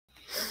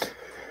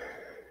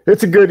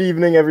It's a good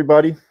evening,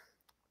 everybody.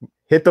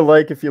 Hit the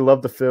like if you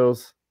love the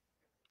Phils.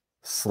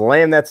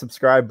 Slam that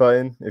subscribe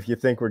button if you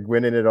think we're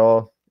winning it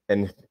all.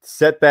 And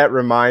set that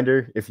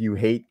reminder if you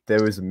hate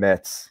those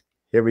Mets.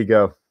 Here we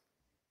go.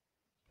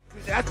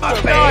 That's my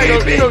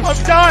baby.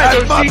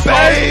 That's my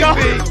baby.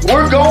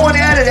 We're going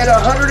at it at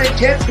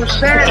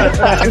 110%.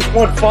 I just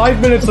want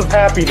 5 minutes of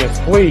happiness,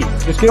 please.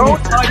 Just give me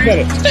 5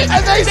 minutes.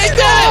 And they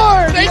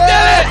scored! They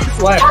did it!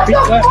 Left, feet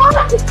left.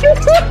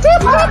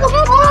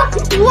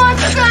 What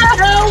the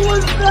hell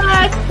was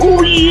that?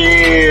 Oh,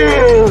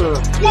 yeah!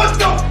 What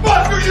the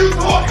fuck are you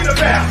talking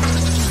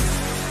about?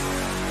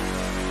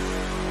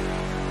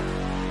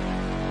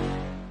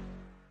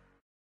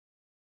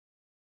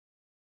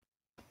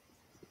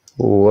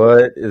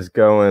 What is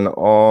going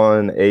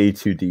on,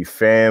 A2D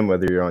fam?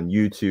 Whether you're on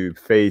YouTube,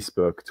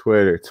 Facebook,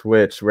 Twitter,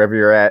 Twitch, wherever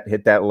you're at,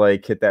 hit that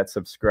like, hit that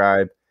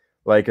subscribe,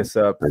 like us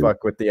up,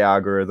 fuck with the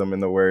algorithm,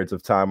 in the words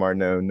of Tom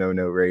Arnaud, No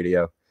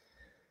Radio.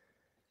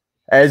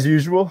 As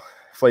usual,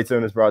 Flight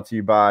Zone is brought to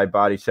you by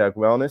Body Check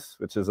Wellness,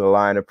 which is a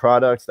line of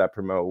products that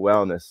promote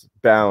wellness,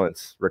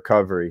 balance,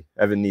 recovery.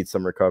 Evan needs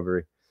some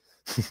recovery.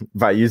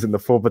 By using the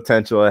full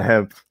potential of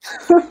hemp.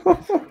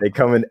 They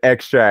come in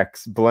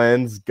extracts,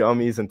 blends,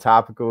 gummies, and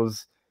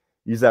topicals.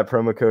 Use that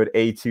promo code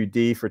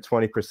A2D for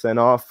 20%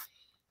 off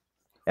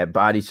at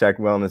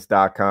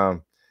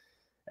bodycheckwellness.com.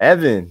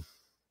 Evan,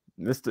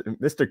 Mr.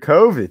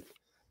 COVID.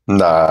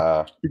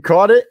 Nah. You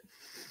caught it?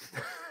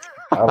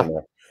 I don't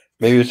know.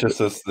 Maybe it's just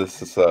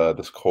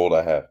this cold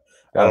I have.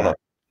 I don't know.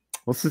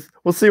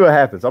 We'll see what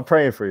happens. I'm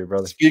praying for you,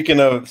 brother. Speaking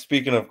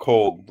of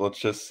cold, let's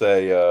just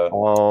say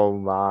oh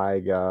my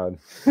God.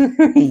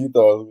 You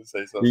thought I was gonna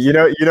say something. You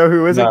know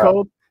who isn't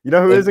cold? You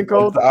know who isn't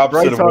cold? The opposite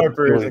Bryce of what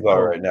Harper the isn't Phillies are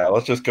cold right now.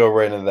 Let's just go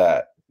right into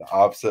that. The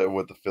opposite of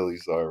what the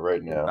Phillies are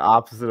right now. The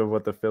opposite of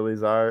what the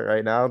Phillies are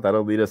right now.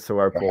 That'll lead us to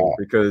our poll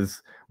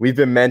because we've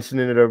been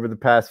mentioning it over the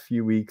past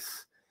few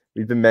weeks.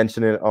 We've been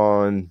mentioning it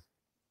on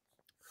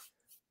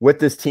what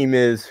this team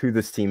is, who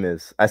this team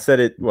is. I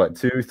said it,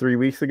 2-3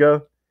 weeks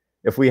ago?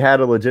 If we had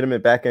a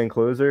legitimate back-end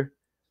closer,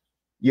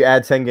 you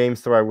add 10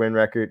 games to our win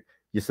record,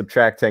 you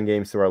subtract 10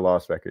 games to our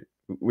loss record.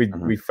 We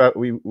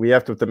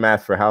effed with the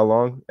math for how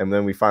long, and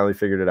then we finally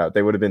figured it out.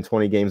 They would have been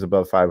 20 games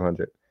above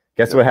 500.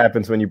 Guess what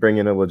happens when you bring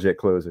in a legit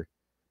closer?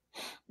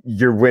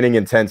 You're winning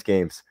intense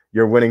games.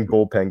 You're winning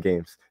bullpen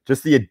games.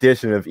 Just the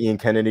addition of Ian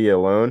Kennedy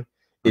alone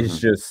is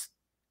just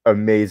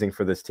amazing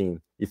for this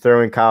team. You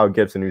throw in Kyle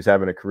Gibson, who's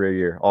having a career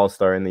year,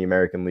 all-star in the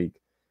American League.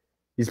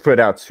 He's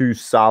put out 2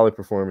 solid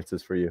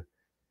performances for you.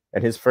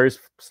 And his first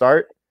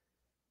start,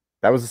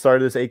 that was the start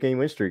of this 8-game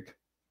win streak.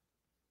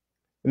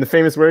 In the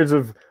famous words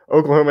of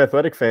Oklahoma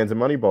Athletic fans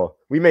and Moneyball,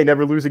 we may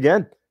never lose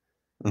again.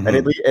 And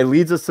it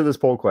leads us to this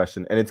poll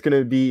question, and it's going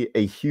to be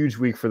a huge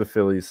week for the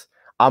Phillies.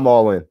 I'm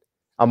all in.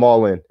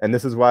 And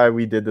this is why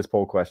we did this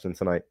poll question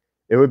tonight.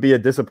 It would be a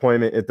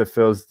disappointment if the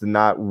Phils did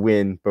not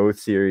win both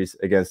series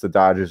against the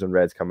Dodgers and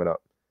Reds coming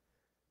up.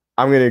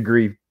 I'm going to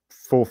agree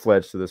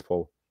full-fledged to this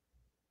poll.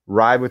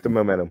 Ride with the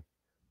momentum.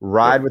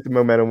 Ride with the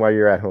momentum while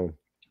you're at home.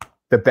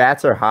 The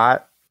bats are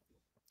hot,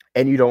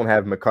 and you don't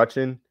have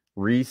McCutchen,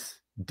 Reese,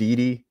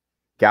 Didi.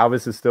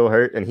 Galvis is still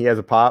hurt, and he has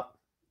a pop.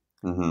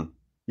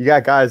 You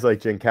got guys like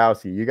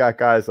Jankowski. You got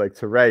guys like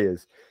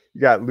Torreyes.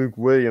 You got Luke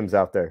Williams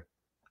out there.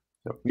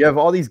 You have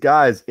all these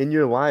guys in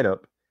your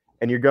lineup,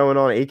 and you're going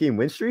on 8-game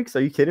win streaks?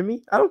 Are you kidding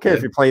me? I don't care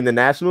if you're playing the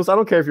Nationals. I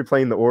don't care if you're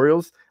playing the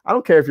Orioles. I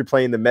don't care if you're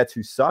playing the Mets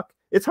who suck.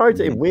 It's hard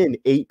to win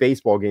 8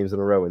 baseball games in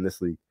a row in this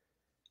league,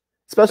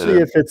 especially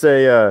if it's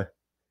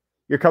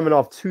you're coming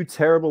off 2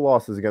 terrible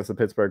losses against the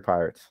Pittsburgh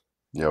Pirates.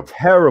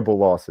 Terrible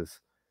losses.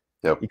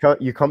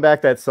 You come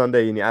back that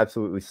Sunday and you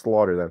absolutely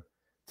slaughter them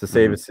to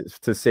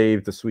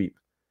save the sweep.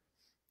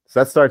 So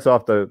that starts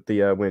off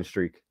the win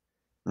streak.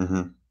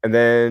 And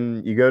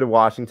then you go to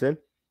Washington.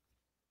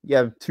 You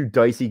have 2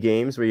 dicey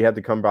games where you have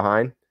to come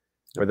behind,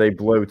 where they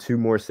blow 2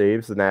 more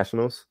saves, the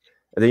Nationals.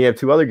 And then you have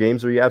 2 other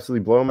games where you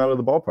absolutely blow them out of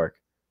the ballpark.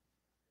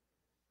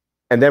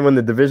 And then when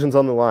the division's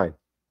on the line,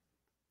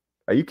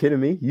 are you kidding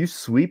me? You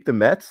sweep the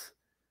Mets?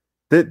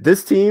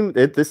 This team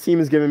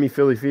is giving me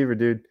Philly fever,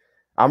 dude.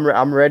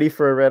 I'm ready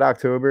for a red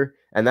October,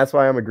 and that's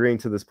why I'm agreeing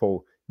to this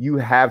poll. You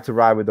have to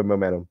ride with the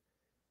momentum.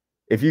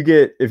 If you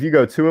go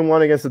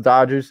 2-1 against the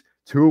Dodgers,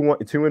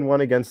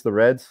 2-1 against the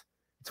Reds,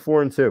 it's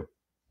 4-2.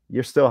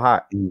 You're still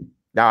hot.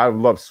 Now I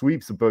would love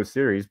sweeps of both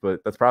series,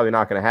 but that's probably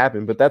not going to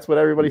happen. But that's what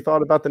everybody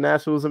thought about the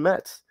Nationals and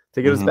Mets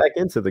to get us back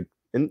into the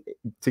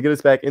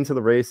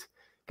race,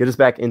 get us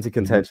back into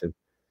contention.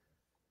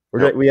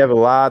 We have a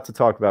lot to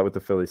talk about with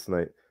the Phillies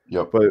tonight.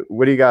 But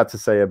what do you got to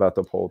say about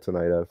the poll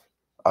tonight, Ev?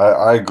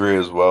 I agree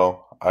as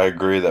well. I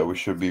agree that we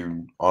should be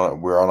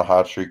we're on a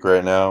hot streak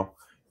right now.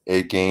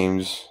 8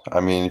 games.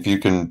 I mean,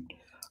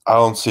 I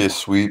don't see a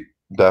sweep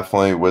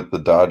definitely with the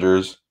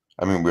Dodgers.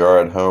 I mean, we are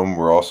at home.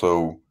 We're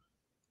also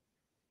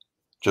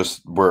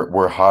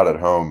we're hot at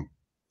home,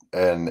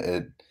 and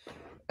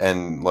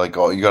like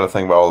you got to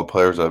think about all the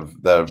players that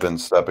have been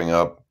stepping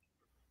up.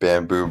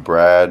 Bamboo,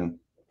 Brad,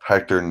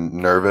 Hector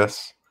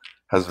Nervous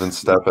has been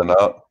stepping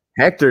up.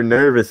 Hector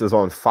Nervous is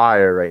on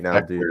fire right now,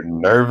 dude. Hector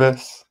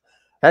Nervous.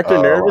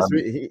 Hector Nervous,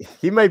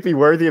 he might be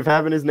worthy of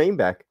having his name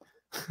back.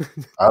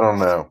 I don't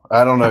know.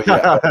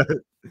 Yeah,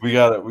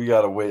 we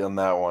gotta wait on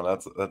that one.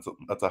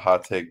 That's a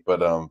hot take,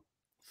 but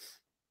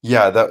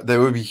yeah, that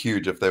would be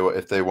huge if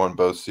they won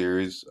both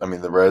series. I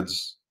mean, the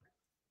Reds,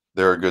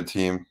 they're a good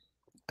team,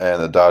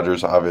 and the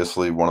Dodgers,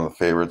 obviously one of the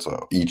favorites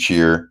each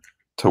year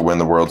to win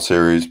the World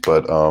Series.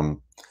 But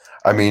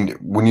I mean,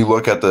 when you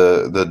look at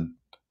the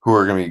who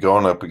are going to be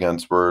going up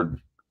against for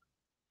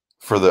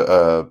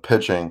the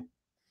pitching,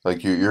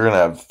 like you're going to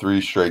have 3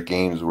 straight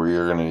games where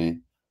you're going to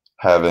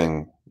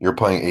be you're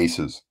playing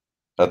aces.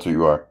 That's what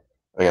you are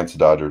against the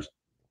Dodgers.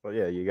 Well,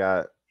 yeah,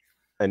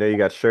 I know you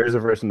got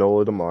Scherzer versus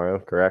Nola tomorrow,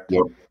 correct?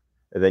 Yep.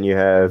 And then you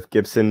have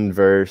Gibson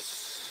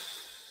versus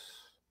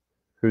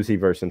who's he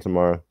versing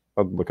tomorrow?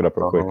 I'll look it up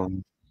real quick.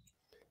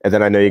 And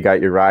then I know you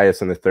got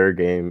Urias in the 3rd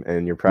game,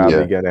 and you're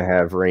probably going to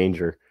have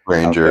Ranger.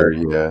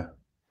 Yeah.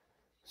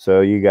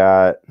 So you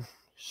got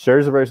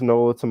Scherzer versus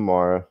Nola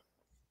tomorrow.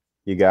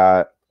 You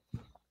got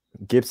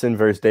Gibson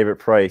versus David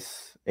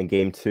Price in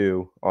Game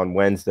 2 on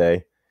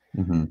Wednesday.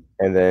 Mm-hmm.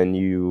 And then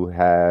you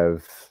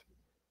have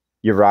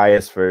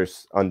Urias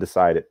versus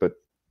undecided. But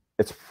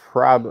it's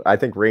probably, I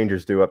think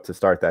Rangers due up to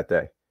start that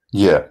day.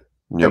 Yeah.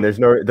 Yep. And there's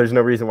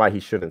no reason why he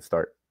shouldn't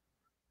start.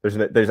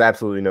 There's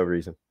absolutely no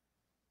reason.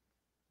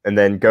 And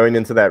then going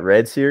into that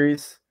Red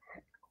series,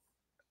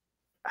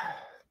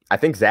 I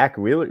think Zach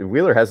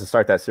Wheeler has to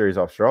start that series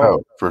off strong.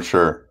 Oh, for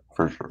sure.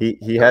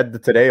 He had the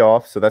today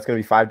off, so that's going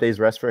to be 5 days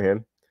rest for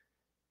him.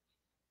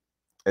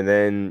 And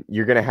then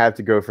you're going to have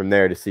to go from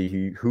there to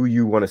see who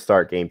you want to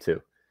start Game 2.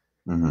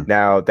 Mm-hmm.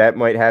 Now, that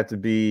might have to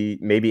be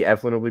maybe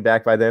Eflin will be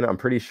back by then. I'm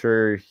pretty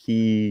sure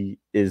he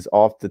is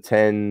off the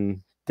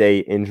 10-day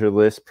injury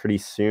list pretty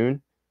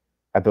soon,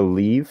 I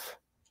believe.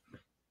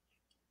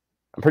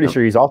 I'm pretty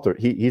sure he's off of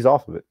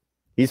it.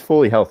 He's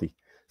fully healthy.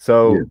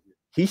 So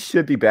he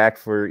should be back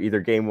for either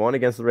Game 1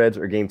 against the Reds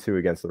or Game 2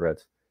 against the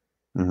Reds.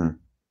 Mm-hmm.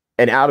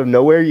 And out of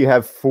nowhere, you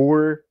have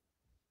 4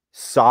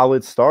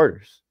 solid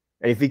starters.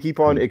 And if you keep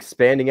on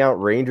expanding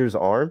out Ranger's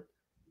arm,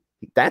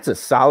 that's a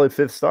solid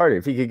 5th starter.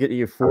 If he could get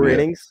you 4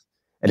 innings,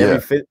 and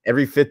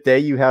every fifth day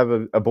you have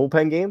a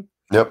bullpen game.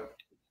 Yep.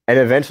 And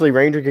eventually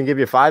Ranger can give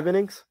you 5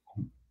 innings.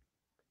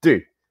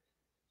 Dude,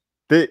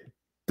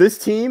 this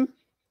team,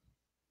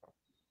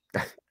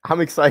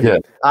 I'm excited.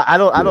 Yeah. I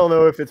don't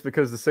know if it's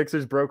because the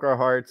Sixers broke our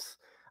hearts.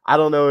 I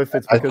don't know if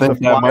it's because the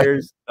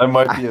Flyers. That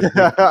might be a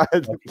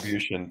big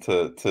contribution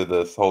to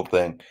this whole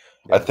thing.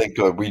 Yeah. I think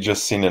we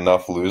just seen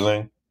enough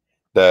losing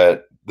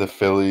that the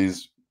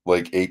Phillies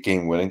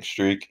 8-game winning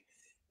streak.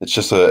 It's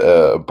just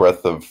a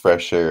breath of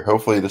fresh air.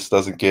 Hopefully,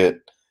 the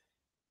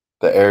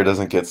air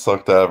doesn't get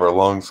sucked out of our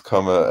lungs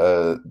come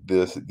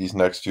these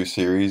next 2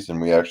 series,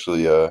 and we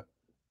actually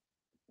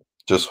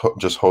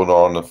just hold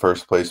on to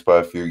first place by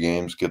a few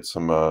games, get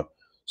some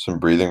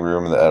breathing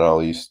room in the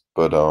NL East.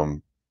 But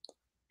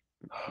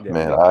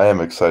man, I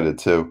am excited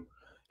too,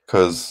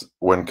 because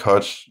when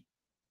Kutch,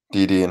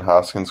 Didi, and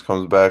Hoskins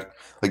comes back,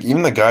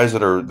 even the guys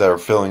that are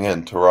filling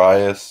in,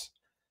 Torias,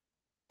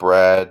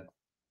 Brad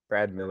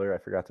Miller. I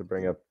forgot to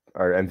bring up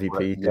our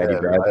MVP, Danny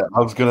Brad. I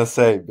was gonna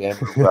say Banner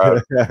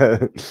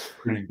Brad,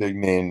 pretty big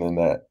name in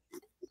that.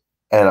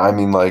 And I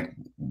mean,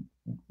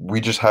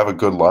 we just have a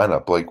good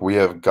lineup. We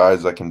have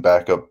guys that can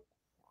back up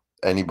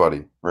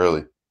anybody,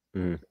 really.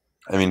 Mm-hmm.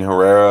 I mean,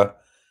 Herrera,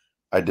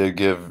 I did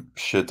give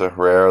shit to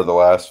Herrera the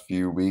last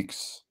few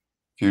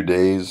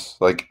days.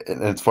 And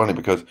it's funny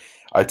because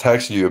I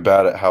texted you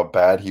about it, how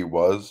bad he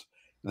was.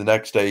 The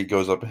next day he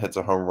goes up and hits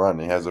a home run.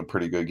 He has a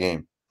pretty good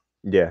game.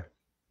 Yeah.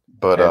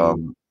 But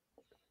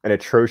an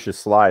atrocious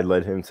slide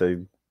led him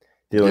to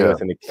dealing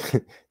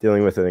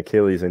with an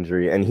Achilles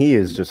injury, and he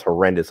is just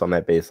horrendous on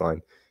that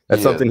baseline.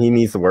 That's something he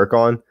needs to work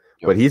on.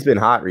 Yep. But he's been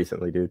hot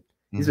recently, dude.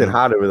 He's been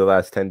hot over the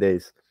last 10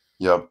 days.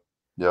 Yep.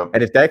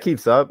 And if that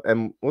keeps up,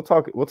 and we'll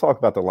talk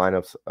about the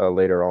lineups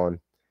later on.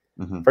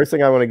 Mm-hmm. First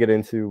thing I want to get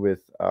into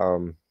with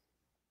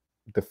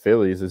the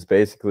Phillies is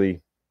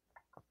basically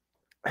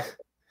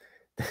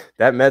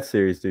that Mets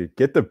series, dude.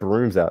 Get the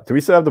brooms out. Do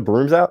we still have the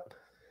brooms out?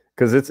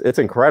 Because it's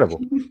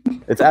incredible.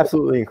 It's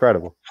absolutely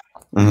incredible.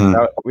 Mm-hmm.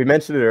 Now, we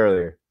mentioned it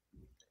earlier.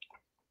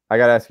 I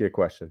got to ask you a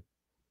question.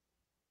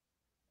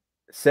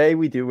 Say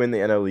we do win the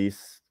NL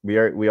East, we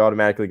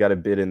automatically got a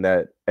bid in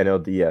that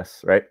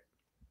NLDS, right?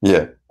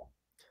 Yeah.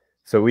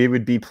 So we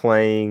would be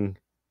playing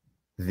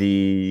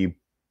the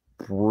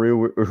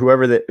Brewer, or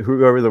whoever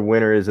the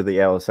winner is of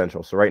the AL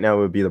Central. So right now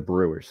it would be the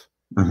Brewers.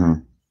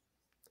 Mm-hmm.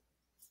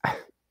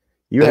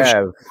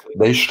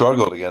 They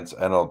struggled against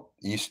NL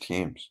East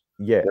teams.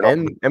 Yeah,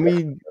 and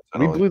we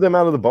blew them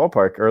out of the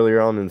ballpark earlier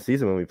on in the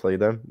season when we played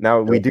them. Now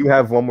we do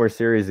have one more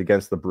series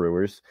against the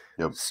Brewers,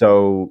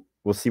 so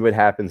we'll see what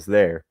happens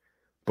there.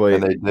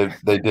 But and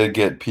they did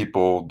get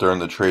people during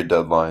the trade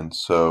deadline,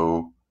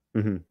 so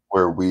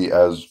where we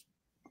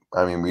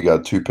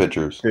got 2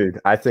 pitchers.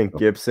 Dude, I think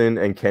Gibson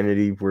and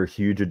Kennedy were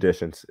huge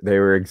additions. They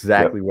were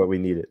exactly what we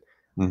needed.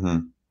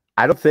 Mm-hmm.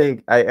 I don't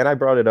think I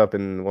brought it up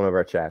in one of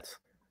our chats.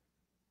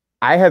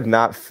 I have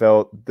not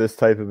felt this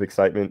type of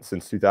excitement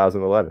since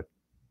 2011.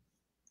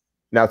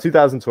 Now,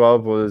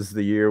 2012 was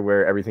the year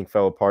where everything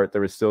fell apart.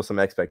 There was still some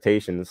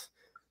expectations.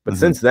 But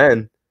since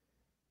then,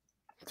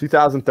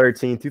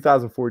 2013,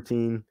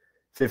 2014,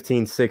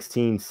 15,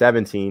 16,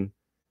 17,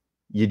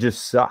 you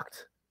just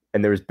sucked.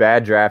 And there was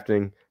bad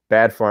drafting,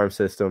 bad farm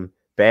system,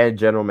 bad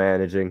general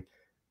managing,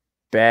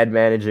 bad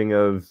managing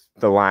of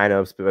the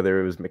lineups,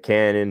 whether it was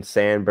McCannon,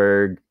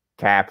 Sandberg,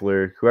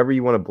 Kapler, whoever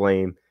you want to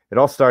blame. It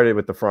all started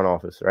with the front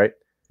office, right?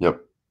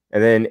 Yep.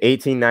 And then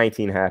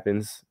 18-19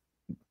 happens.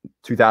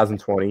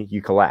 2020,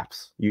 you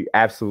collapse. You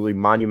absolutely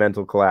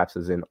monumental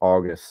collapses in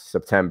August,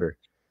 September.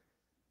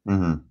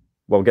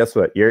 Well, guess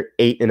what? You're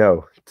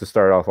 8-0 to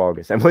start off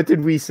August. And what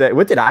did we say?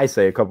 What did I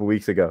say a couple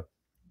weeks ago?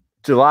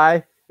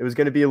 July, it was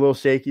going to be a little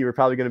shaky. We're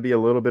probably going to be a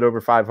little bit over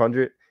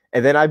 500.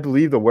 And then I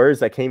believe the words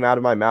that came out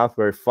of my mouth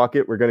were, fuck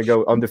it, we're going to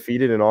go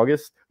undefeated in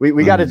August.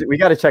 We got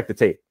to check the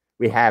tape.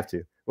 We have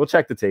to. We'll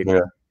check the tape.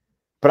 Yeah.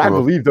 But I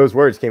believe those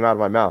words came out of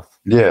my mouth.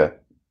 Yeah.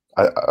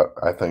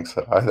 I think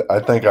so. I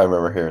think I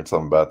remember hearing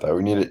something about that.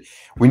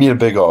 We need a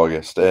big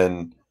August,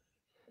 and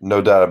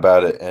no doubt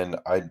about it. And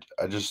I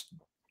just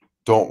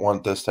don't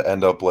want this to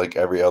end up like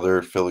every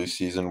other Phillies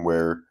season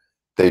where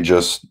they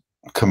just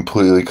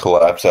completely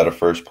collapse out of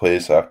first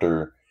place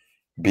after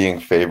being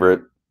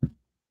favorite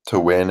to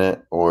win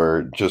it,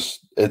 or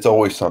just it's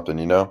always something,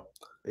 you know?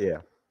 Yeah.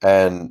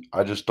 And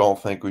I just don't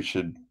think we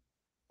should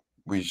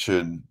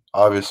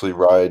obviously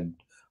ride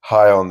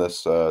high on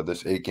this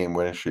 8-game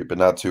winning streak, but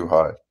not too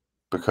high.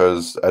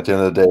 Because at the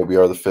end of the day, we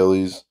are the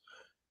Phillies.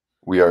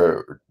 We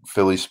are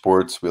Philly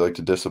sports. We like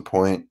to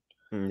disappoint.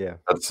 Yeah.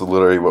 That's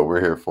literally what we're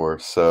here for.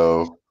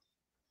 So,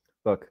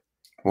 look,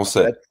 we'll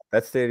see.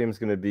 That stadium's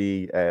going to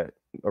be at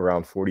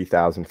around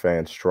 40,000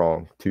 fans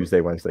strong Tuesday,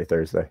 Wednesday,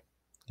 Thursday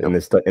in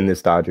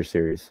this Dodger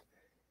series.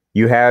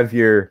 You have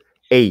your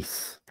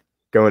ace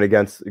going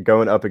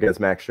up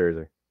against Max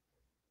Scherzer.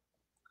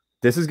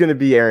 This is going to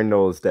be Aaron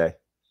Nola's day.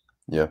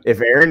 Yeah.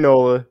 If Aaron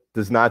Nola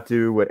does not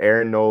do what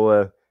Aaron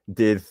Nola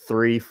did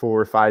 3,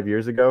 4, 5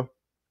 years ago,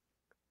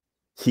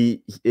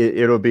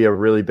 it'll be a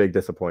really big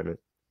disappointment.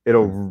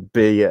 It'll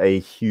be a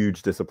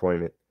huge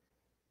disappointment.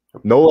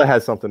 Nola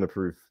has something to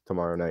prove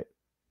tomorrow night.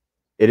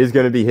 It is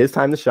going to be his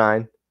time to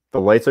shine.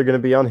 The lights are going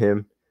to be on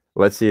him.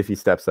 Let's see if he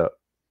steps up.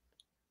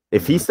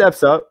 If he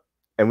steps up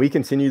and we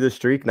continue the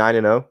streak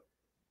 9-0,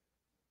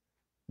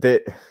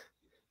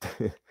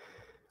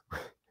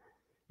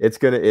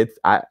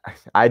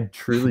 I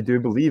truly do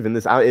believe in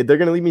this. They're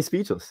going to leave me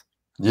speechless.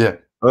 Yeah.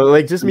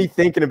 Like just me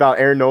thinking about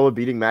Aaron Nola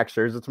beating Max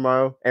Scherzer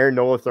tomorrow, Aaron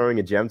Nola throwing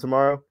a gem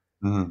tomorrow.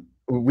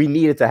 We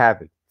need it to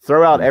happen.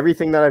 Throw out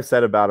everything that I've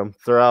said about him.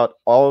 Throw out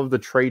all of the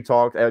trade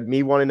talk.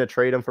 Me wanting to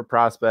trade him for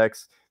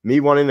prospects.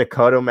 Me wanting to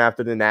cut him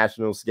after the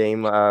Nationals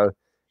game,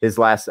 his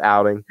last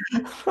outing.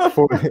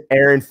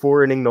 Aaron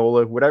 4-inning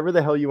Nola, whatever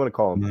the hell you want to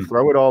call him.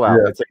 Throw it all out.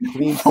 Yeah. It's a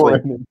clean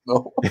slate.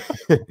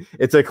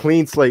 It's a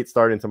clean slate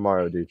starting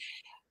tomorrow, dude.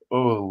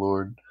 Oh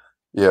Lord,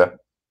 yeah.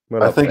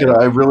 I think it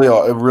really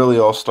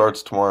all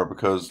starts tomorrow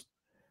because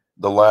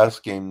the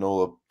last game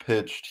Nola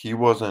pitched, he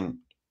didn't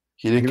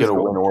get a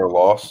win or a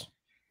loss,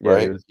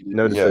 right?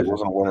 Yeah, it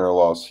wasn't a win or a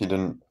loss. He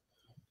didn't.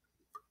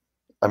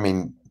 I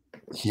mean,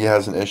 he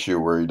has an issue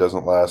where he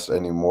doesn't last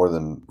any more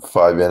than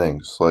 5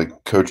 innings.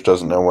 Like coach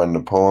doesn't know when to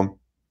pull him,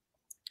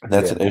 and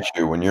that's an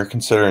issue. When you're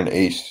considered an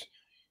ace,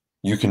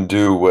 you can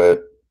do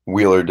what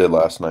Wheeler did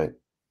last night,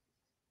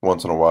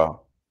 once in a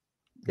while.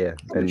 Yeah,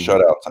 and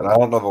shutouts. And I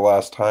don't know the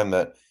last time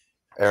that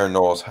Aaron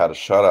Nola's had a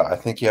shutout. I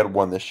think he had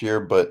one this year,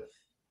 but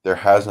there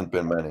hasn't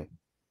been many,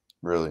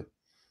 really.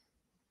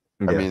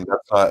 Yeah. I mean,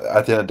 that's not,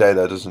 at the end of the day,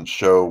 that doesn't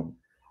show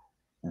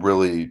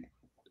really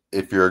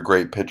if you're a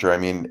great pitcher. I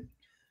mean,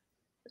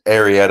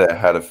 Arrieta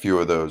had a few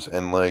of those,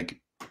 and like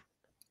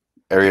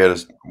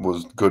Arrieta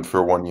was good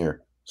for 1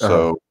 year,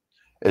 so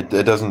it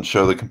doesn't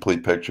show the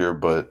complete picture.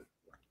 But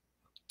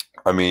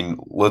I mean,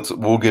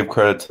 we'll give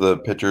credit to the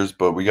pitchers,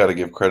 but we got to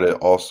give credit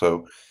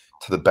also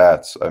to the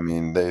bats. I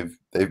mean, they've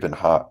been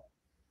hot.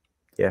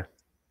 Yeah,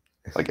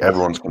 like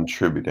everyone's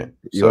contributing.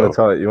 You want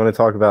to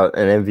talk about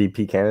an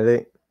MVP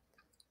candidate?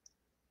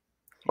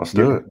 Let's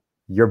do it.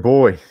 Your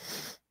boy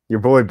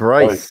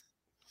Bryce.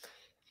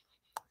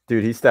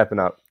 Dude, he's stepping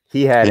up.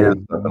 He had a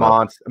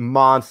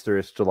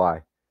monstrous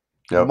July.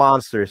 Yep.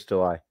 Monstrous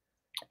July.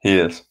 He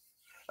is.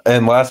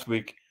 And last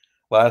week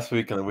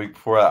and the week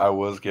before that, I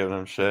was giving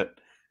him shit.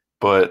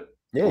 But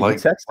yeah,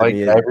 like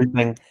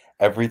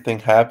everything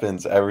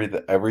happens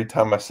every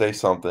time I say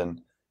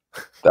something,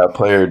 that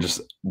player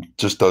just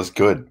does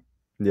good.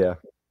 Yeah.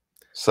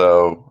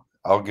 So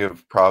I'll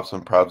give props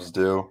when props is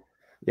due.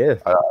 Yeah.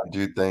 I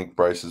do think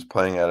Bryce is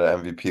playing at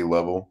an MVP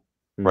level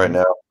right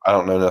now. I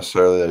don't know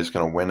necessarily that he's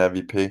going to win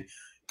MVP,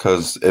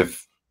 because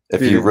if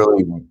he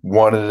really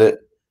wanted it,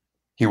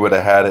 he would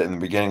have had it in the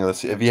beginning of the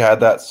season. If he had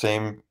that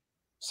same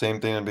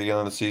thing in the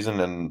beginning of the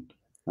season and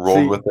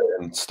rolled with it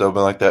and still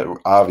been like that,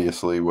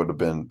 obviously would have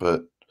been.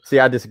 But see,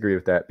 I disagree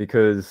with that,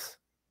 because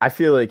I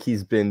feel like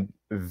he's been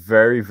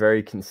very,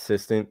 very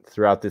consistent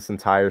throughout this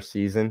entire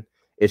season.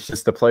 It's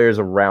just the players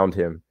around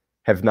him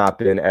have not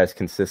been as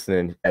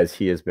consistent as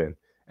he has been.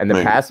 And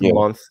the past yeah.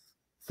 month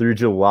through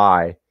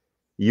July,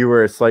 you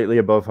were a slightly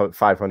above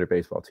 500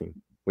 baseball team,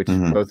 which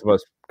both of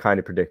us kind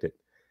of predicted.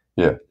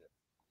 Yeah.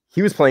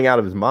 He was playing out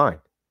of his mind.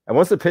 And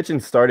once the pitching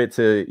started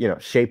to,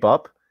 shape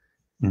up,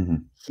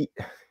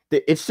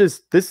 it's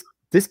just this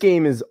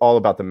game is all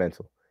about the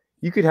mental.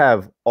 You could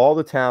have all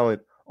the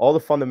talent, all the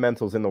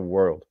fundamentals in the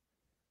world.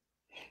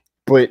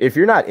 But if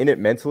you're not in it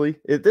mentally,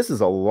 this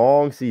is a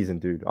long season,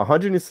 dude.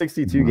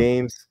 162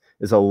 games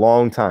is a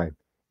long time.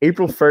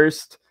 April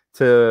 1st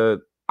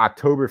to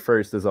October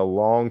 1st is a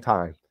long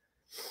time.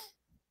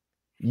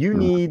 You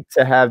need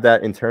to have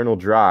that internal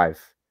drive.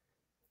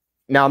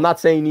 Now, I'm not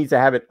saying you need to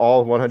have it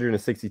all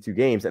 162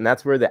 games, and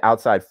that's where the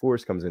outside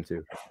force comes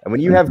into. And when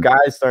you have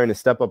guys starting to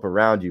step up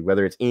around you,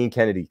 whether it's Ian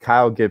Kennedy,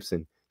 Kyle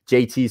Gibson,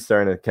 JT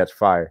starting to catch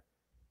fire,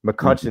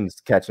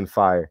 McCutcheon's catching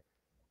fire,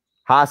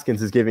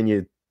 Hoskins is giving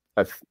you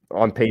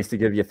on pace to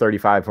give you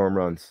 35 home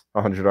runs,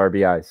 100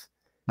 RBIs.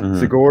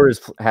 Segura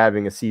is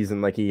having a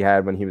season like he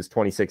had when he was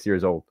 26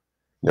 years old.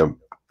 Yep.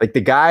 Like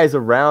the guys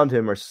around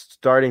him are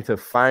starting to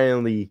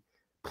finally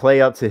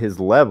play up to his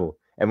level.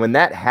 And when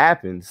that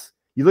happens,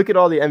 you look at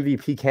all the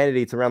MVP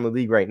candidates around the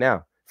league right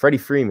now. Freddie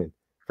Freeman,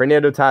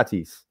 Fernando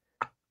Tatis.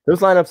 Those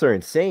lineups are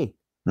insane.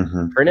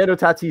 Fernando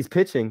Tatis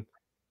pitching,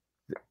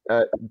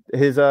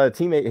 his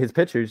teammate, his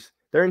pitchers,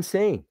 they're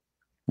insane.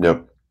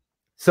 Yep.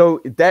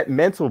 So that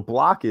mental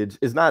blockage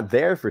is not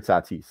there for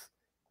Tatis.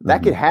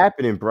 That could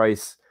happen in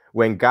Bryce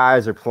when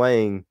guys are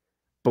playing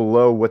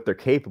below what they're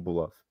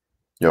capable of.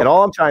 Yep. And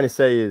all I'm trying to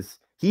say is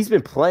he's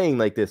been playing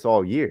like this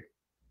all year.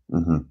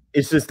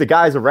 It's just the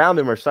guys around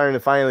him are starting to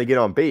finally get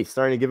on base,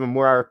 starting to give him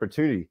more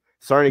opportunity,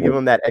 starting to give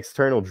him that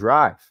external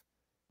drive.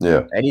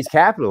 Yeah. And he's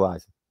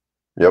capitalizing.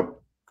 Yep.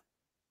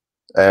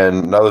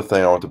 And another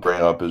thing I want to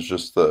bring up is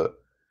just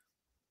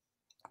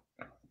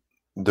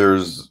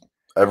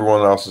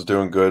everyone else is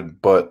doing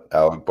good but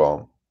Alec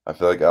Bohm. I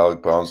feel like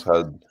Alec Bohm's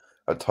had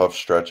a tough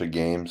stretch of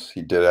games.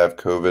 He did have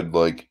COVID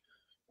like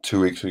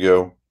 2 weeks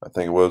ago, I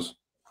think it was.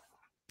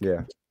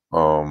 Yeah.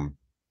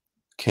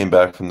 Came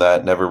back from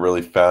that, never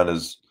really found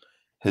his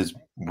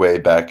way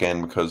back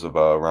in because of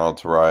Ronald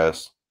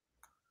Tarias.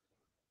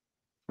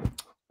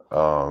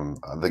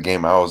 The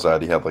game I was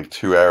at, he had like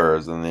 2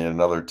 errors and then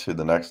another 2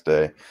 the next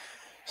day.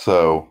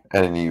 So,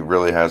 and he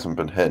really hasn't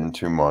been hitting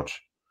too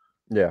much.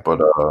 Yeah. But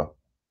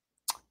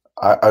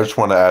I just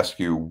want to ask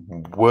you,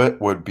 what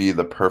would be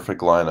the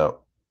perfect lineup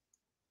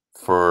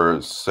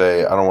for,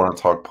 say, I don't want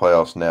to talk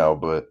playoffs now,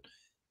 but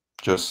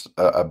just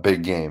a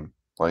big game?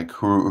 Like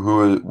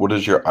what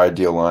is your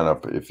ideal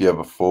lineup if you have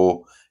a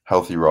full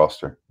healthy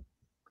roster?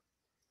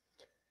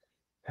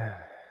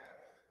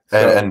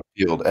 And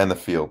the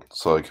field.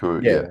 So like who?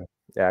 Yeah,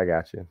 I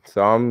got you.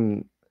 So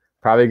I'm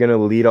probably gonna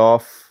lead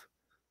off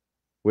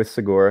with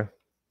Segura,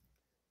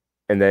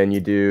 and then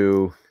you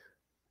do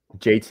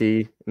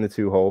JT in the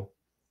 2-hole.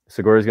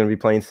 Segura's gonna be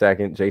playing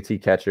second.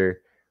 JT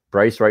catcher.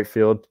 Bryce right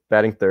field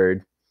batting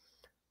third.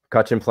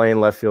 McCutcheon playing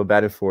left field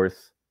batting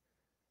fourth.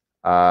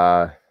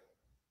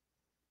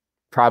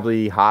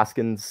 Probably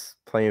Hoskins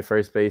playing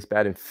first base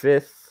batting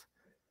fifth.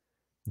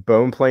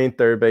 Bohm playing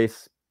third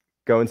base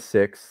going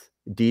sixth.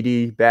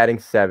 Didi batting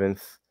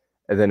seventh,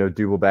 and then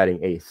Odubel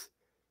batting eighth.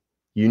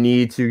 You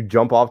need to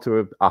jump off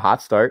to a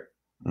hot start,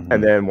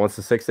 and then once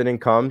the 6th inning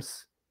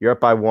comes, you're up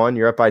by 1,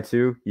 you're up by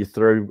 2, you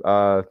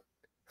throw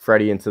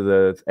Freddie into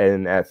the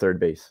end at third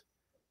base.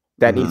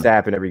 That needs to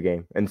happen every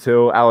game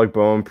until Alec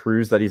Bohm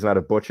proves that he's not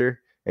a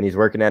butcher and he's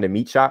working at a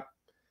meat shop.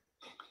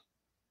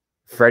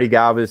 Freddie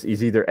Galvis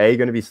is either A,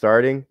 going to be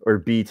starting, or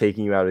B,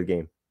 taking you out of the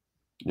game.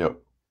 Yep.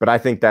 But I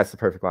think that's the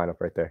perfect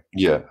lineup right there.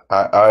 Yeah,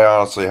 I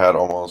honestly had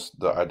almost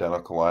the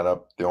identical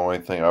lineup. The only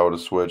thing I would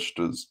have switched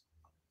is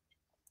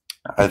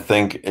I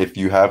think if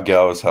you have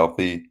Galvis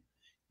healthy,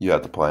 you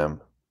have to play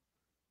him.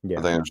 Yeah.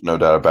 I think there's no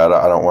doubt about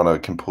it. I don't want to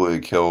completely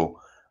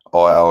kill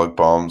all Alec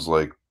Bohm's,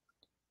 like,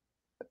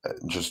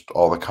 just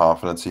all the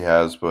confidence he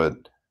has, but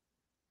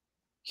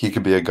he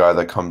could be a guy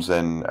that comes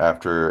in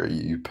after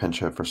you pinch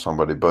hit for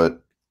somebody.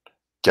 But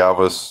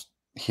Galvis,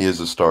 he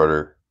is a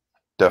starter.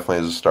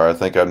 Definitely is a starter. I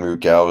think I'd move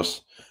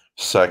Galvis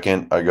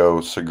second. I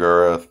go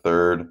Segura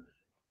third,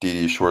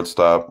 Didi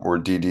shortstop, or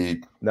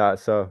Didi. No,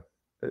 so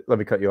let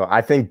me cut you off.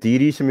 I think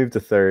Didi should move to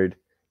third.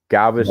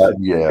 Galvis should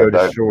go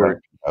to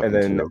short, and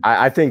then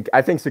I think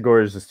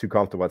Segura is just too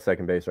comfortable at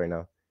second base right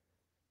now.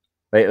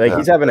 Like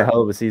he's having a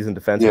hell of a season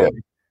defensively.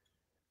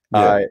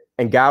 Yeah.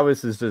 And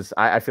Galvis is just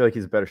I feel like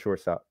he's a better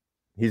shortstop.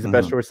 He's the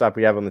best shortstop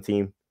we have on the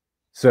team.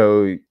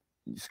 So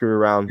screw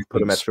around,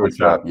 put him at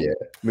shortstop. Yeah,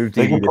 move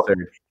Didi to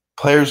third.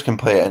 Players can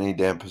play any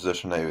damn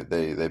position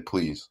they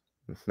please.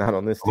 Not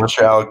on this team. Unless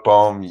you're Alec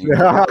Bohm, you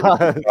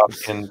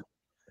can.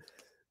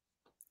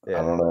 I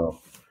don't know.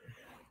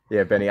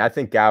 Yeah, Benny, I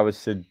think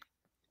Galvis should,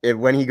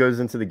 when he goes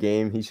into the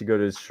game, he should go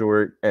to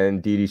short,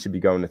 and Didi should be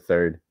going to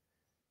third.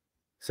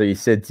 So you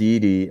said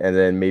Didi, and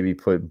then maybe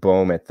put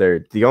Bohm at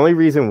third. The only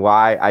reason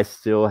why I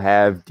still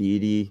have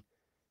Didi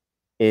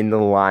in the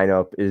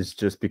lineup is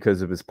just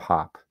because of his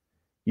pop.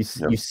 You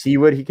see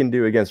what he can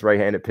do against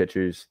right-handed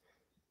pitchers.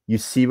 you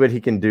see what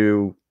he can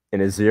do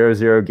in a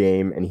 0-0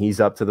 game, and he's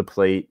up to the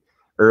plate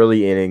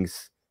early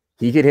innings.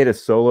 He could hit a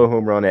solo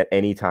home run at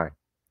any time.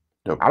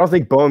 Yep. I don't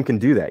think Bohm can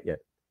do that yet.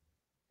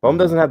 Bohm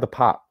doesn't have the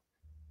pop.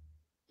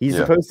 He's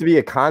supposed to be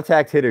a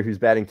contact hitter who's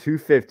batting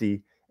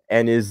 .250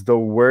 and is the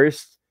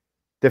worst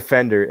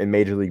defender in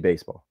Major League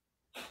Baseball.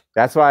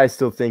 That's why I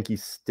still think you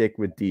stick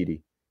with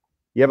Didi.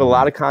 You have a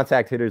lot of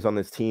contact hitters on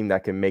this team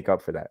that can make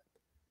up for that.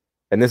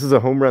 And this is a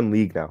home run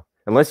league now.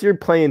 Unless you're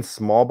playing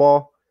small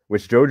ball,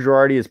 which Joe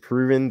Girardi has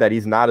proven that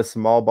he's not a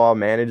small ball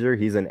manager.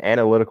 He's an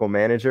analytical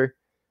manager.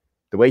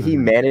 The way he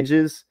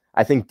manages,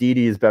 I think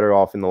Didi is better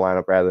off in the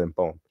lineup rather than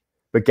Bohm.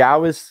 But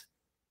Galvis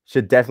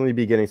should definitely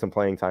be getting some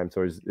playing time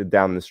towards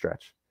down the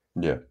stretch.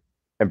 Yeah.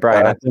 And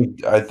Brian, I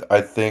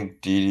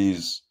think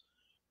Didi's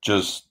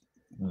just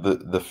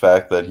the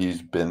fact that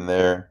he's been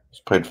there,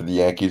 he's played for the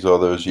Yankees all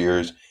those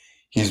years.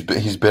 He's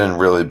been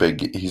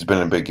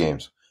in big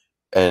games.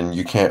 And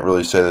you can't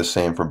really say the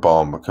same for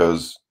Bohm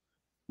because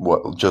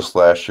just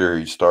last year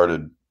he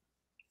started.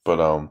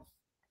 But I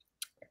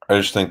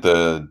just think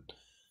you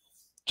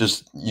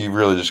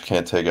really just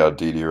can't take out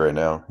Didi right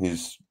now.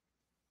 He's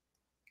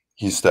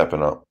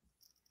stepping up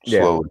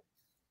slowly.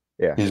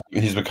 Yeah.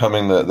 He's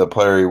becoming the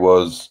player he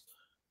was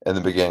in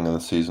the beginning of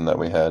the season that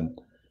we had.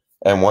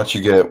 And once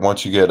you get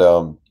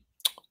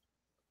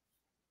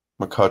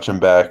McCutchen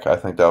back, I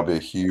think that'll be a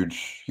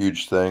huge,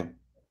 huge thing.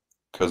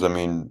 Because I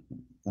mean,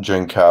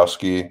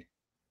 Jankowski,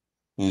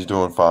 he's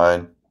doing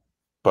fine.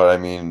 But I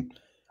mean,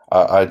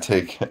 I'd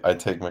take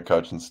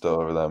McCutchen still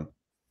over them.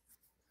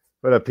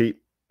 What up, Pete?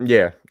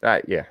 Yeah.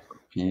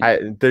 Pete.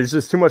 There's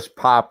just too much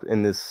pop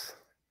in this.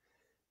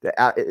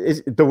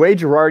 The way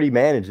Girardi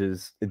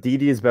manages,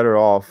 Didi is better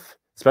off,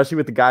 especially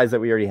with the guys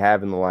that we already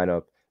have in the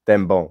lineup,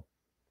 than Bohm.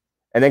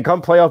 And then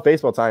come playoff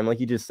baseball time, like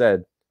you just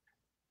said,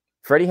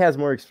 Freddie has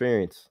more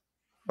experience.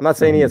 I'm not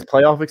saying he has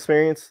playoff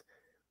experience,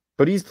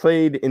 but he's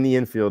played in the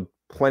infield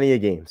plenty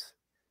of games.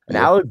 And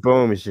Alec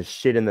Bohm is just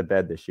shit in the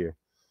bed this year.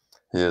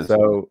 He is.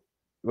 So,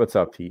 what's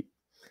up, Pete?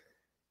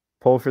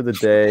 Poll for the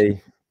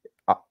day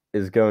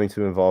is going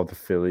to involve the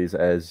Phillies,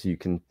 as you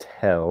can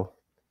tell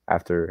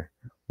after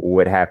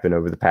what happened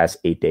over the past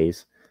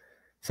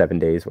 7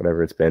 days,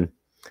 whatever it's been.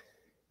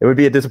 It would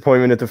be a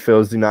disappointment if the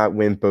Phils do not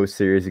win both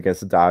series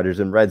against the Dodgers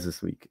and Reds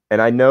this week. And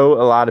I know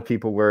a lot of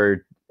people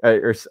or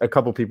a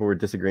couple people were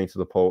disagreeing to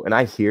the poll, and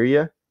I hear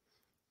you.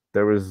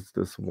 There was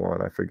this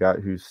one, I forgot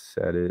who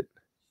said it.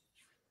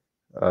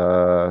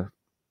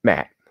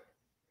 Matt.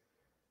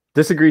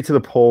 Disagree to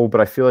the poll,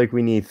 but I feel like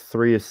we need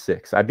 3 of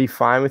 6. I'd be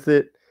fine with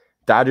it.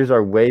 Dodgers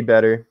are way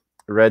better.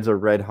 Reds are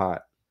red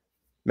hot.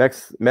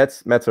 Mets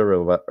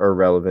are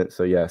irrelevant,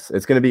 so yes,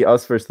 it's going to be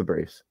us versus the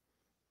Braves.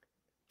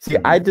 See,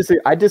 I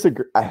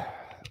disagree. I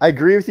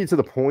agree with you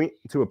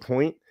to a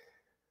point,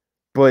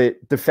 but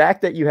the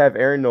fact that you have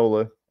Aaron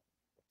Nola,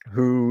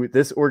 who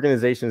this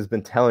organization has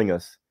been telling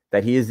us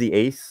that he is the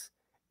ace,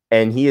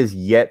 and he is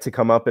yet to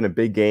come up in a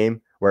big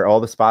game where all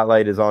the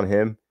spotlight is on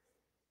him,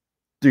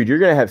 dude, you're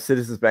going to have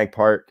Citizens Bank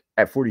Park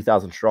at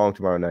 40,000 strong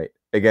tomorrow night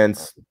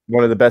against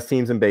one of the best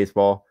teams in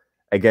baseball,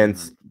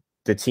 against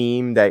the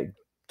team that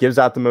gives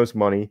out the most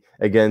money,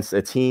 against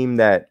a team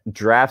that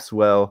drafts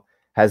well,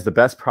 has the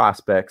best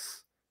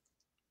prospects.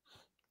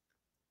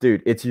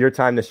 Dude, it's your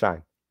time to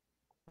shine.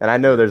 And I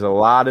know there's a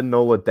lot of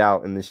Nola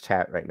doubt in this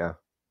chat right now.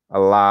 A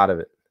lot of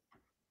it.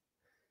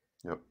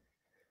 Yep.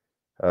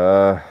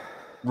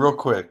 Real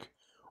quick,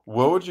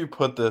 what would you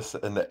put this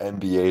in the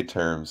NBA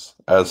terms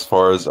as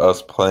far as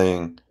us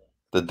playing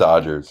the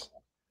Dodgers?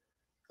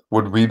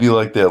 Would we be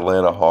like the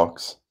Atlanta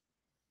Hawks?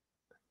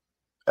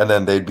 And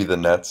then they'd be the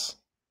Nets?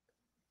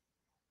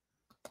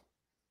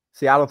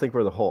 See, I don't think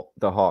we're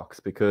the Hawks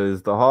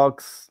because the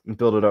Hawks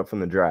build it up from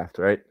the draft,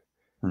 right?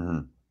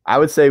 Mm-hmm. I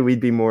would say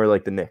we'd be more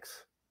like the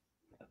Knicks.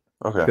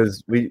 Okay.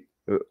 Because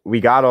we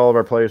got all of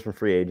our players from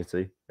free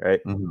agency,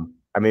 right? Mm-hmm.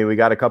 I mean, we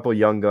got a couple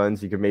young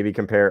guns. You could maybe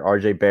compare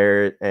RJ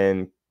Barrett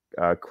and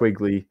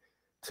Quigley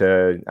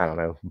to, I don't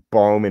know,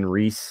 Bohm and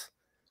Reese.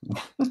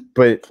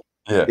 But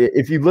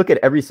if you look at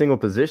every single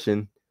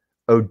position,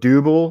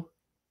 Odubel,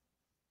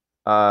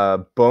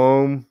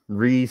 Bohm,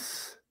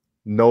 Reese,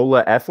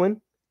 Nola, Eflin,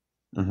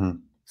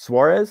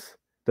 Suarez,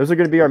 those are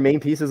going to be our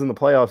main pieces in the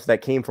playoffs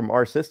that came from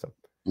our system.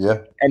 Yeah.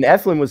 And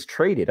Eflin was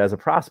traded as a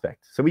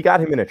prospect. So we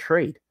got him in a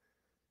trade.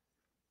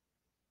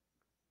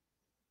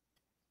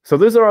 So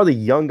those are all the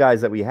young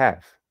guys that we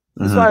have.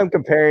 This is why I'm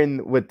comparing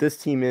what this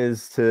team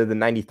is to the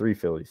 93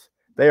 Phillies.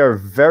 They are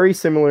very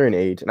similar in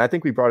age, and I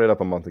think we brought it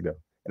up a month ago.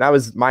 And I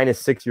was minus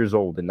 6 years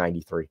old in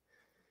 93.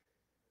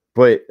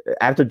 But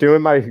after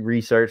doing my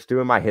research,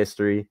 doing my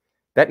history,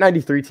 that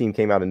 93 team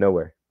came out of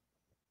nowhere.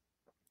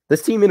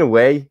 This team, in a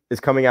way, is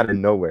coming out of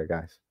nowhere,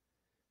 guys.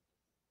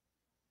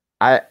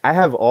 I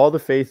have all the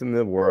faith in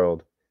the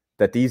world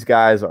that these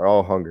guys are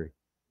all hungry.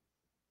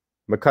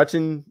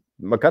 McCutchen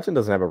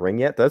doesn't have a ring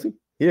yet, does he?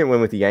 He didn't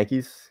win with the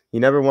Yankees. He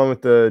never won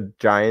with the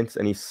Giants,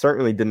 and he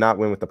certainly did not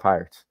win with the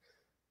Pirates.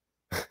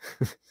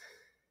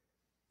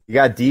 You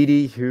got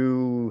Didi,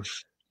 who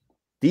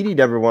Didi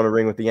never won a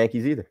ring with the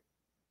Yankees either.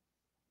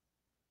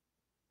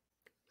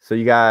 So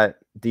you got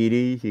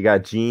Didi, you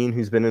got Gene,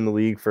 who's been in the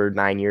league for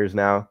 9 years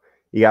now.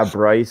 You got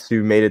Bryce,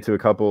 who made it to a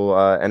couple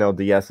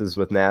NLDSs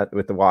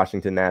with the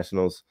Washington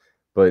Nationals,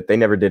 but they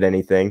never did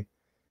anything.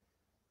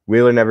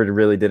 Wheeler never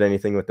really did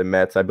anything with the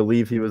Mets. I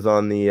believe he was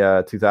on the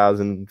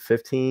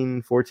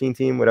 2015-14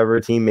 team, whatever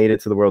team made it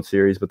to the World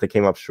Series, but they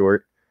came up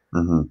short.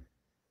 Mm-hmm.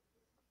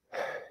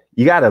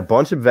 You got a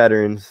bunch of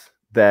veterans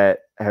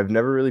that have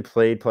never really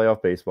played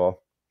playoff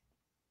baseball.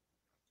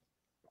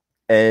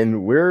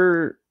 And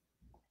we're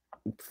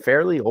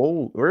fairly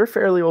old. We're a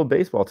fairly old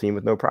baseball team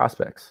with no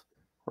prospects.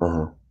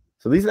 Uh-huh.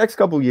 So these next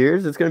couple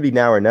years, it's going to be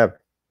now or never.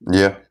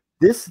 Yeah.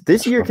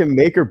 This year can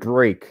make or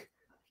break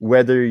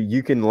whether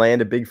you can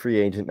land a big free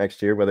agent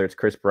next year, whether it's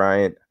Chris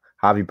Bryant,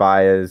 Javi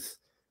Baez,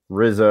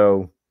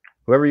 Rizzo,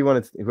 whoever you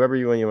want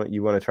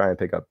to try and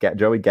pick up.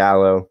 Joey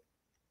Gallo.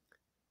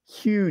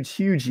 Huge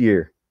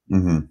year.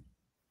 Mm-hmm.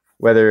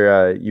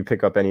 Whether you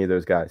pick up any of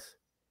those guys.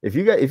 If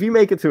you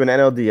make it to an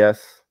NLDS,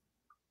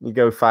 you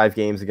go 5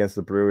 games against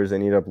the Brewers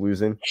and you end up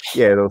losing,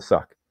 yeah, it'll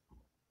suck.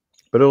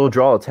 But it'll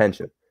draw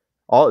attention.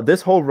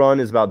 This whole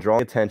run is about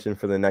drawing attention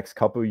for the next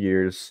couple of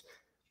years,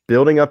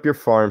 building up your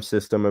farm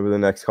system over the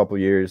next couple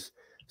of years.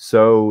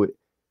 So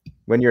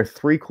when you're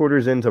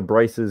 3/4 into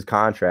Bryce's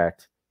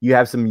contract, you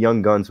have some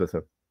young guns with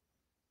him.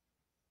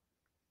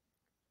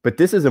 But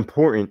this is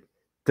important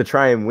to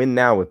try and win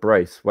now with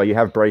Bryce while you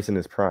have Bryce in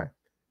his prime.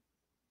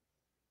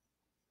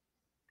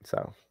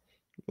 So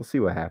we'll see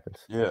what happens.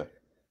 Yeah.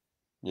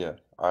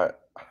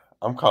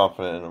 I'm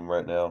confident in him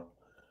right now.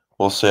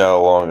 We'll see how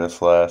long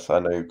this lasts. I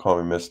know you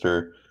call me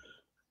Mr.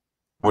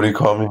 What do you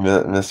call me,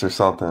 Mr.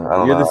 Something? I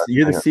don't know.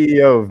 You're the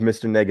CEO of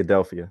Mr.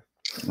 Negadelphia.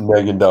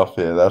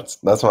 Negadelphia.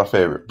 That's my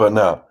favorite. But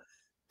no.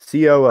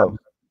 COO.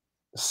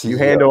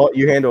 CEO.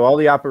 You handle all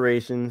the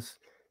operations.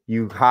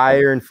 You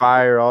hire and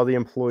fire all the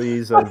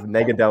employees of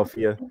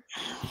Negadelphia.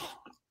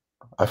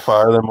 I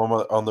fire them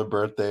on their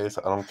birthdays.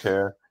 I don't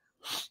care.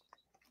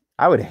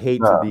 I would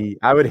hate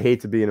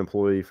to be an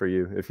employee for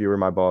you if you were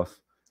my boss.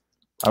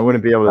 I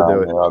wouldn't be able to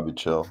do it. I'd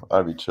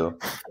be chill.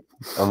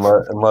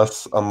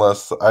 Unless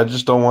I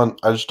just don't want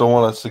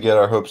us to get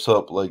our hopes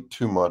up like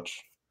too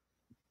much.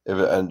 If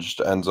it just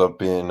ends up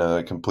being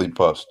a complete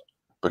bust,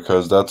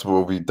 because that's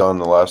what we've done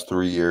the last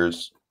 3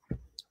 years.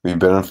 We've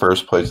been in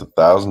first place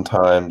 1,000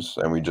 times,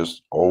 and we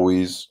just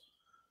always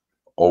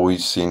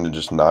seem to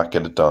just not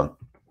get it done.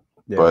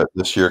 Yeah. But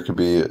this year could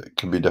be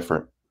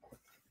different.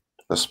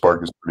 The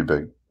spark is pretty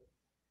big.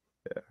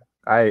 Yeah,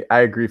 I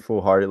agree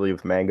full-heartedly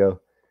with Mango.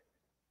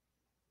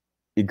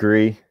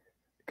 Agree.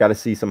 Got to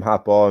see some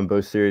hot ball in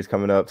both series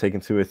coming up.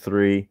 Taking 2 or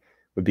 3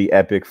 would be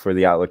epic for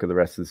the outlook of the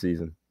rest of the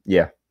season.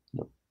 Yeah.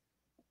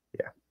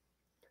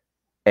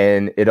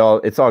 And it's all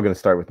going to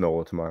start with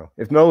Nola tomorrow.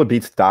 If Nola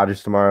beats the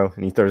Dodgers tomorrow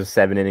and he throws a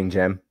 7-inning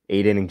gem,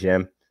 8-inning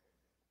gem,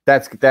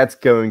 that's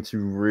going to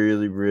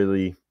really,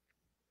 really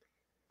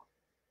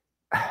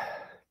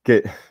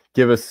give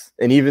us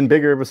an even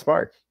bigger of a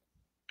spark,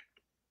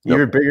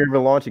 even bigger of a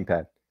launching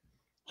pad.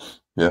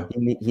 Yeah,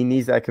 he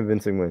needs that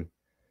convincing win.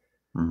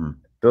 Mm-hmm.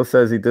 Bill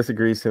says he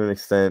disagrees to an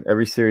extent.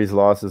 Every series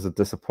loss is a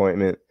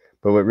disappointment,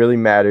 but what really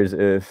matters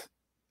if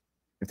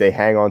they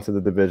hang on to the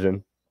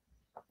division.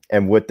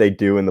 And what they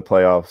do in the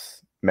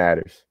playoffs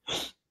matters.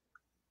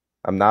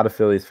 I'm not a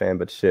Phillies fan,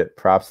 but shit,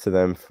 props to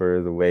them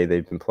for the way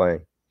they've been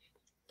playing.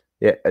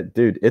 Yeah,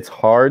 dude, it's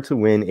hard to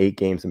win 8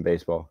 games in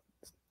baseball.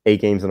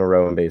 8 games in a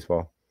row in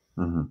baseball.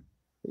 Mm-hmm.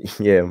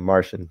 Yeah,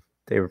 Martian.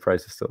 David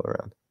Price is still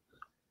around.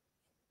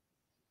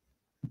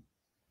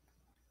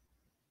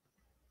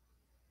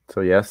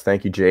 So, yes,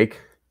 thank you, Jake.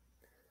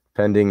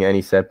 Pending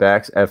any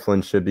setbacks,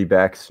 Eflin should be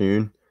back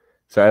soon.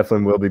 So,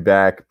 Eflin will be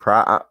back.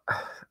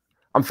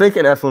 I'm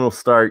thinking Eflin will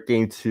start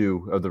game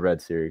 2 of the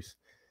Red Series.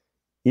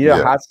 You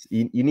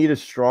need a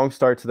strong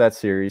start to that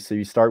series, so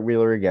you start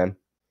Wheeler again.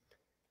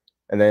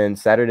 And then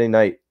Saturday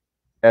night,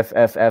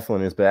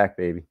 Eflin is back,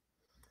 baby.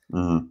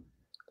 Mm-hmm.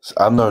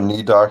 I'm no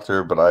knee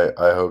doctor, but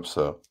I hope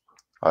so.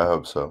 I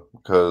hope so.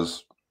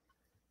 Because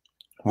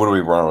what are we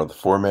running with? A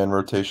 4-man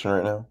rotation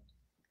right now?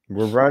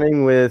 We're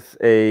running with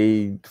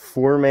a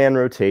 4-man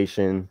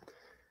rotation.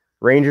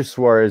 Ranger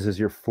Suarez is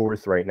your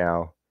 4th right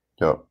now.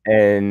 Yep.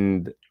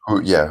 And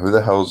who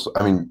the hell's –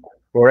 I mean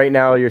 – well, right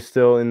now you're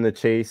still in the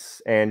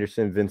Chase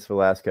Anderson, Vince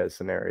Velasquez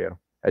scenario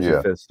as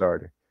your 5th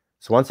starter.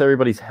 So once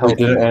everybody's healthy –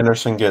 didn't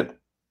Anderson get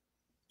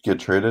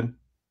traded?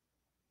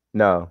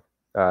 No.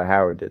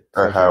 Howard did.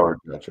 Or Howard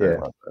got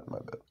traded. Yeah. My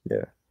bad.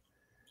 Yeah.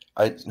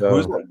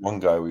 Who's that one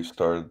guy we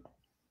started?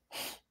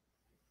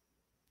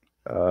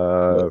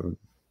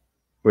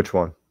 Which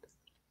one?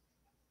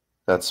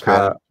 That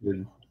Spanish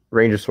kid.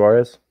 Ranger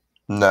Suarez?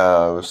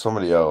 No, it was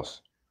somebody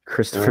else.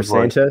 Christopher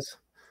Sanchez?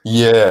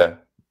 Yeah.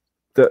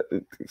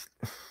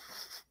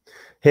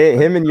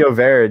 Him and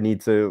Yovera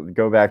need to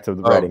go back to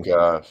the Reading.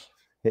 Oh,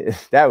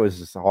 gosh. That was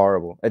just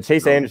horrible. And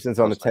Chase Anderson's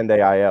on the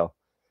 10-day IL.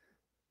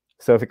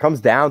 So if it comes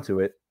down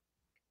to it,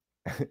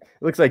 it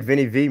looks like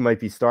Vinny V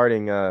might be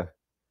starting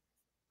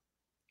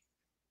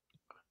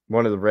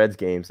one of the Reds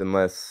games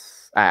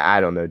unless I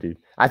don't know, dude.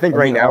 I think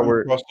now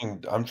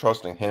I'm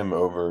trusting him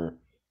over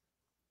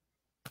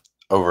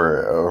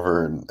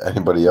over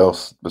anybody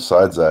else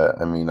besides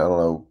that. I mean, I don't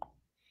know.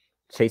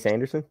 Chase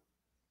Anderson?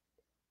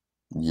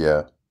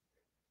 Yeah.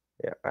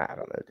 Yeah, I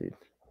don't know, dude.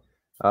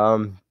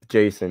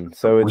 Jason.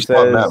 So it We still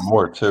have says Matt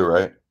Moore too,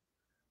 right?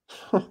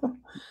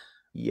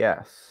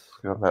 yes.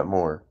 We got Matt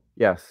Moore.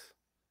 Yes.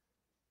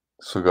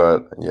 So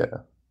got yeah.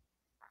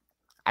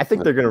 I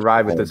think they're going to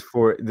ride with this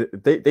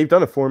they've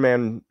done a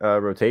 4-man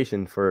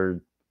rotation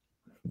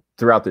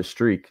throughout this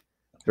streak,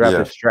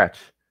 this stretch.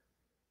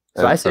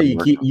 So I say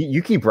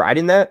you keep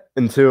riding that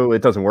until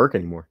it doesn't work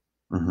anymore.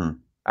 Mm-hmm.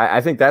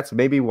 I think that's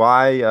maybe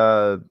why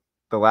the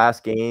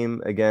last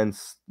game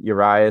against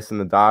Urias and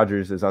the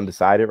Dodgers is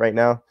undecided right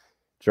now.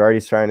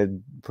 Girardi's trying to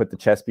put the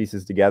chess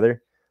pieces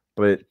together.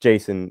 But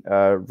Jason,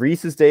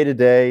 Reese is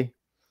day-to-day.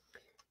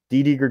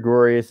 Didi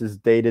Gregorius is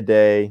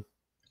day-to-day.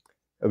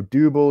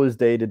 Odubel is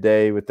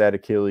day-to-day with that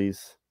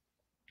Achilles.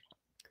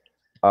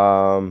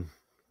 Let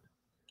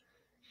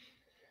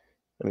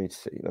me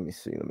see.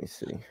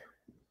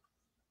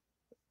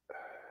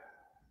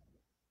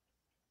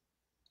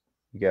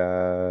 You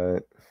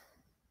got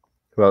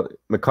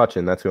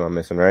McCutchen. That's who I'm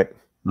missing, right?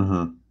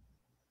 Mm-hmm.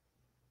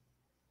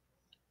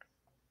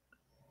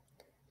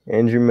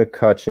 Andrew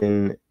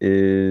McCutchen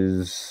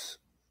is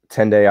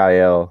 10-day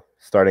IL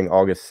starting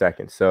August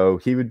 2nd. So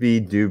he would be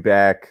due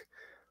back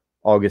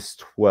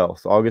August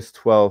 12th. August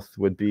 12th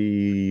would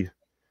be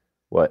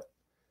what?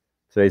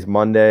 Today's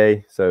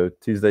Monday. So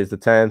Tuesday's the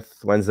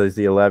 10th. Wednesday's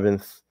the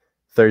 11th.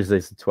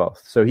 Thursday's the 12th.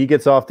 So he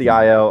gets off the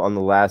IL on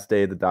the last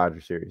day of the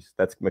Dodger series.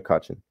 That's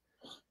McCutchen.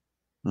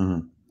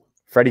 Mm-hmm.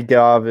 Freddie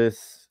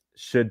Galvis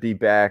should be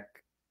back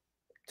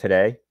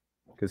today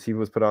because he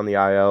was put on the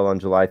IL on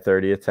July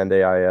 30th,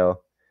 10-day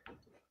IL.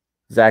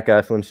 Zach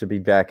Eflin should be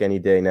back any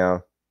day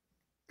now.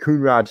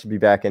 Coonrod should be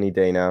back any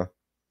day now.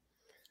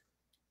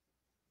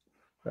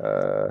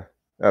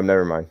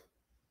 Never mind.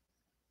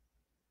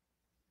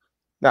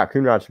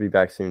 Coonrod should be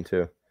back soon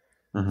too.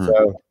 Mm-hmm.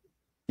 So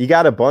you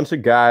got a bunch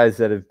of guys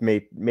that have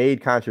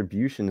made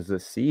contributions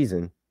this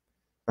season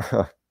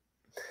that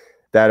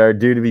are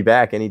due to be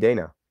back any day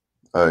now.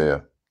 Oh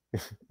yeah.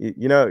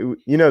 You know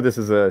this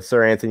is a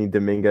Sir Anthony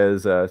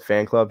Dominguez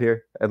fan club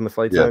here at the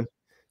Flight Zone.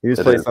 He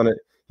was placed on it.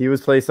 He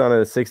was placed on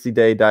a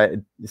 60-day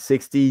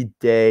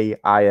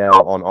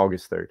IL on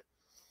August 3rd.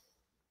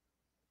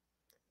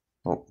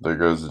 Well, there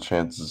goes the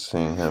chances of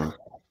seeing him.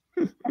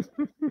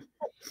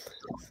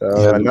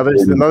 So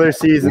another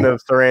season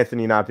of Sir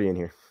Anthony not being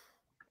here.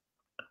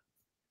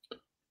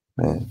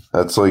 Man,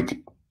 that's like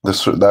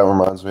this. That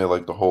reminds me of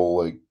like the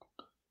whole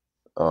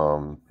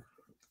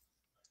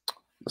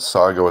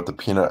saga with the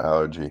peanut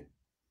allergy.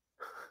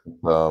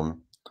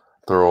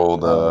 Their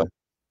old our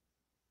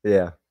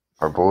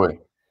boy.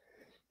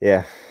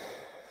 Yeah.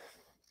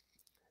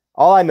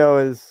 All I know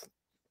is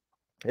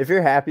if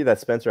you're happy that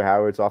Spencer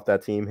Howard's off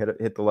that team,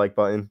 hit the like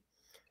button.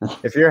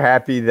 If you're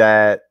happy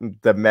that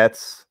the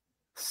Mets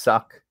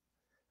suck,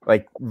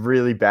 like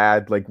really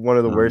bad, like one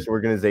of the worst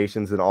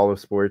organizations in all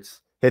of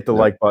sports, hit the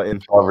like button.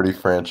 Poverty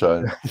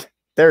franchise.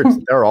 They're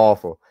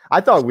awful.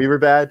 I thought we were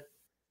bad.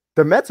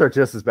 The Mets are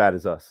just as bad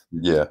as us.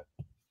 Yeah.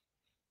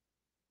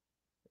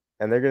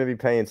 And they're going to be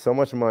paying so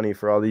much money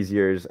for all these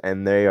years,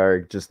 and they are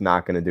just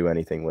not going to do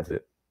anything with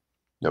it.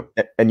 Yep.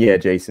 And yeah,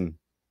 Jason,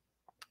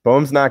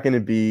 Bohm's not going to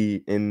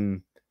be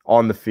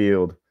on the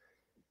field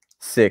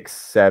 6th,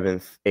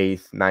 7th,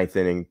 8th, 9th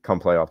inning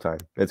come playoff time.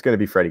 It's going to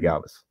be Freddie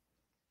Galvis.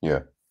 Yeah.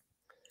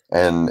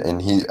 And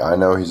I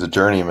know he's a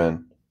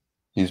journeyman.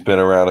 He's been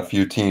around a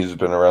few teams. He's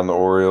been around the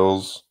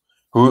Orioles.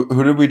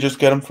 Who did we just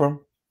get him from?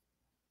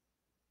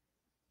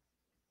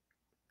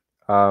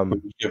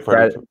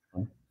 Freddie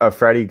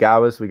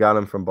Galvis, we got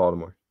him from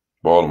Baltimore.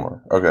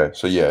 Baltimore. Okay,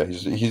 so yeah,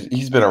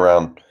 he's been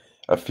around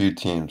a few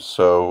teams.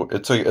 So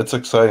it's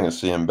exciting to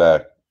see him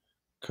back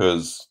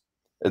because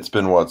it's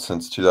been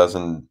since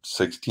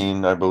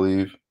 2016, I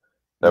believe,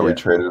 that we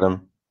traded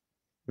him,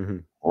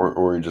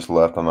 or he just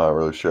left. I'm not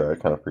really sure. I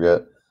kind of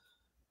forget,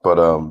 but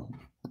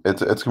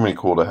it's gonna be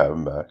cool to have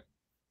him back.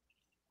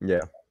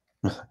 Yeah,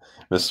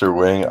 Mr.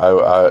 Wing,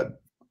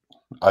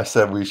 I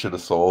said we should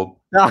have sold.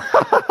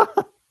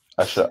 But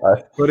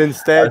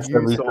instead,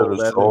 you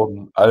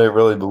sold. I didn't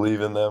really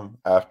believe in them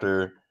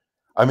after.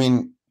 I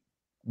mean,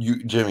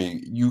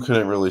 Jimmy, you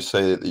couldn't really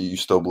say that you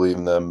still believe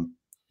in them.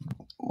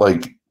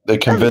 Like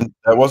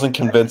that wasn't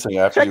convincing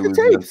after you lose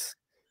tapes.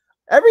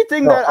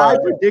 Everything that I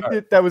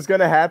predicted that was going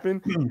to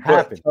happen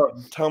happened.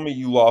 Tell me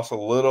you lost a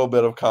little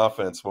bit of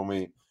confidence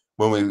when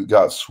we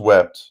got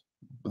swept.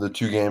 The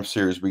 2-game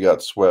series, we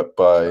got swept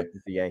by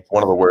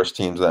one of the worst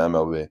teams in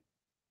MLB.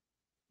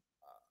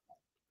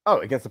 Oh,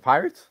 against the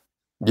Pirates?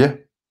 Yeah.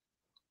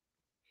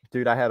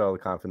 Dude, I had all the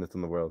confidence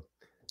in the world.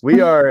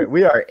 We are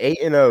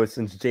 8-0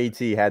 since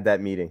JT had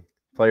that meeting,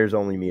 players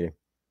only meeting.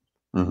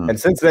 And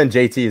since then,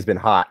 JT has been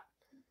hot.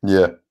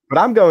 Yeah. But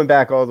I'm going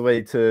back all the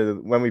way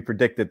to when we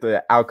predicted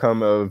the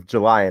outcome of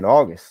July and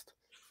August,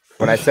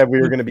 when I said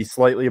we were going to be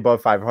slightly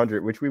above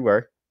 500, which we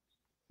were.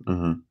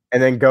 And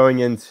then going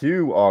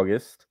into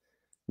August,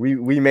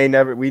 we may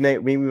not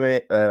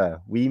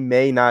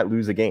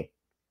lose a game.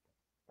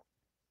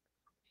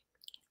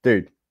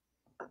 Dude,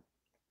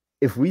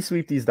 if we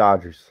sweep these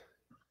Dodgers,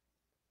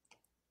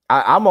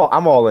 I'm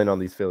all in on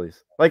these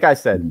Phillies. Like I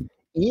said,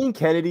 Ian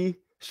Kennedy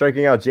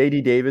striking out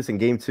J.D. Davis in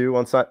Game 2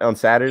 on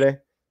Saturday.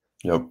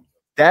 Yep.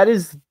 That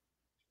is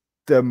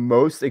the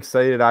most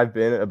excited I've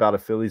been about a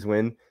Phillies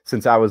win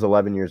since I was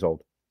 11 years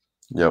old.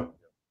 Yep.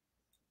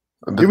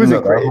 It was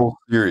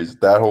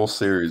that whole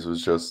series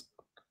was just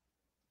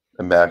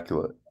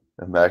immaculate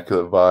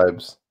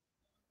vibes.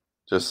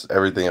 Just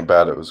everything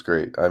about it was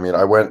great. I mean,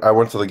 I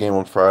went to the game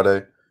on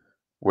Friday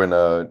when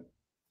they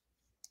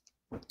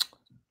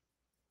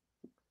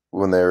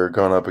were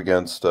going up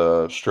against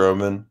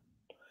Stroman,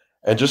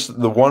 and just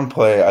the one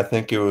play, I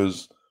think it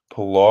was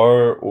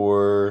Pilar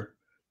or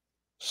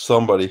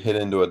somebody hit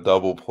into a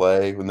double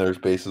play when there's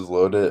bases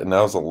loaded, and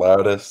that was the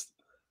loudest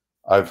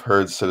I've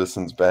heard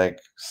Citizens Bank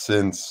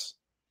since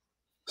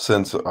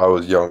I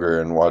was younger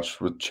and watched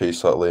with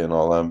Chase Utley and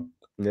all them.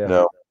 Yeah. You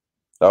know,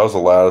 that was the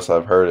loudest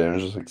I've heard it. It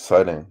was just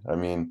exciting. I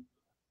mean,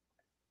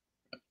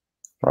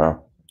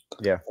 wow.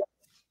 Yeah.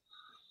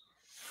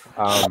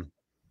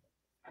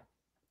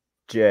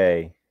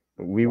 Jay,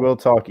 we will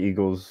talk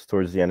Eagles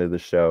towards the end of the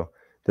show.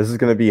 This is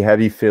going to be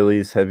heavy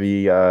Phillies,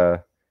 heavy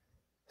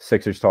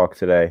Sixers talk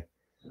today.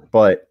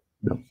 But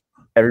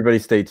everybody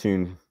stay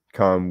tuned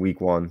come week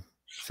 1.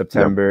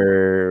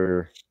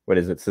 September, what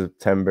is it?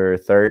 September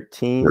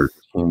 13th?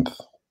 Let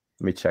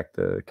me check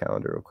the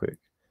calendar real quick.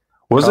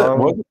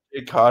 Wasn't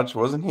Jay Koch,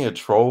 wasn't he a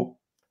troll?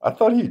 I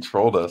thought he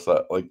trolled us.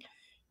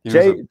 He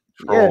Jay, was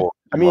a troll.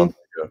 Yeah, I mean,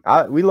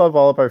 we love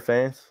all of our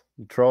fans.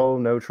 Troll,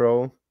 no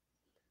troll.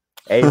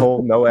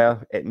 A-hole, no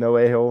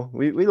A-hole.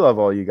 We love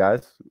all you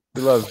guys.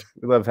 We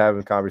love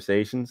having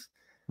conversations.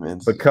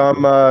 But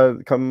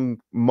come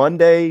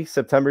Monday,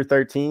 September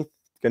 13th,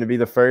 going to be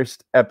the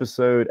first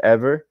episode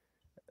ever.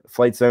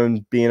 Flight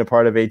Zone being a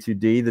part of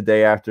A2D the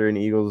day after an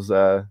Eagles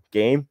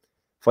game.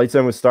 Flight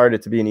Zone was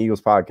started to be an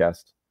Eagles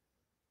podcast.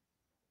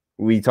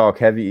 We talk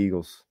heavy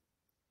Eagles.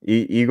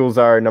 Eagles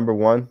are number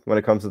 1 when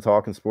it comes to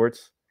talking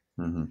sports.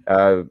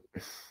 Mm-hmm.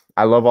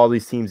 I love all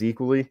these teams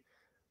equally,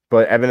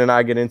 but Evan and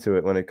I get into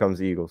it when it comes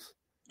to Eagles.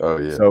 Oh,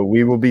 yeah. So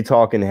we will be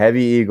talking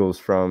heavy Eagles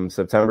from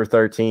September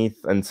 13th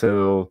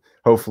until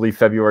hopefully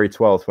February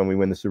 12th when we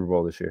win the Super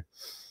Bowl this year.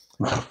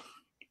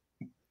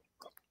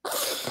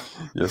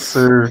 Yes,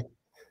 sir.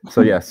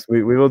 So yes,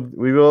 we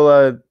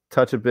will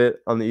touch a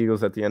bit on the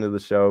Eagles at the end of the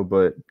show,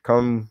 but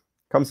come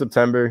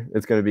September,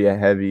 it's going to be a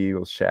heavy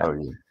Eagles chat.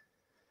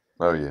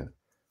 Oh yeah.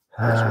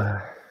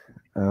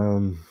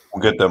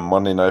 We'll get them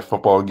Monday Night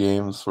Football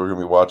games. We're going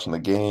to be watching the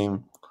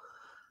game.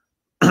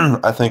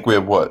 I think we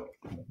have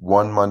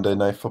one Monday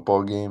Night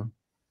Football game,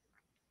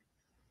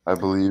 I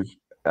believe.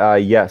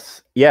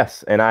 Yes,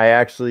 and I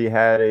actually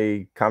had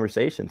a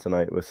conversation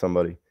tonight with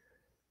somebody.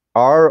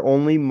 Our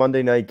only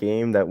Monday night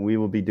game that we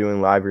will be doing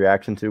live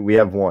reaction to, we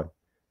have one.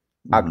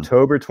 Mm-hmm.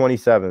 October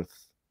 27th.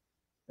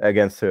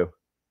 Against who?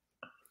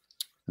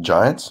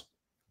 Giants?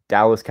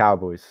 Dallas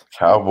Cowboys.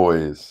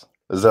 Cowboys.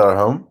 Is that at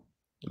home?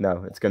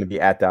 No, it's going to be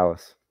at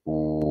Dallas.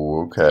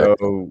 Ooh, okay.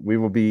 So we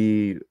will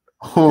be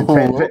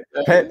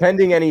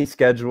pending any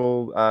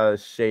schedule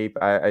shape.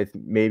 I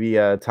maybe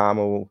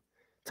Tom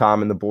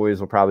and the boys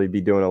will probably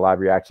be doing a live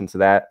reaction to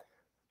that.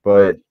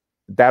 But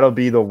that'll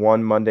be the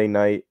one Monday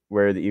night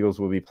where the Eagles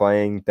will be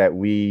playing that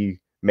we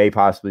may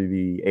possibly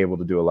be able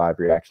to do a live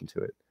reaction to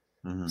it.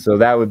 Mm-hmm. So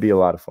that would be a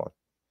lot of fun.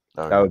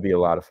 Would be a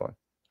lot of fun.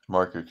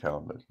 Mark your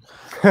calendar.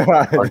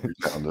 Mark your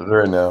calendar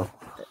right now.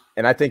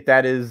 And I think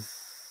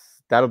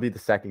that'll be the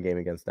second game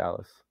against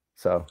Dallas.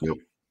 So yep.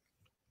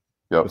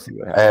 We'll see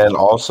what happens. And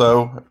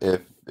also,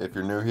 if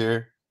you're new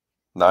here,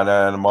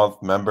 $9.99 a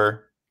month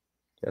member.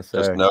 Yes, sir.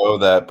 Just know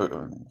that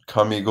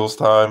come Eagles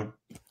time,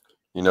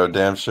 you know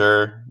damn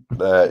sure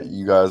that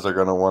you guys are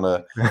gonna want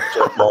to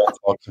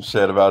talk some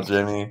shit about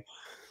Jimmy,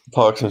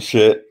 talk some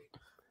shit.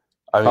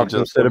 I mean,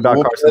 just shit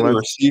about Carson Wentz.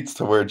 Receipts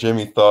to where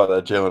Jimmy thought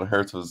that Jalen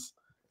Hurts was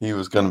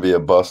going to be a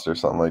bust or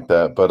something like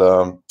that. But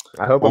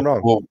I hope I'm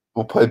wrong.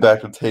 We'll play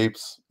back the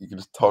tapes. You can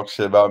just talk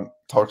shit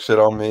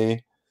on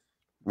me.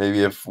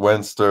 Maybe if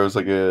Wentz throws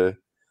he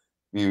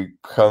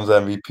becomes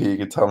MVP, you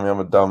can tell me I'm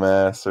a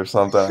dumbass or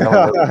something. I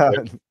don't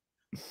know.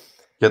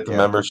 Get the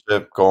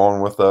membership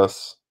going with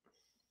us.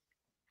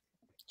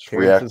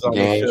 React to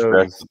games,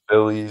 react to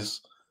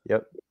Phillies.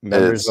 Yep.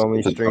 Members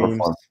only streams.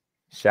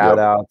 Shout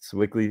outs,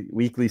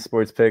 weekly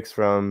sports picks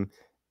from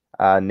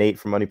Nate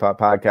from Money Pot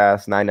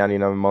Podcast,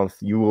 $9.99 a month.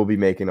 You will be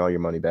making all your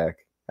money back.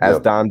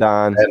 Ask Don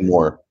and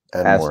more.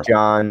 Ask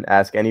John.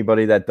 Ask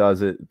anybody that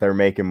does it. They're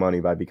making money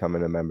by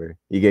becoming a member.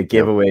 You get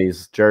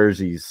giveaways,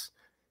 jerseys.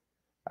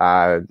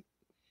 You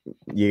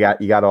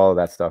got all of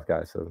that stuff,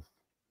 guys. So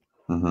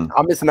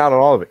I'm missing out on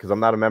all of it because I'm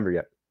not a member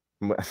yet.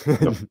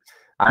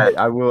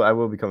 I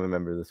will become a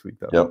member this week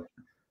though.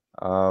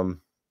 Yep.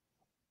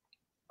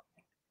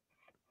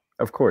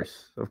 Of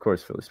course,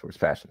 Philly Sports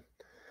Passion.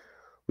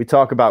 We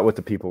talk about what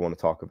the people want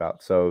to talk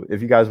about. So if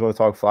you guys want to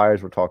talk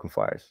Flyers, we're talking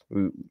Flyers.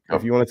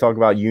 If you want to talk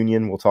about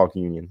Union, we'll talk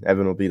Union.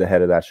 Evan will be the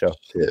head of that show.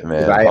 Shit,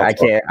 man. I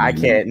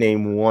can't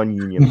name one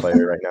Union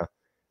player right now.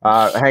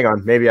 Hang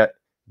on, maybe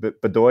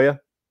Bedoya.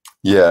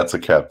 Yeah, it's a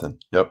captain.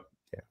 Yep.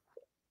 Yeah.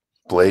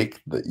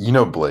 Blake. You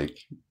know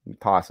Blake.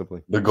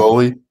 Possibly. The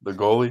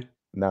goalie.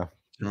 No.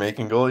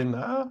 Jamaican goalie?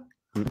 Nah.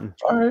 Mm-mm.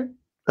 All right.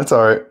 That's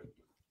all right.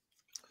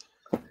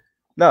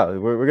 No,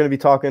 we're going to be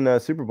talking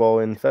Super Bowl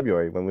in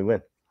February when we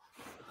win.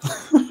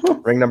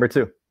 Ring number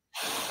 2.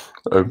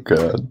 Oh,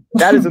 God.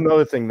 That is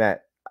another thing,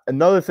 Matt.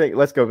 Another thing.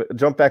 Let's go.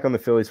 Jump back on the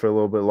Phillies for a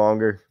little bit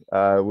longer.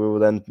 We will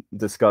then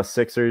discuss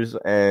Sixers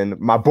and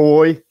my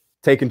boy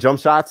taking jump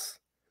shots.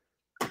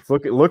 It's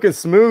looking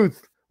smooth.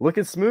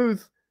 Looking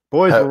smooth.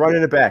 Boys, we're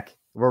running it back.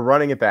 We're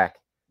running it back.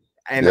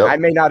 And I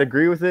may not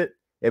agree with it.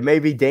 It may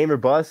be Dame or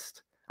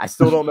bust. I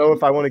still don't know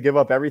if I want to give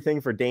up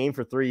everything for Dame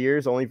for 3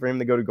 years, only for him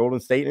to go to Golden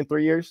State in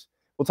 3 years.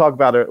 We'll talk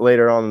about it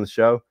later on in the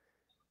show.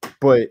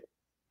 But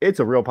it's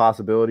a real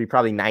possibility,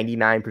 probably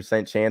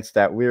 99% chance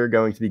that we're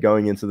going to be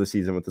going into the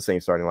season with the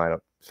same starting lineup,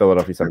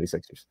 Philadelphia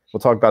 76ers.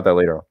 We'll talk about that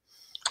later on.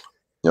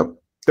 Yep.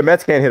 The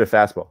Mets can't hit a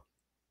fastball.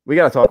 We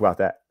got to talk about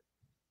that.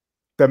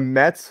 The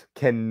Mets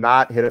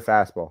cannot hit a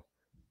fastball.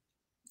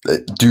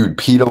 Dude,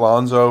 Pete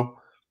Alonso,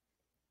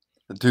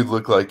 the dude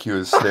looked like he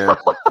was staring at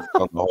the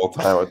sun the whole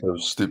time with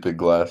those stupid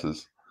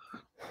glasses.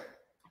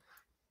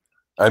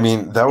 I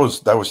mean, that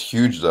was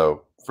huge,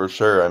 though, for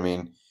sure. I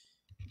mean,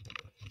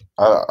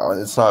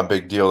 it's not a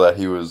big deal that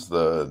he was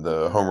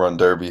the home run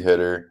derby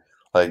hitter.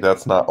 Like,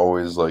 that's not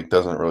always, like,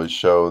 doesn't really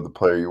show the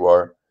player you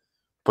are.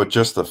 But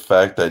just the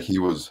fact that he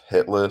was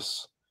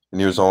hitless and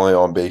he was only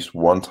on base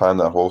one time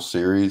that whole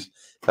series,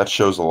 that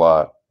shows a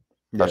lot.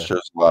 Yeah. That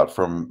shows a lot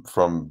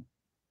from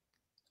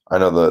I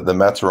know the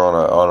Mets were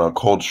on a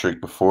cold streak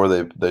before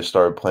they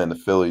started playing the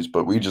Phillies,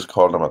 but we just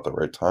called them at the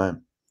right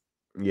time.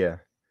 Yeah.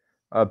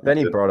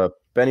 Benny brought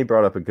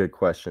up a good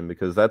question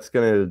because that's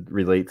going to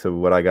relate to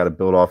what I got to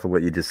build off of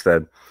what you just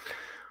said.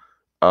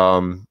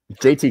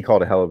 JT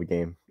called a hell of a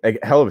game, a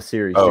hell of a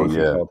series. Oh, JT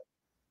yeah. called.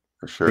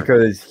 For sure.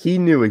 Because he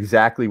knew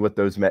exactly what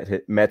those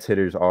Mets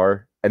hitters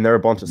are, and they're a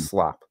bunch of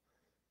slop.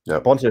 Yeah.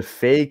 A bunch of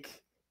fake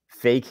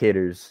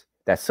hitters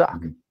that suck.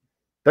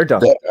 They're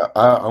done.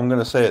 I'm going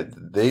to say it.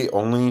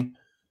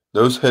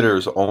 Those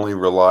hitters only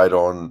relied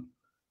on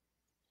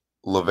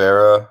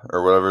Llovera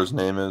or whatever his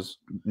name is.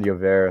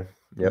 Llovera.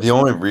 Yep. The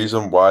only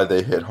reason why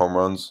they hit home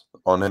runs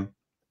on him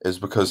is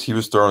because he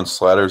was throwing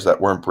sliders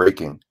that weren't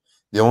breaking.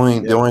 The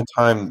only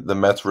time the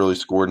Mets really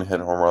scored and hit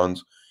home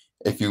runs,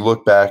 if you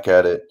look back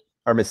at it,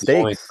 are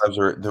mistakes.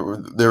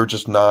 They were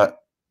just not.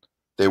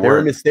 They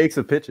were mistakes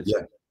of pitches.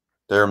 Yeah,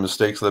 they were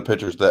mistakes of the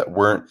pitchers that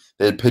weren't.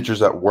 They had pitchers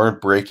that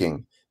weren't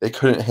breaking. They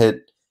couldn't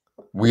hit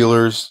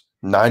Wheelers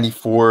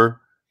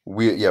 94.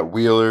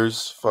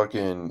 Wheelers,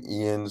 fucking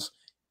Ians.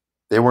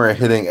 They weren't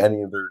hitting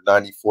any of their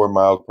 94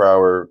 miles per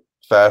hour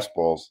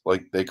fastballs.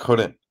 Like they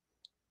couldn't.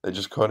 They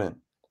just couldn't.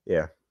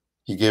 Yeah.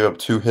 He gave up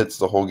 2 hits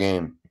the whole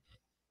game.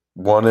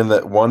 One in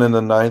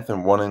the ninth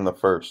and one in the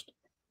first.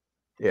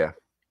 Yeah.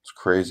 It's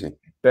crazy.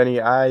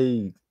 Benny,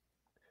 I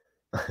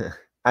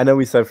know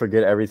we said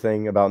forget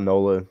everything about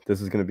Nola.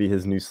 This is going to be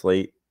his new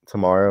slate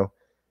tomorrow.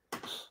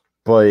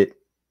 But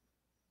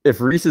if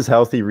Reese is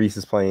healthy, Reese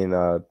is playing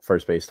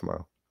first base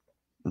tomorrow.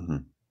 Mm-hmm.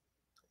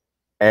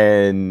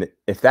 And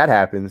if that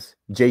happens,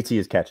 JT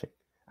is catching.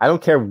 I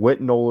don't care what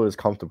Nola is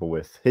comfortable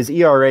with. His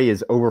ERA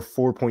is over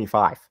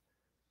 4.5.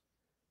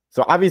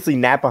 So obviously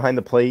Nat behind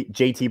the plate,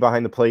 JT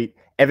behind the plate,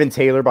 Evan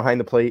Taylor behind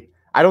the plate.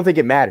 I don't think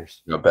it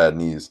matters. You got bad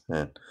knees,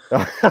 man.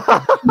 But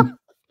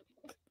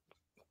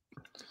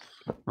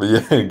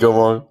yeah, go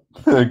on.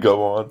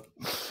 Go on.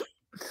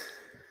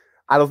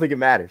 I don't think it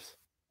matters.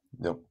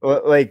 Yep.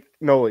 Like,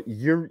 no,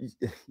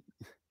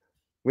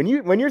 when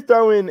you're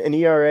throwing an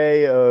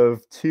ERA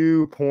of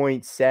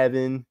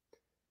 2.7,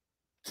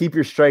 keep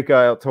your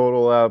strikeout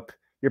total up.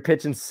 You're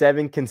pitching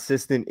 7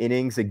 consistent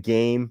innings a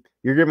game.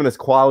 You're giving us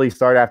quality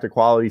start after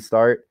quality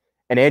start.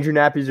 And Andrew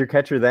Knapp is your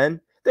catcher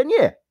then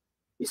yeah.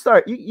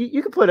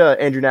 You can put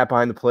Andrew Knapp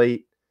behind the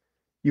plate.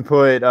 You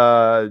put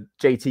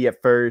JT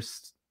at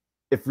first.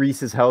 If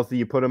Reese is healthy,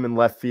 you put him in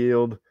left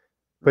field.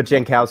 Put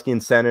Jankowski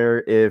in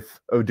center if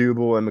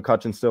Odubel and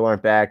McCutchen still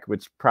aren't back,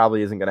 which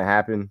probably isn't going to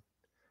happen.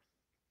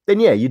 Then,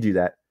 yeah, you do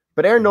that.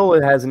 But Aaron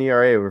Nola has an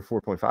ERA over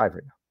 4.5 right now.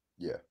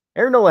 Yeah.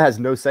 Aaron Nola has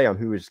no say on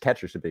who his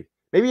catcher should be.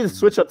 Maybe the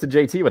switch up to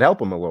JT would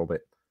help him a little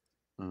bit.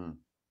 Mm.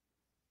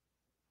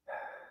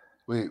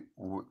 Wait.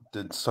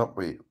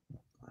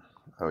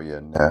 Oh, yeah,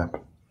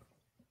 Knapp.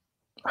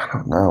 I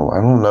don't know.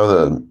 I don't know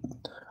that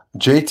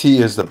JT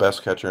is the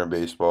best catcher in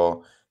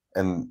baseball.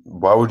 And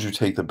why would you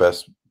take the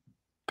best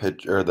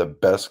pitcher or the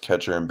best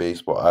catcher in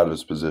baseball out of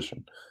his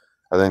position?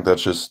 I think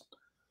that's just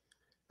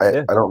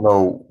I don't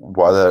know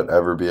why that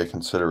ever be a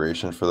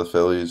consideration for the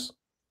Phillies.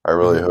 I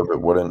really hope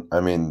it wouldn't. I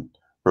mean,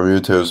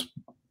 Realmuto's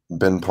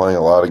been playing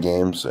a lot of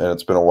games, and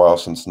it's been a while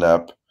since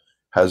Knapp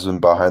has been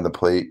behind the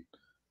plate.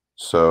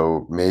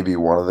 So maybe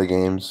one of the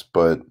games,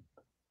 but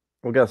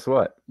well, guess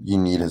what? You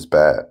need his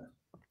bat.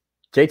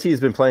 JT has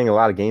been playing a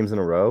lot of games in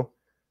a row,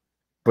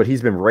 but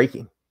he's been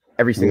raking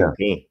every single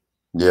game.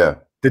 Yeah.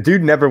 The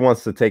dude never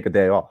wants to take a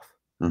day off.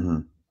 Mm-hmm.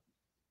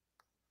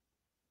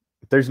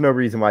 There's no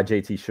reason why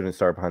JT shouldn't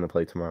start behind the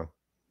plate tomorrow.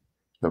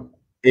 Yep.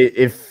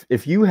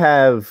 If you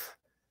have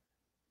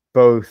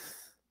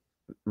both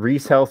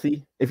Reese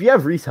healthy. If you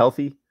have Reese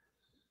healthy,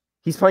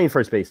 he's playing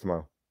first base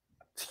tomorrow.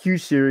 It's a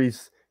huge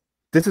series.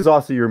 This is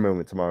also your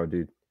moment tomorrow,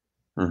 dude.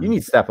 Mhm. You need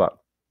to step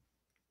up.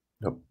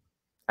 Yep.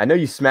 I know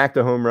you smacked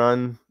a home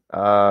run.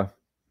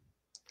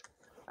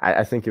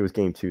 I think it was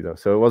game 2, though,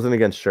 so it wasn't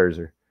against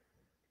Scherzer.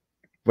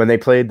 When they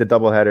played the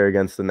doubleheader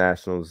against the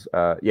Nationals,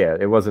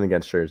 it wasn't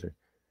against Scherzer.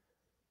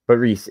 But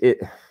Reese,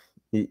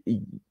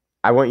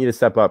 I want you to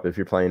step up if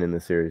you're playing in the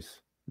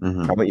series.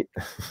 Mhm. I want you,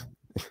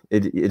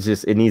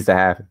 it needs to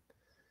happen.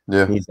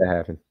 Yeah. It needs to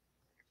happen.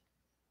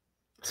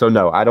 So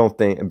no, I don't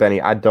think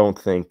Benny. I don't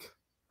think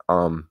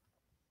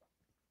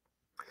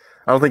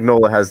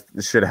Nola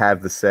should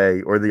have the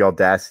say or the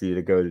audacity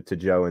to go to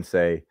Joe and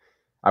say,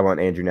 I want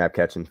Andrew Knapp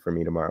catching for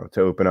me tomorrow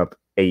to open up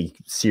a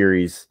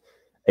series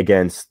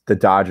against the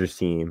Dodgers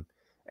team.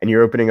 And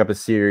you're opening up a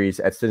series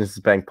at Citizens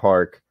Bank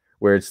Park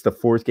where it's the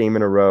 4th game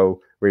in a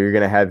row where you're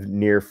going to have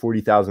near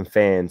 40,000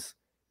 fans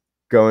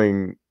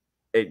going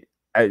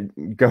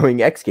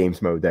X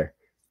Games mode there.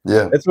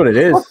 Yeah. That's what it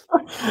is.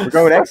 We're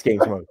going X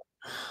Games mode.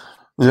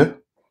 Yeah.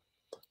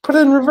 Put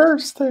it in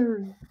reverse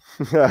there.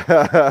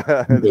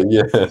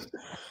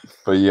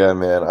 But yeah,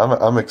 man,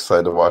 I'm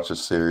excited to watch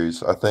this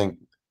series. I think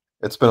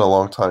it's been a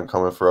long time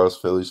coming for us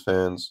Phillies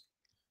fans.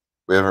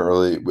 We haven't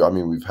really. I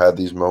mean, we've had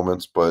these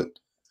moments, but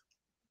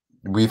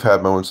we've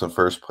had moments in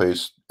first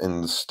place,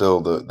 and still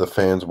the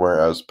fans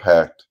weren't as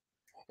packed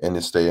in the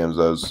stadiums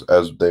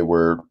as they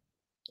were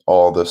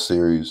all this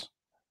series.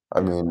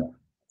 I mean,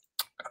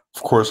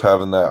 of course,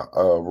 having that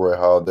Roy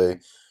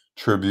Halladay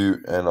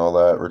tribute and all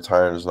that,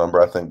 retiring his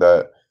number, I think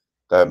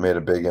that made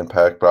a big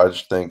impact. But I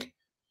just think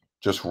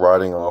just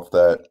riding off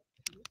that,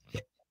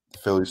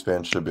 Phillies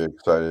fans should be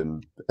excited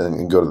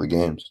and go to the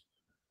games.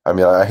 I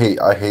mean, I hate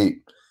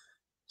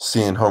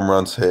seeing home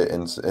runs hit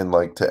in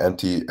like to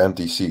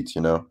empty seats.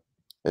 You know,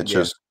 it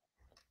just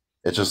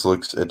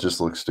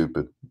looks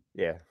stupid.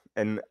 Yeah,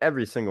 and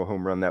every single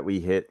home run that we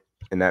hit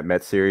in that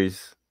Mets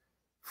series,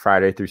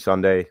 Friday through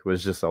Sunday,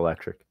 was just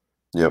electric.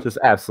 Yeah, just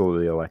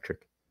absolutely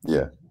electric.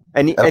 Yeah,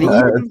 and it's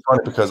funny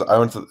because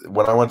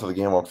when I went to the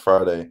game on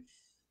Friday,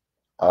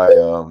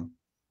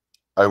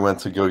 I went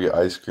to go get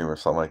ice cream or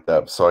something like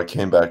that. So I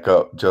came back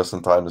up just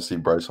in time to see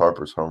Bryce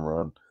Harper's home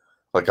run.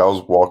 Like I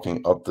was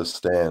walking up the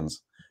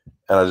stands,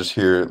 and I just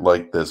hear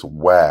like this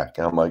whack.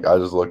 And I'm like, I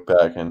just look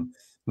back, and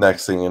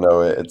next thing you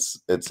know,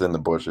 it's in the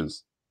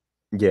bushes.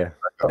 Yeah,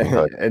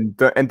 and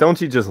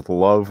don't you just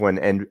love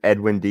when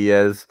Edwin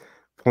Diaz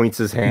points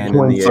his hand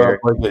in the air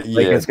like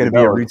it's going to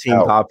be a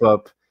routine pop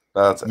up?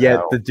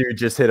 Yet the dude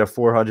just hit a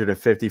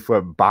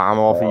 450-foot bomb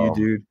off of you,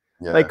 dude.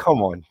 Yeah. Like,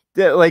 come on,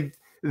 like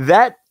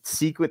that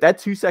sequence, that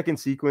 2-second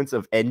sequence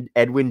of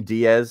Edwin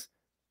Diaz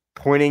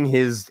pointing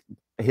his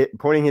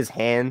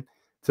hand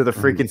to the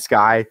freaking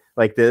sky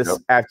like this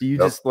after you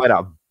just let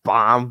a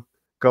bomb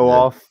go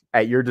off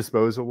at your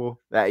disposal.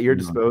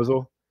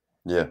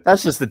 Yeah,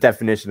 that's just the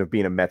definition of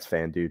being a Mets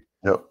fan, dude.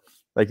 Yep,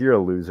 like you're a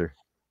loser.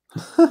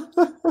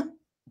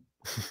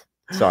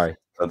 Sorry,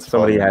 that's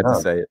somebody had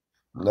to say it.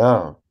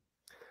 No,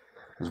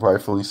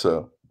 rightfully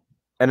so.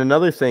 And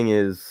another thing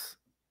is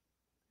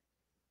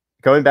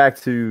going back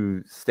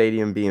to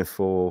stadium being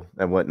full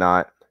and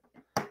whatnot.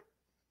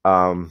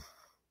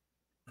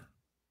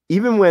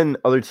 Even when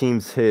other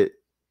teams hit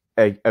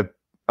a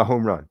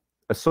home run,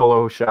 a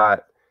solo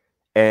shot,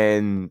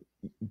 and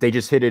they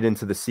just hit it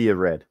into the sea of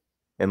red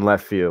in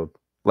left field,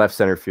 left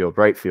center field,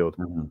 right field.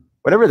 Mm-hmm.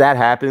 Whenever that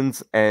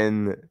happens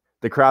and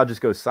the crowd just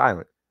goes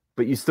silent,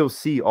 but you still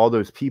see all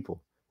those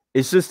people,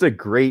 it's just a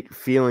great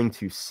feeling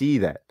to see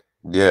that.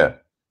 Yeah.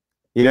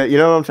 You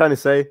know what I'm trying to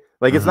say?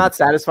 Like, it's not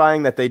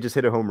satisfying that they just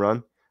hit a home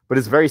run, but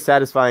it's very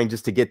satisfying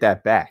just to get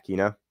that back, you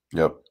know?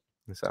 Yep.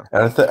 So,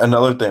 and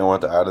another thing I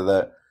want to add to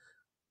that,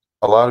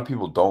 a lot of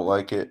people don't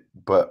like it,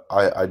 but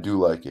I do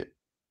like it.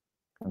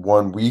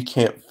 When we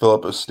can't fill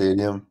up a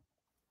stadium,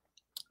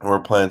 and we're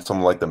playing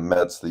someone like the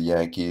Mets, the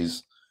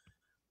Yankees,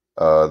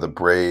 the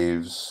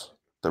Braves,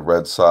 the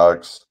Red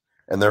Sox,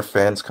 and their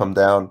fans come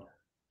down,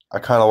 I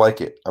kind of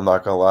like it. I'm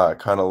not going to lie. I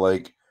kind of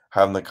like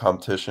having the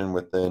competition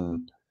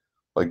within,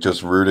 like,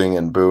 just rooting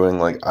and booing.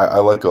 Like, I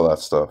like all that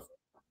stuff.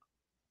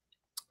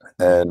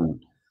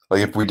 And,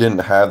 like, if we didn't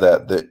have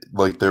that,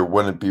 like, there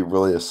wouldn't be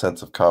really a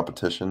sense of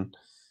competition.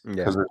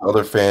 Because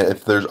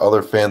if there's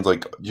other fans,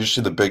 like,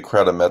 usually the big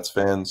crowd of Mets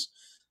fans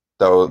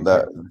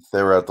that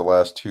they were at the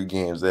last 2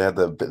 games, they had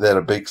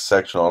a big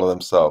section all to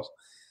themselves.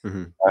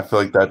 Mm-hmm. I feel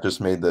like that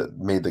just made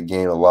the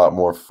game a lot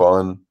more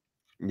fun.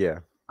 Yeah.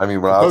 I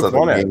mean, when I was at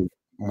the game,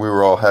 we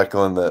were all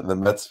heckling the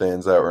Mets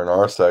fans that were in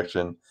our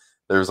section.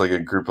 There was like a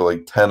group of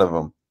like 10 of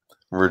them.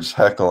 We were just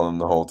heckling them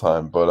the whole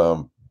time.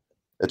 But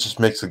it just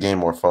makes the game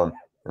more fun,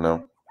 you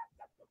know?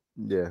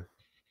 Yeah.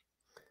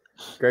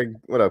 Greg,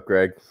 what up,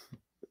 Greg?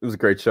 It was a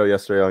great show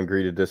yesterday on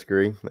Agree to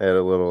Disagree. They had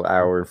a little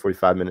hour and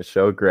 45-minute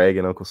show. Greg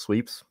and Uncle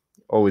Sweeps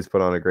always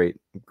put on a great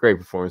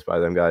performance by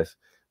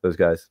those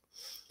guys.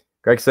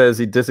 Greg says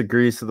he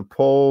disagrees to the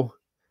poll.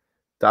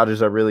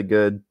 Dodgers are really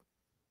good.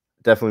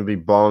 Definitely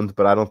be bummed,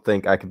 but I don't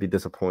think I could be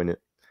disappointed.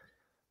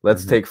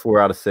 Let's take 4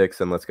 out of 6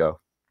 and let's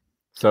go.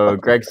 So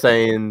Greg's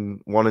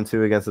saying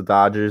 1-2 against the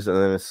Dodgers, and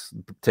then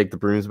take the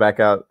Bruins back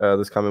out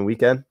this coming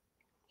weekend.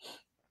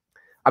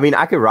 I mean,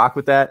 I could rock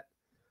with that,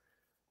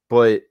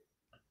 but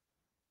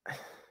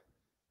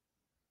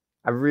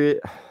if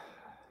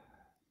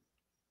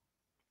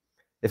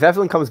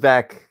Eflin comes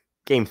back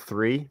game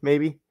 3,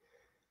 maybe,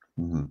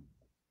 and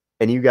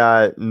you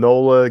got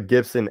Nola,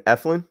 Gibson,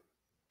 Eflin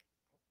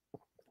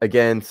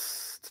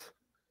against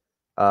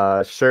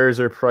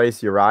Scherzer,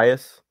 Price,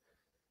 Urias.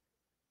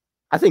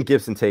 I think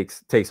Gibson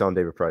takes on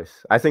David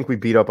Price. I think we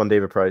beat up on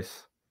David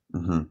Price.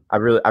 I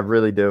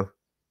really do.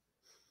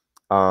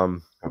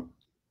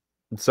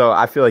 So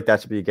I feel like that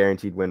should be a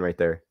guaranteed win right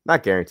there.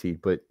 Not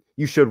guaranteed, but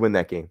you should win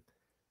that game.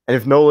 And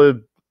if Nola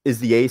is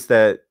the ace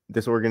that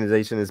this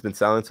organization has been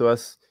selling to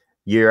us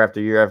year after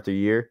year after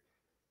year,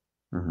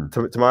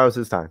 tomorrow's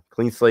his time.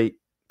 Clean slate,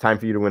 time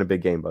for you to win a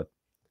big game, bud.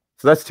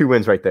 So that's 2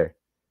 wins right there.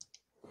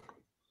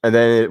 And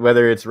then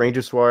whether it's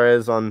Ranger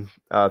Suarez on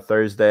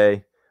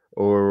Thursday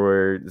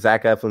or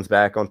Zach Eflin's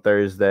back on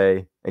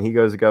Thursday and he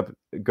goes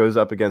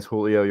up against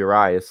Julio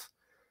Urias,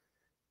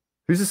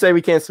 who's to say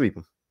we can't sweep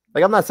him?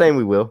 Like, I'm not saying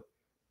we will.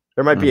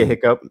 There might be a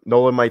hiccup.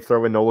 Nola might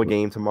throw a Nola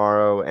game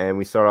tomorrow, and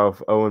we start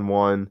off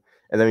 0-1,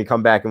 and then we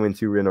come back and win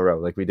 2 in a row,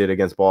 like we did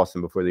against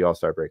Boston before the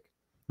All-Star break.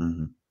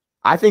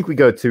 I think we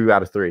go 2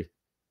 out of 3,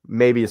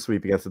 maybe a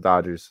sweep against the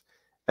Dodgers.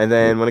 And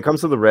then when it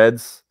comes to the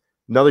Reds,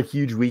 another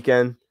huge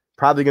weekend,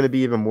 probably going to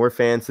be even more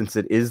fans since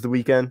it is the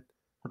weekend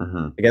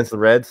against the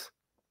Reds.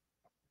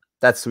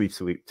 That's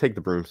sweep. Take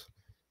the Brooms.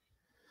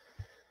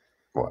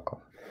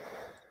 Wow.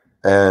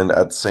 And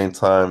at the same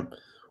time,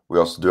 we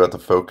also do have to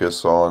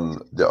focus on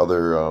the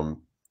other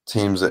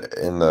teams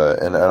in the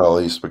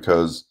NL East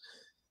because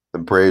the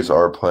Braves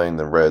are playing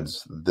the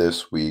Reds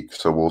this week.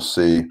 So we'll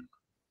see.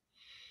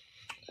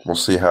 We'll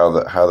see how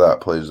that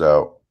plays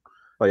out.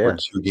 Oh yeah,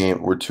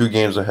 we're 2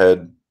 games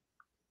ahead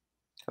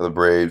of the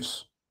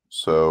Braves,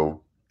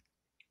 so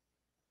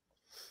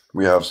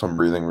we have some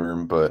breathing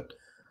room. But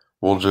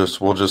we'll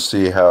just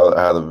see how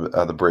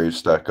the Braves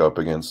stack up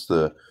against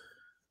the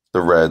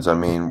Reds. I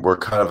mean, we're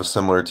kind of a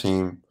similar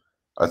team.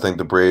 I think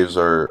the Braves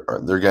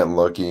they're getting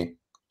lucky.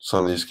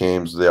 Some of these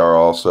games they are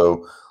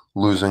also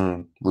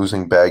losing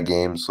bad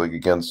games, like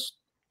against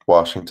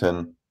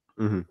Washington.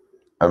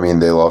 I mean,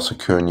 they lost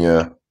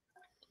Acuna.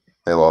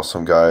 They lost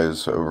some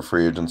guys over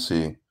free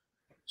agency.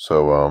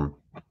 So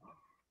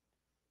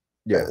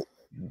yeah,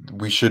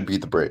 we should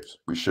beat the Braves.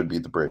 We should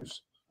beat the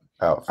Braves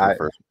out for the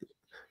first.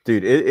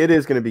 Dude, it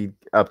is going to be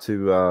up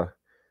to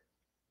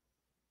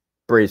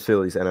Braves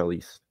Phillies NL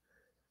East.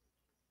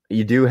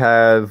 You do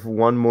have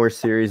one more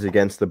series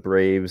against the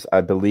Braves.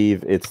 I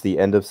believe it's the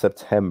end of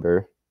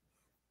September.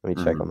 Let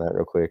me check on that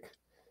real quick.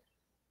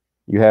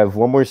 You have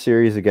one more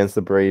series against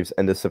the Braves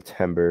end of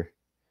September.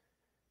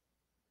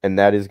 And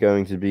that is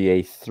going to be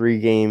a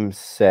 3-game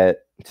set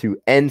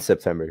to end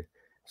September.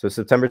 So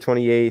September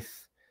 28th,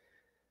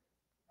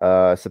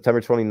 September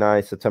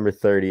 29th, September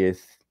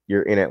 30th,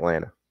 you're in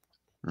Atlanta.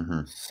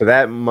 So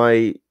that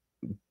might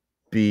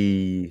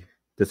be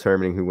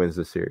determining who wins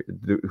the series,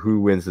 who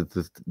wins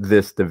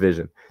this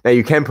division. Now,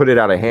 you can put it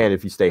out of hand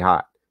if you stay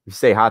hot. If you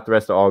stay hot the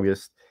rest of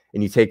August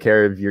and you take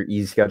care of your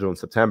easy schedule in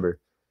September,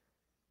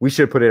 we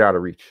should put it out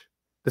of reach.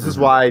 This is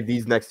why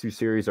these next 2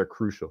 series are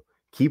crucial.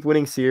 Keep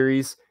winning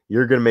series.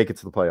 You're going to make it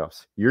to the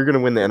playoffs. You're going to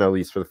win the NL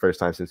East for the first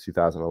time since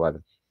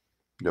 2011.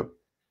 Yep.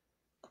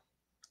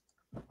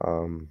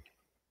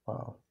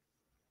 Wow.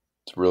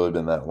 It's really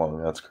been that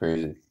long. That's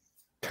crazy.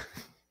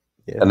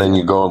 Yeah. And then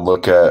you go and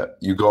look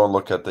at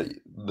the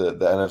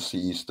NFC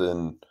East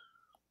in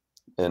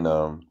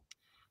the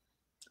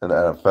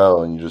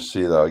NFL, and you just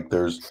see that like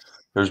there's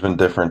been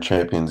different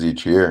champions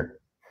each year.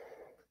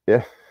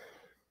 Yeah.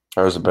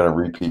 There hasn't been a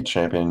repeat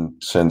champion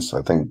since,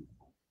 I think.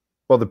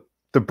 Well,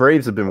 the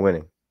Braves have been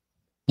winning.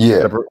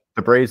 Yeah.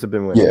 The Braves have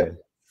been winning.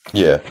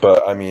 Yeah.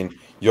 But I mean,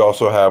 you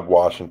also have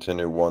Washington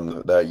who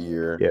won that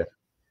year. Yeah.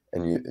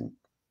 And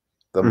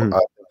I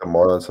think the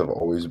Marlins have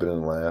always been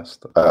in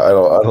last. I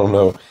don't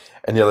know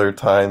any other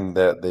time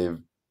that they've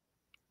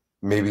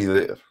maybe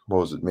 2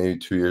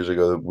 years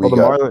ago.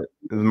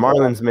 The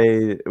Marlins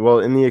made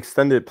in the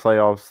extended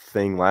playoffs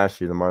thing last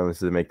year. The Marlins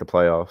did make the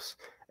playoffs,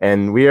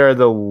 and we are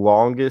the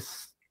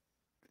longest.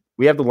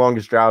 We have the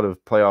longest drought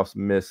of playoffs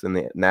missed in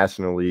the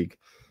National League,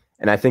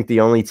 and I think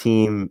the only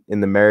team in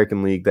the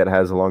American League that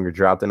has a longer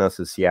drought than us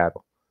is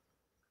Seattle.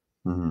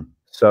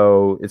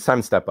 So it's time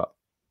to step up.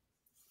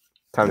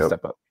 To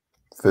step up.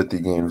 50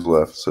 games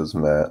left, says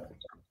Matt.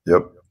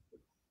 Yep.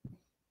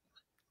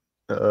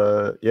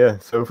 Yeah.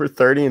 So for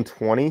 30 and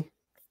 20,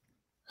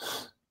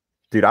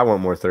 dude, I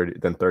want more 30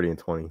 than 30 and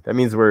 20. That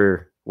means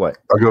we're what?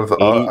 I'll go with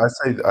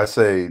I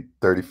say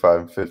 35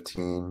 and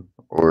 15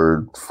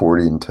 or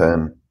 40 and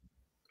 10.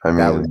 I mean,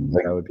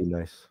 that would be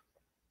nice.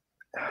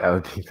 That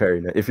would be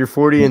very nice. If you're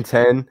 40 and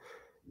 10,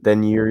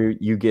 then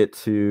you get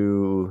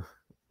to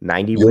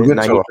 90 wins,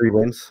 93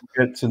 wins.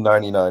 You get to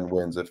 99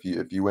 wins if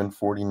you win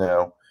 40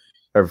 now.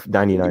 Or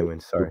 99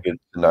 wins, sorry. You get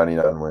to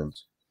 99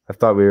 wins. I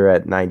thought we were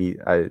at 90.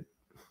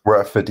 We're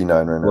at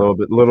 59 right now.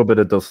 Little bit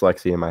of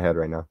dyslexia in my head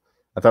right now.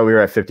 I thought we were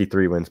at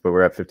 53 wins, but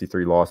we're at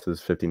 53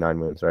 losses, 59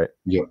 wins, right?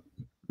 Yep.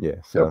 Yeah.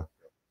 So, Yep.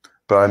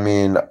 But I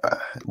mean,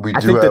 we I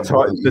do think have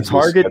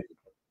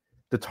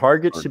the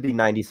target should be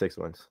 96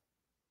 wins.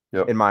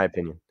 Yep. In my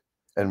opinion.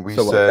 And we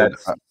So said,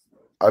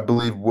 I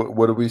believe,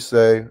 what did we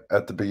say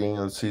at the beginning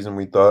of the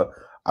season?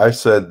 I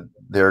said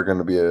they're going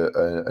to be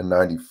a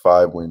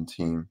 95 win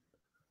team.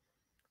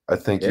 I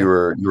think you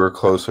were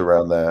close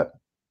around that.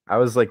 I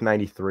was like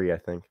 93, I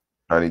think.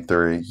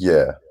 93,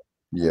 yeah.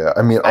 Yeah.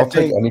 I mean, I'll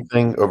take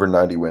anything over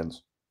 90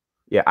 wins.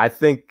 Yeah, I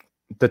think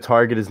the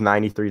target is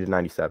 93 to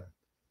 97.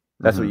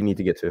 That's what you need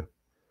to get to.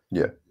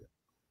 Yeah.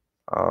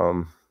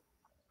 And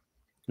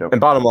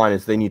bottom line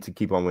is they need to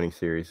keep on winning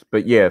series.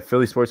 But yeah,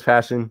 Philly Sports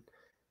Passion,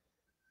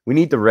 we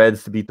need the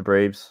Reds to beat the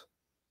Braves.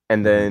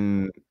 And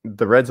then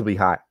the Reds will be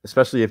hot,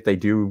 especially if they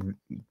do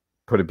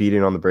put a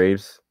beating on the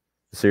Braves,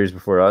 the series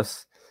before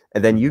us.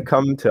 And then you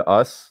come to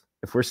us,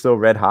 if we're still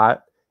red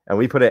hot, and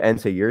we put an end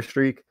to your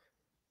streak,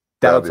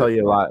 that'll tell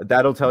you a lot.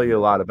 That'll tell you a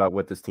lot about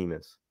what this team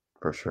is.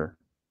 For sure.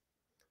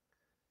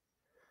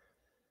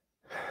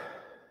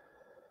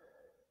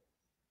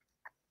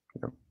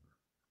 Yep.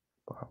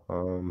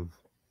 Wow.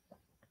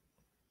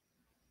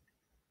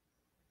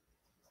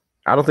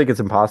 I don't think it's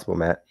impossible,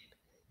 Matt.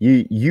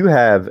 You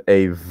have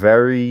a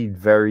very,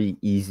 very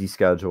easy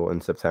schedule in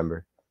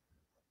September.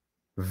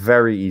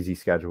 Very easy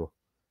schedule.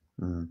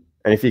 Mm-hmm.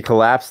 And if you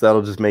collapse,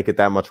 that'll just make it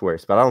that much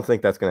worse. But I don't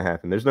think that's going to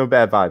happen. There's no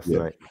bad vibes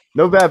tonight.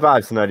 No bad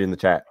vibes tonight in the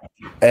chat.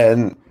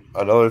 And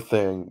another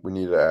thing we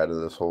need to add to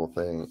this whole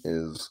thing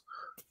is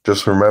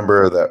just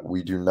remember that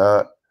we do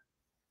not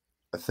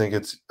 – I think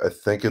it's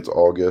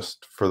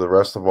August. For the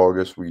rest of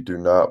August, we do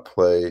not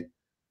play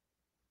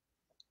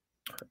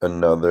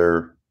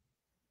another –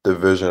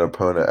 division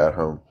opponent at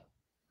home.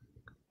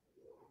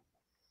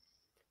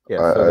 Yeah,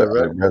 so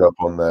I read up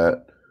on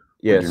that.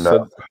 Yeah,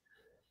 so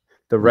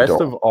the rest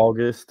of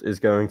August is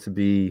going to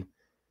be.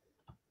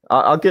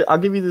 I'll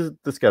give you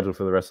the schedule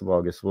for the rest of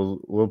August.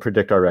 We'll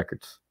predict our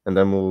records, and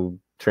then we'll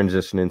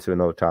transition into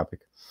another topic.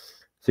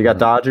 So you got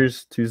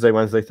Dodgers Tuesday,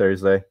 Wednesday,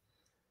 Thursday.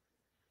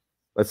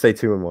 Let's say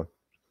 2-1.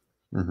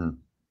 Mm-hmm.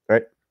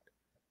 Right?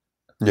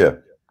 Yeah.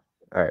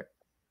 All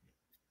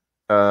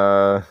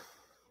right.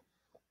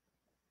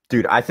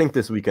 Dude, I think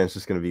this weekend's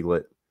just going to be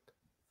lit.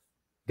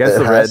 Against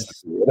the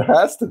Reds. It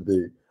has to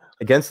be.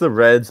 Against the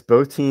Reds,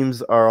 both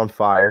teams are on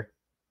fire.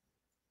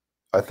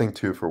 I think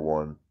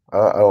 2-1.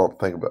 I don't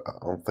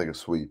think a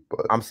sweep,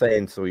 but I'm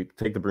saying sweep.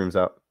 Take the brooms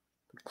out.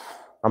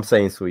 I'm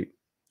saying sweep.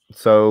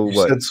 So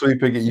you said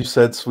sweep again. You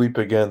said sweep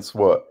against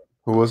what?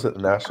 Who was it?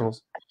 The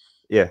Nationals?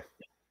 Yeah.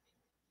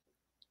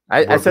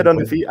 I said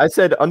undefeated. I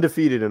said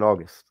undefeated in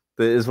August.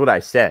 That is what I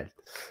said.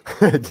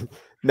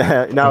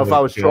 now if I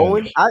was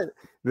trolling,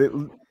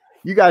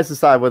 you guys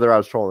decide whether I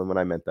was trolling when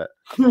I meant that.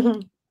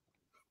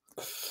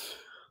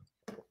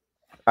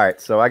 All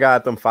right, so I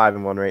got them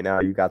 5-1 right now.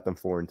 You got them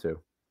 4-2.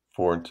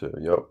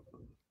 4-2. Yep.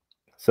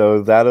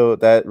 So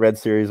that Red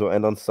series will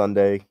end on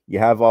Sunday. You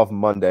have off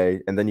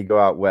Monday, and then you go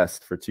out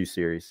west for 2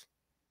 series.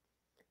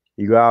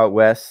 You go out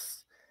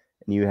west,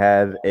 and you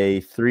have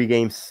a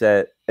 3-game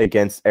set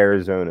against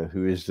Arizona,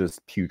 who is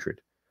just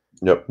putrid.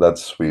 Yep,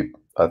 that's sweep.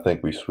 I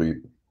think we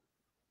sweep.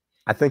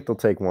 I think they'll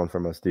take 1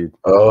 from us, dude.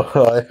 Oh,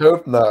 I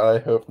hope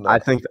not.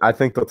 I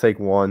think they'll take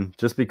 1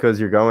 just because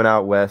you're going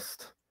out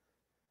west.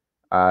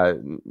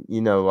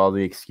 You know all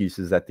the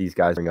excuses that these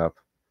guys bring up.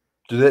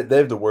 Do they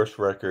have the worst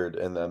record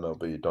in the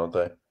MLB, don't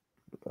they?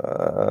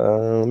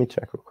 Let me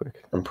check real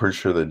quick. I'm pretty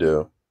sure they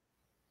do.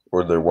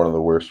 Or they're one of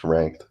the worst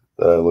ranked.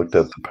 I looked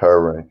at the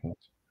power rankings.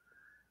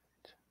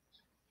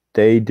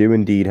 They do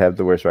indeed have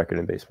the worst record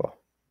in baseball.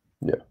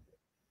 Yeah.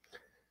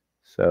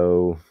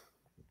 So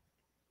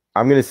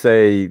I'm going to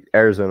say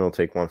Arizona will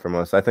take 1 from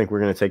us. I think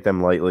we're going to take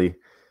them lightly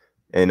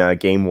in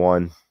game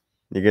 1.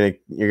 You're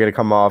gonna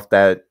come off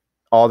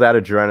all that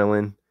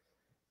adrenaline,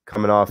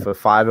 coming off a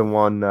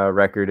 5-1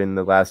 record in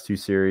the last 2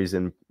 series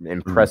and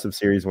impressive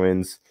series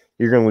wins.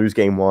 You're going to lose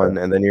game 1,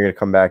 and then you're going to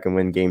come back and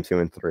win game 2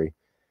 and 3.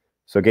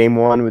 So game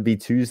 1 would be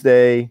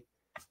Tuesday,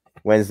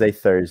 Wednesday,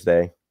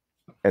 Thursday.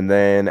 And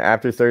then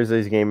after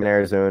Thursday's game in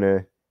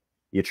Arizona,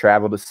 you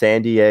travel to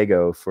San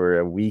Diego for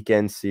a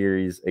weekend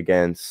series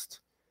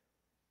against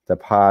the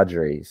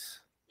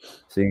Padres.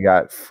 So you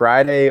got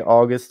Friday,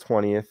 August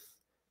 20th,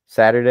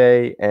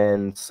 Saturday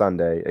and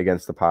Sunday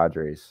against the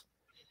Padres.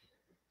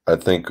 I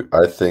think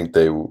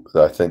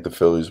the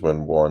Phillies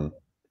win 1. I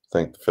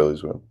think the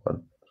Phillies win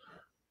 1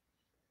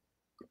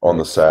 on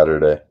the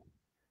Saturday.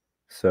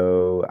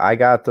 So I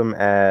got them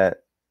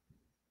at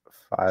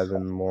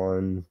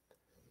 5-1.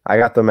 I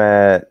got them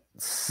at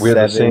 7. We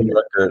had the same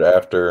record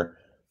after.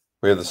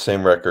 We had the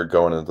same record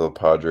going into the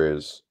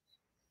Padres.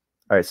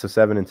 All right, so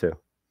 7-2.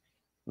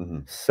 Mm-hmm.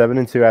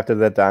 7-2 after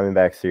that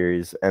Diamondback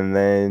series, and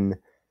then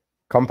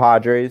come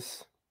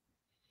Padres.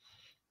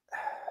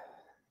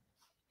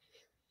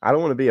 I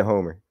don't want to be a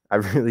homer. I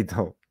really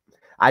don't.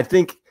 I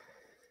think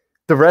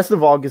the rest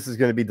of August is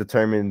going to be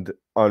determined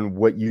on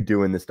what you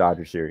do in this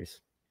Dodger series.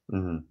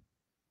 Mm-hmm.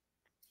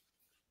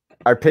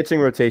 Our pitching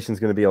rotation is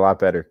going to be a lot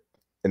better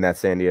in that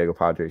San Diego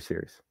Padres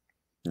series.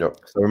 Yep.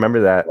 So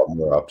remember that. A lot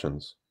more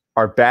options.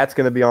 Our bat's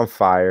going to be on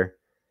fire.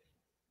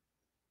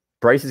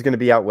 Bryce is going to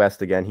be out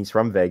west again. He's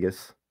from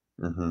Vegas,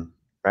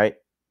 right?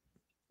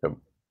 Yep.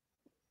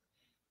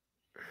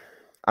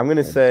 I'm going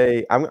to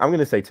say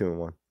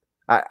 2-1.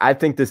 I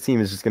think this team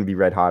is just going to be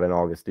red hot in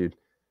August, dude.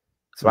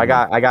 So I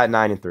got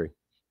 9-3.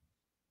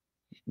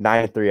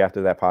 9-3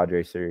 after that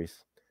Padres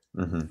series.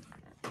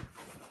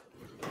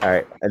 All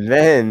right, and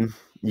then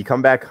you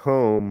come back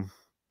home.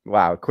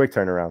 Wow, quick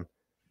turnaround.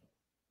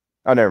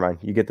 Oh, never mind.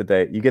 You get the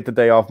day. You get the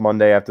day off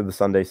Monday after the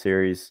Sunday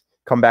series.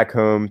 Come back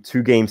home.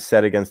 2 games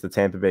set against the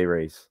Tampa Bay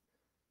Rays.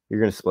 You're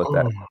gonna split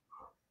that.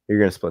 You're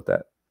gonna split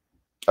that.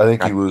 I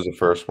think you lose the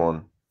first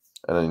one,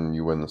 and then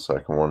you win the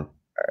second one.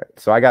 All right.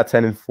 So I got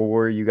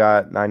 10-4. You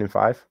got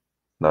 9-5.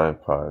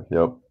 9-5.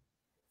 Yep.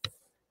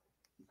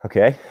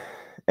 Okay.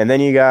 And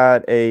then you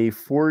got a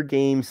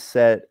 4-game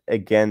set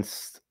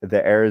against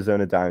the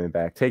Arizona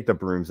Diamondback. Take the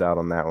brooms out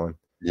on that one.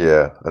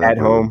 Yeah. At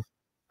home,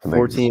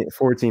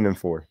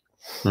 14-4.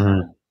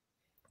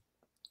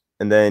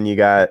 And then you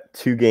got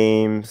 2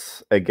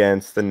 games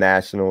against the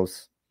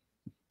Nationals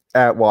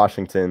at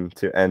Washington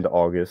to end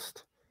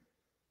August.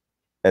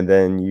 And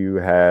then you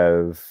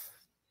have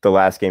the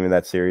last game of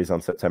that series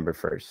on September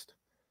 1st.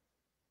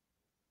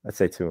 I'd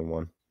say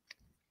 2-1.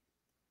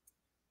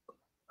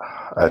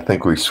 I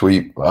think we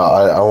sweep.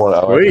 I want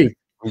to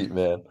sweep,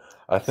 man.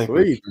 I think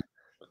we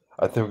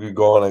could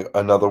go on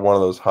another one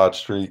of those hot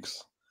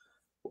streaks.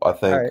 I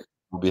think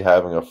we'll be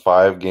having a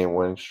 5-game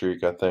winning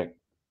streak. I think.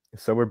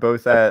 So we're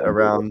both at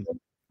around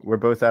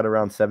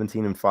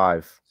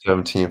 17-5.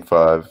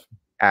 17-5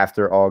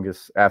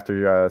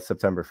 after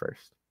September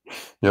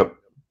 1st. Yep.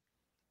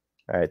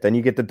 All right, then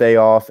you get the day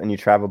off and you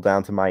travel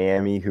down to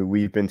Miami, who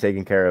we've been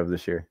taking care of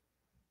this year.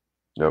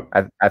 Yep.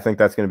 I think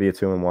that's going to be a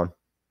 2-1.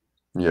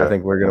 Yeah. I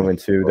think we're going to win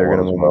 2. They're going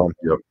to win 1.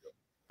 Yep.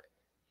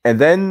 And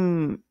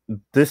then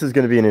this is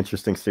going to be an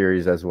interesting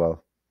series as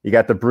well. You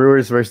got the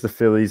Brewers versus the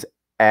Phillies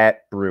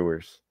at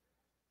Brewers.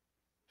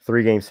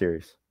 3-game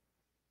series.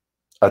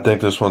 I think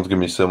this one's going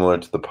to be similar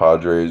to the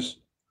Padres.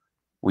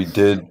 We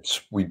did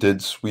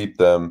sweep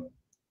them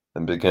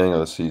in the beginning of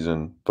the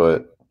season,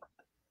 but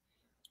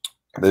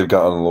they've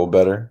gotten a little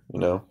better, you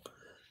know.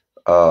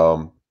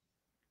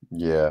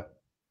 Yeah.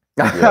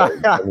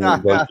 I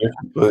mean, like, you're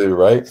completely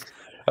right.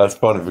 That's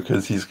funny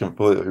because he's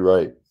completely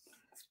right.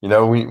 You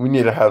know, we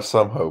need to have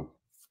some hope.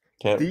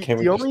 Can we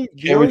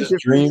just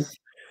dream?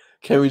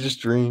 Can we just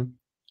dream?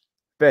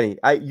 Benny,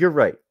 you're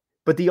right.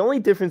 But the only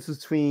difference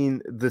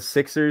between the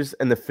Sixers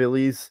and the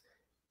Phillies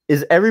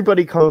is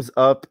everybody comes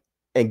up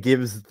and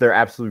gives their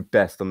absolute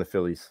best on the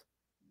Phillies.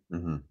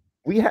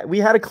 We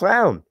had a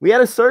clown. We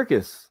had a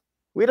circus.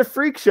 We had a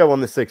freak show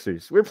on the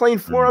Sixers. We were playing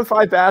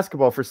 4-on-5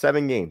 basketball for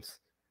 7 games.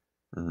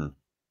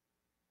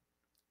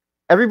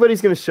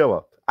 Everybody's going to show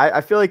up.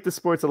 I feel like the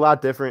sport's a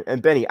lot different.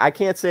 And Benny, I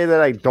can't say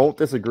that I don't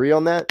disagree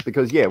on that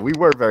because, yeah, we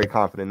were very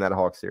confident in that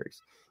Hawks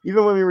series.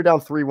 Even when we were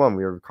down 3-1,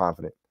 we were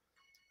confident.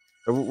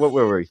 What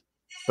were we?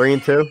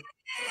 3-2?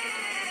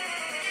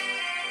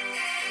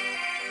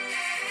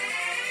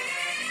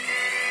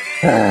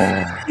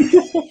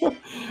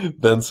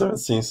 Ben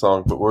 17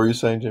 song. But what were you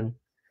saying, Jimmy?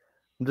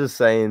 I'm just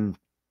saying,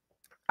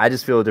 I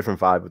just feel a different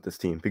vibe with this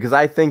team because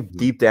I think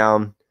deep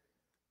down,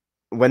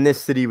 when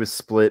this city was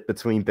split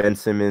between Ben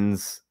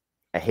Simmons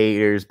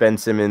haters, Ben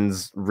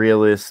Simmons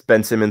realists,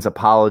 Ben Simmons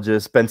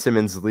apologists, Ben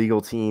Simmons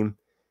legal team,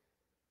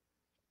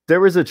 there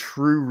was a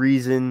true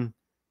reason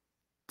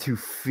to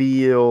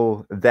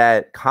feel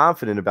that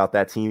confident about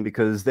that team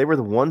because they were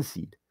the 1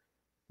 seed.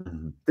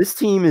 This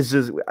team is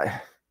just,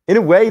 in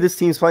a way, this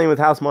team's playing with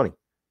house money,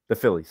 the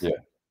Phillies. Yeah,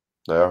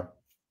 they are.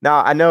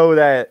 Now, I know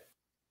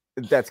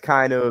that's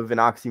kind of an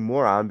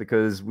oxymoron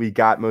because we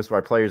got most of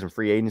our players in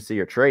free agency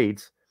or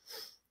trades.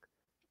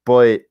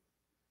 But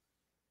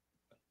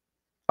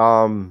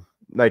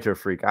Nitro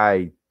Freak,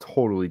 I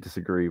totally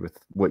disagree with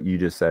what you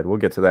just said. We'll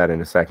get to that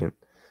in a second.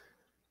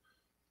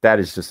 That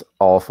is just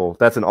awful.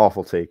 That's an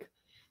awful take.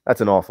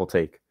 That's an awful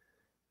take.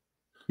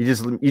 You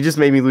just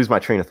made me lose my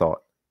train of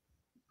thought.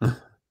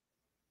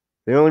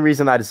 The only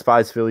reason I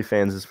despise Philly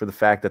fans is for the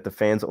fact that the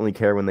fans only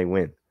care when they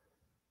win.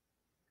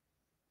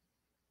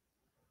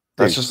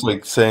 That's just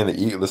like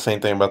saying the same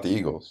thing about the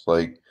Eagles.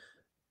 Like,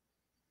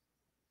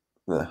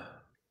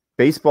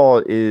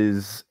 baseball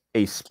is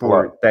a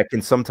sport that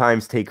can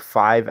sometimes take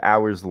 5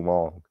 hours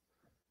long.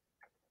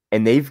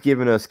 And they've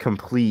given us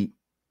complete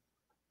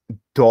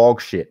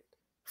dog shit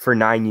for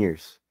 9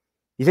 years.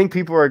 You think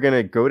people are going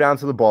to go down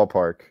to the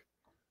ballpark,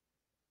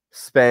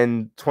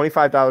 spend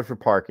 $25 for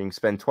parking,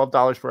 spend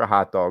 $12 for a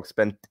hot dog,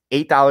 spend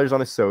 $8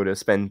 on a soda,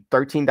 spend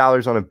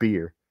 $13 on a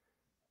beer,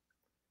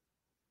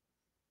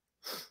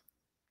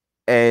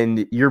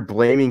 and you're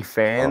blaming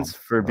fans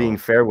for being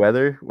fair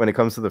weather when it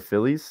comes to the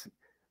Phillies?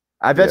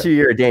 I bet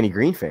you're a Danny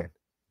Green fan.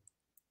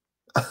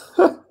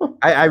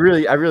 I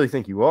really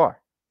think you are.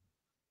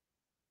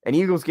 And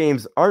Eagles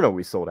games aren't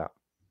always sold out.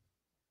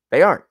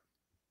 They aren't.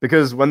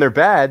 Because when they're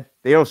bad,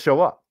 they don't show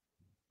up.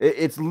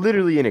 It's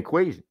literally an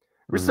equation.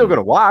 We're still going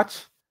to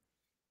watch.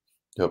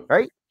 Yep.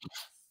 Right?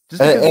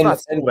 Just because it's not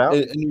sold out.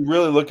 And you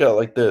really look at it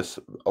like this.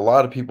 A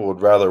lot of people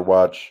would rather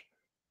watch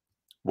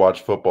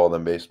football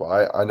than baseball.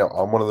 I know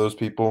I'm one of those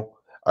people.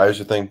 I used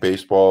to think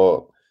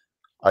baseball.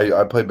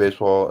 I played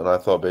baseball, and I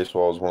thought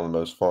baseball was one of the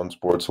most fun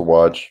sports to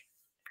watch.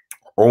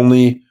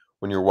 Only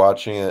when you're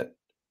watching it,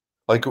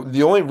 like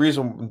the only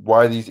reason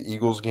why these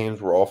Eagles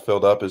games were all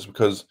filled up is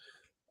because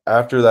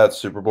after that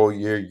Super Bowl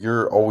year,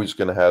 you're always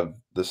going to have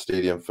the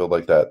stadium filled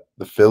like that.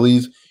 The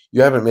Phillies,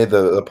 you haven't made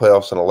the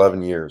playoffs in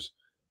 11 years,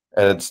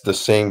 and it's the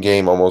same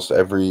game almost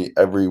every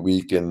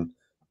week, and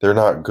they're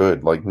not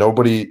good. Like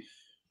nobody.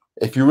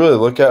 If you really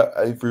look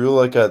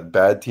at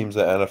bad teams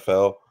in the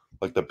NFL,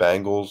 like the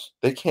Bengals,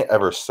 they can't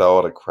ever sell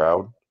at a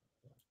crowd.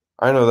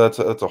 I know that's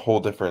a whole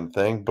different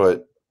thing,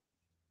 but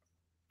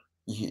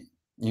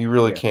you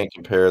really can't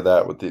compare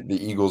that with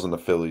the Eagles and the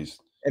Phillies.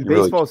 And You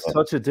really baseball is can't.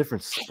 such a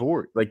different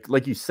sport.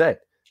 Like you said,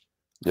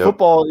 Yep.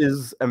 football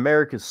is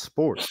America's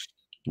sport.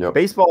 Yep.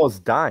 Baseball is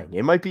dying.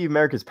 It might be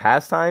America's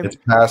pastime. It's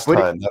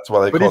pastime. That's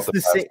why they But call it's it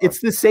the same.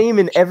 It's the same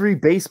in every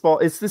baseball.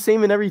 It's the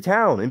same in every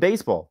town in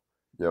baseball.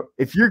 Yep.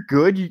 If you're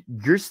good,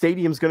 your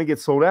stadium's going to get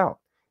sold out.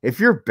 If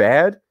you're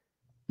bad,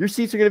 your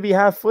seats are going to be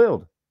half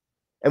filled.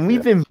 And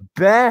we've been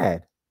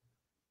bad,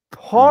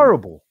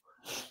 horrible.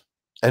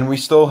 And we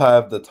still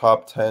have the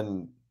top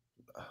 10.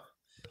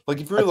 Like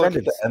if you really look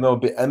at the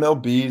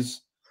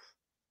MLB's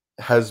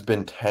has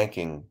been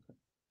tanking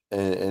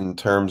in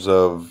terms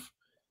of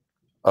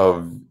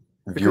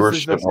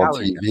viewership on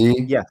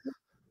TV,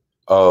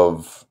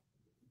 of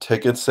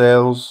ticket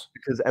sales,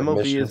 because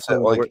MLB is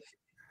like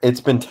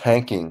it's been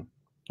tanking.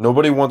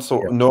 Nobody wants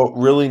to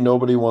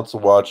nobody wants to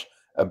watch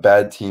a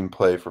bad team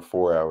play for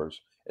 4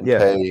 hours and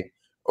pay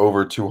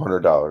over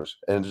 $200.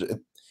 And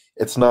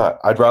it's not.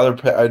 I'd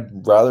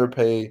rather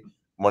pay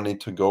money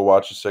to go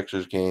watch a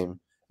Sixers game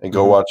and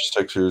go watch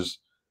Sixers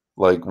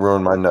like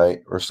ruin my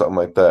night or something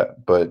like that.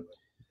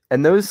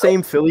 And those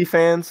same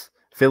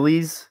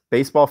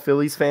baseball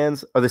Phillies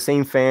fans are the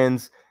same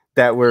fans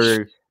that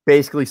were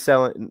basically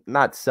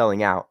not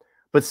selling out,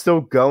 but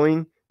still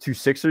going to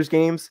Sixers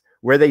games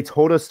where they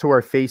told us to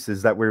our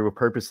faces that we were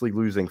purposely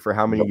losing for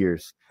how many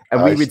years.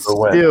 And we would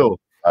still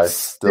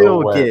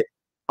get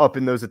up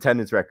in those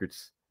attendance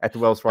records at the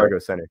Wells Fargo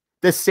Center.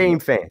 The same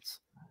fans.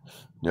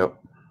 Yep.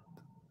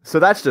 So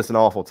that's just an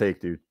awful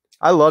take, dude.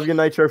 I love you,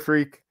 Nitro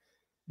Freak.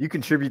 You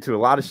contribute to a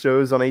lot of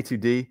shows on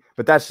A2D,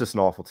 but that's just an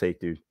awful take,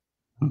 dude.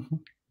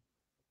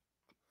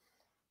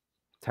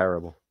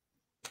 Terrible.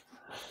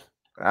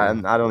 I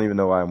don't even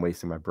know why I'm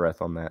wasting my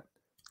breath on that.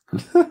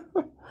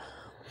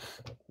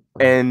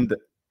 And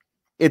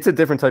it's a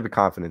different type of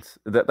confidence.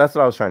 That's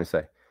what I was trying to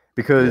say.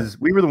 Because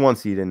we were the 1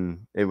 seed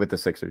with the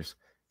Sixers.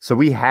 So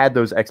we had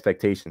those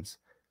expectations.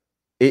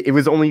 It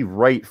was only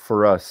right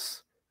for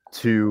us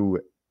to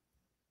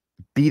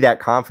be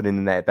that confident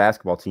in that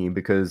basketball team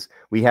because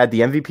we had the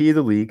MVP of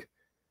the league.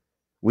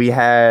 We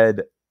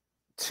had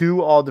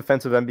 2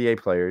 all-defensive NBA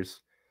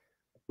players.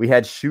 We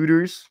had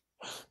shooters.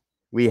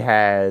 We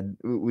had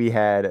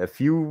a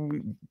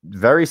few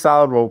very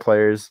solid role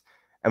players,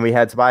 and we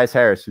had Tobias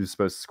Harris, who's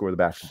supposed to score the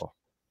basketball.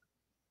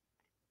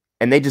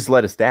 And they just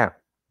let us down.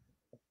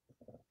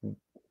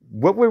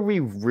 What were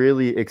we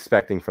really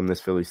expecting from this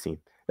Phillies team?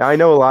 Now, I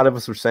know a lot of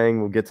us were saying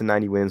we'll get to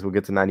 90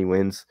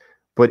 wins,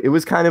 but it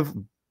was kind of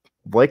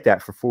like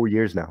that for 4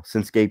 years now,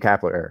 since Gabe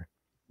Kapler era.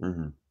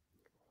 Mm-hmm.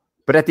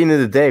 But at the end of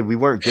the day, we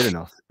weren't good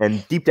enough.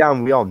 And deep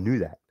down, we all knew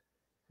that.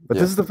 But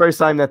this is the first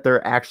time that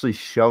they're actually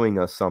showing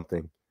us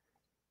something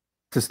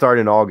to start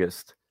in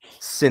August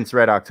since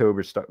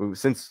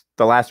since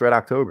the last Red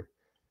October.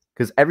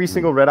 Because every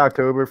single Red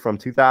October from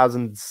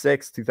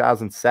 2006,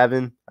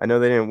 2007, I know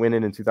they didn't win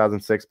it in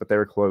 2006, but they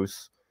were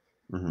close.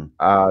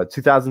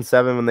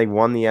 2007 when they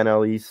won the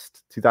NL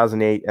East,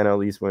 2008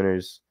 NL East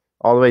winners,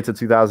 all the way to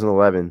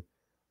 2011.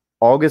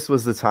 August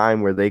was the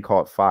time where they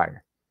caught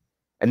fire.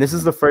 And this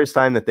is the first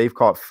time that they've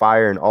caught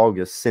fire in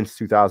August since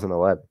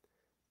 2011.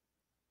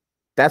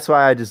 That's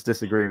why I just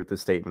disagree with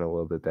this statement a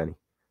little bit, Benny.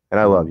 And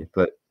I love you,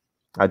 but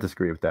I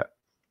disagree with that.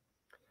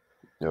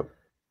 Yep.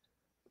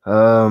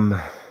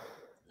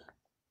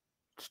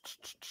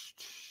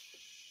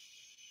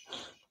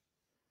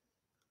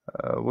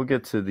 We'll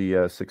get to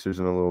the Sixers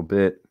in a little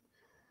bit.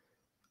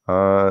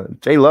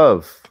 J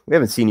Love, we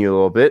haven't seen you a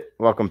little bit.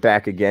 Welcome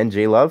back again,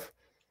 J Love.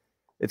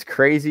 It's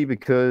crazy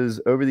because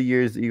over the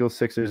years, the Eagles,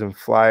 Sixers, and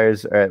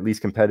Flyers are at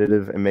least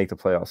competitive and make the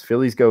playoffs.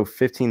 Phillies go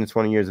 15 to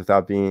 20 years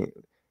without being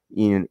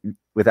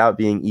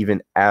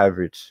even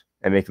average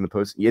and making the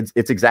post.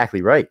 It's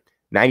exactly right.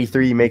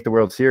 93, you make the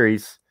World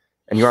Series,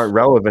 and you aren't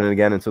relevant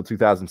again until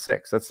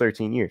 2006. That's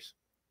 13 years.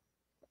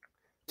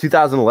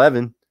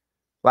 2011,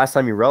 last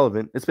time you're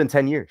relevant, it's been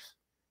 10 years.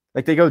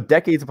 Like they go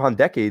decades upon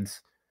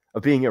decades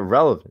of being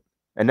irrelevant.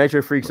 And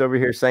Nitro Freak's over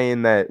here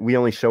saying that we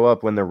only show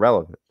up when they're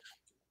relevant.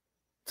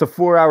 It's a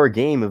 4-hour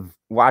game of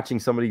watching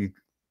somebody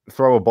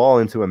throw a ball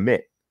into a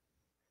mitt.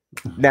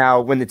 Now,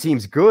 when the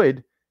team's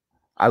good,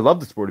 I love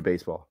the sport of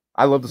baseball.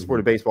 I love the sport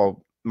of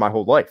baseball my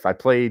whole life. I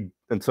played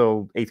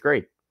until 8th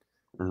grade.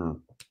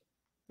 And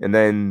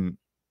then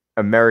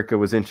America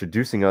was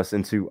introducing us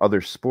into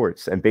other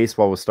sports, and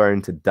baseball was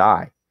starting to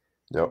die.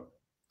 Yep.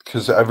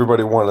 Because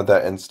everybody wanted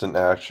that instant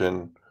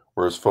action,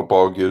 whereas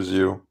football gives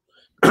you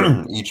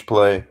each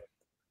play.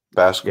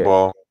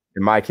 Basketball.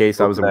 In my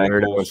case, I was a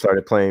weirdo and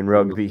started playing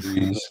rugby.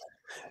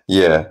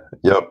 Yeah.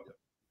 Yep.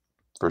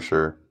 For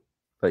sure.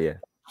 But yeah.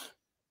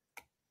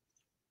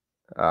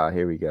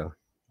 Here we go.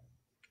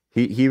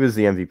 He was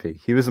the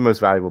MVP. He was the most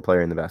valuable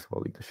player in the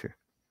basketball league this year.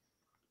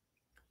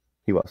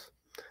 He was.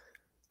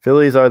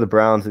 Phillies are the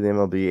Browns of the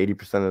MLB.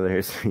 80% of their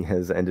history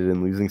has ended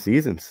in losing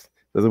seasons.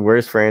 They're the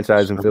worst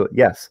franchise in Philly.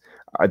 Yes.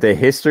 The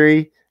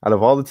history, out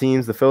of all the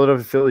teams, the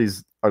Philadelphia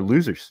Phillies are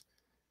losers.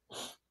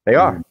 They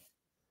are.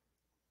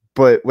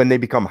 But when they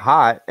become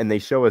hot and they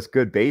show us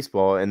good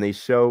baseball and they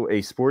show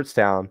a sports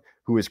town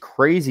who is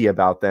crazy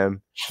about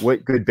them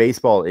what good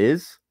baseball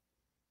is,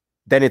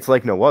 then it's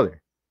like no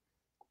other.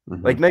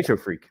 Like Nitro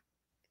Freak.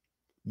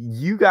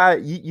 You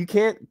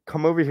can't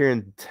come over here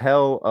and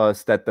tell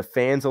us that the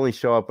fans only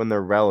show up when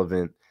they're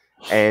relevant,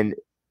 and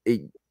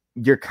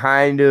you're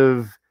kind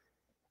of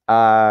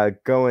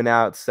going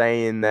out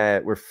saying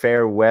that we're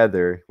fair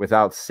weather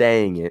without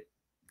saying it.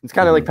 It's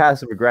kind of like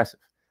passive aggressive.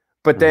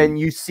 But then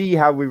you see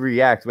how we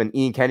react when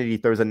Ian Kennedy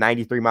throws a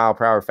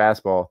 93-mile-per-hour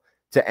fastball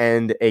to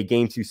end a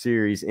Game 2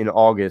 series in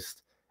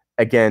August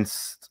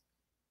against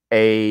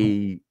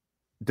a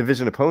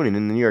division opponent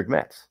in the New York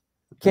Mets.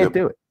 Can't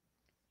do it.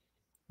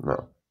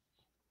 No.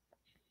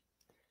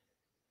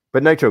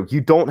 But Nitro, you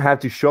don't have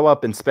to show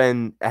up and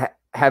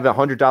have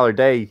 $100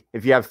 day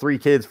if you have 3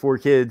 kids, 4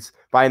 kids,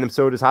 buying them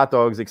sodas, hot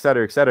dogs, et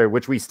cetera,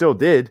 which we still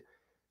did.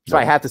 So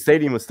I half the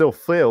stadium was still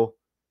full.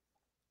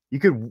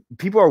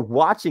 People are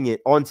watching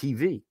it on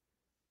TV.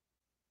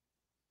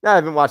 Now, I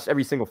haven't watched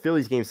every single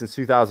Phillies game since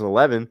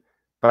 2011,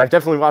 but I've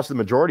definitely watched the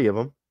majority of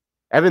them.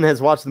 Evan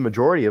has watched the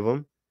majority of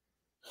them.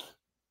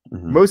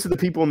 Most of the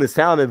people in this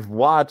town have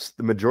watched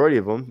the majority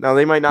of them. Now,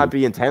 they might not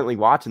be intently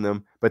watching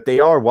them, but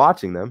they are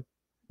watching them.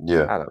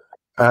 Yeah.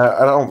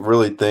 I don't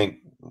really think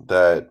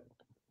that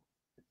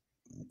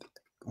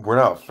we're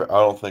not. I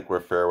don't think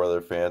we're fair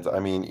weather fans. I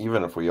mean,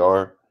 even if we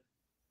are,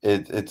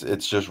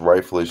 it's just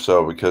rightfully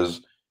so,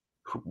 because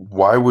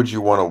why would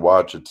you want to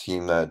watch a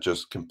team that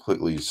just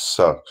completely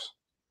sucks?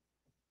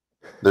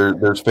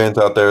 There's fans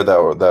out there that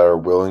are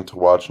willing to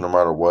watch no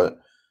matter what,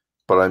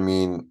 but I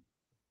mean,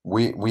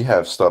 we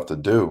have stuff to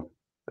do.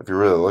 If you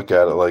really look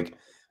at it, like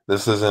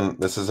this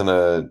isn't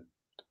a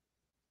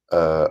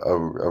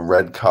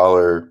red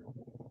collar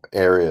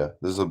area.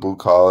 This is a blue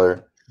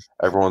collar.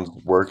 Everyone's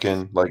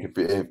working. Like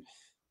if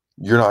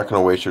you're not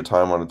going to waste your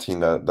time on a team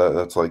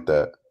that's like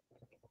that.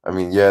 I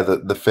mean, yeah,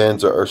 the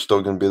fans are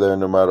still going to be there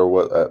no matter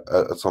what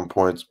at some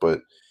points,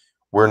 but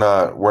we're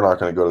not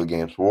going to go to the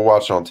games. We'll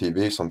watch it on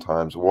TV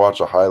sometimes. We'll watch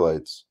the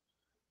highlights.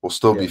 We'll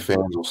still be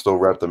fans. We'll still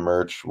rep the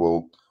merch.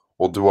 We'll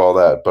do all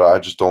that, but I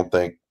just don't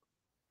think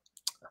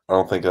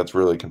that's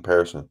really a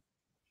comparison.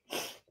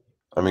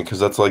 I mean, because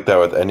that's like that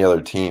with any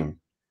other team.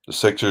 The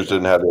Sixers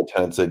didn't have the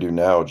attendance they do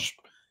now.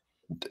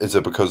 Is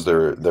it because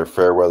they're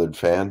fair weathered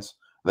fans?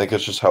 I think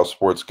it's just how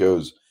sports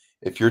goes.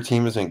 If your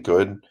team isn't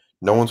good,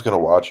 no one's going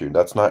to watch you.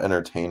 That's not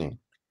entertaining.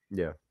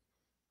 Yeah.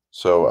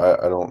 So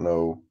I don't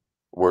know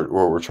where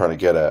we're trying to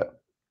get at.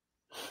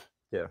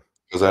 Yeah.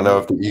 Because I know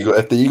if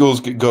the Eagles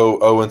go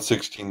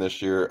 0-16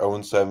 this year,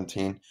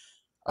 0-17,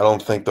 I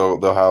don't think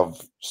they'll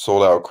have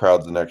sold out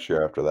crowds the next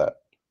year after that.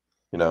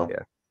 You know?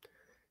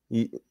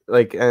 Yeah.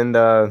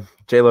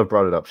 J-Lo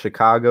brought it up.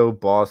 Chicago,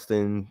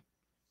 Boston,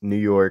 New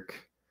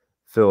York,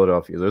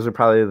 Philadelphia. Those are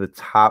probably the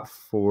top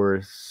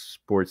 4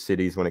 sports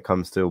cities when it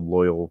comes to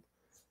loyal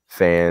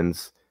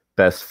fans,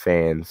 best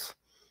fans.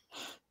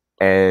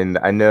 And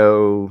I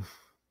know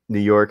New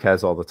York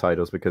has all the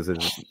titles because of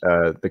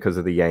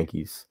the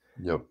Yankees.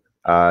 Yep.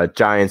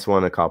 Giants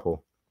won a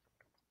couple.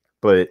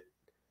 But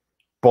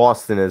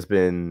Boston has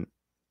been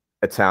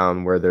a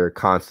town where they're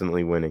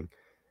constantly winning.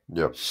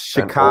 Yep.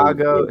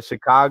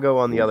 Chicago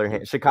on the other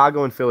hand,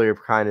 Chicago and Philly are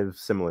kind of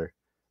similar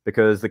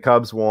because the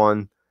Cubs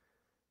won.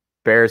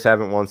 Bears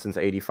haven't won since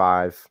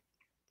 85.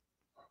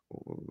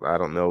 I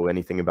don't know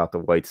anything about the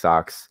White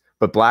Sox,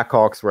 but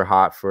Blackhawks were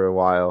hot for a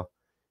while.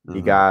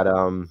 You got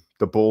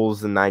the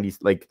Bulls in 90s.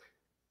 Like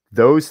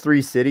those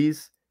 3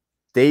 cities,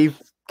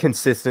 they've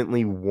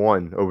consistently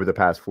won over the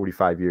past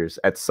 45 years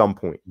at some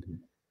point.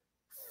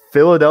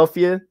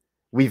 Philadelphia,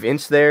 we've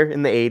inched there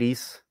in the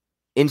 80s.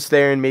 Inched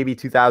there in maybe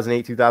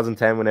 2008,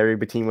 2010 when every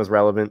team was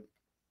relevant.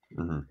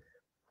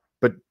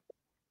 But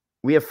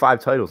we have 5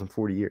 titles in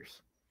 40 years.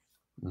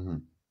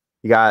 You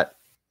got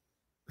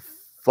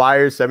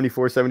Flyers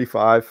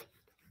 74-75.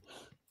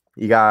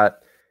 You got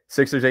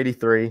Sixers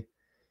 83.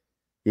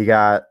 You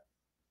got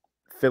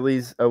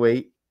Phillies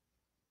 08.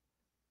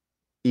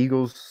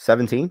 Eagles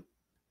 17.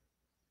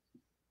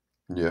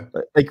 Yeah.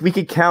 Like we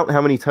could count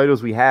how many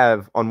titles we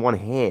have on one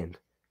hand.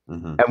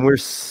 And we're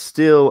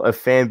still a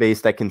fan base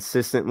that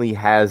consistently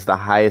has the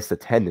highest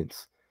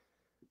attendance.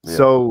 Yeah.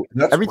 So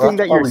everything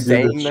that you're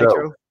saying,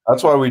 Metro.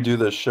 That's why we do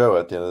this show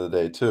at the end of the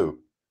day, too.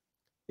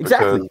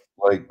 Exactly. Because,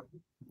 like,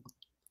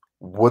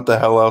 what the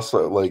hell else?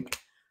 Like,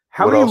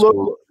 how many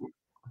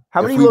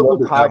How many local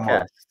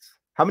podcasts?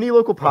 How many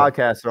local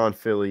podcasts are on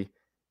Philly?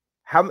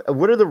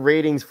 What are the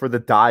ratings for the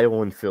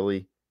Dial in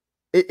Philly?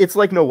 It's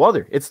like no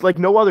other. It's like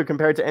no other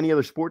compared to any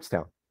other sports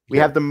town. We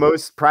have the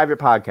most private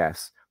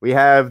podcasts. We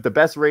have the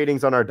best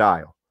ratings on our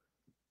Dial.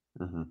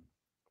 Mm-hmm.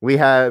 We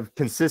have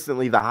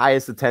consistently the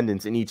highest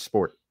attendance in each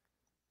sport.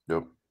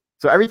 Yep.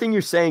 So everything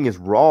you're saying is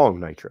wrong,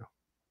 Nitro.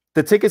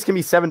 The tickets can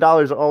be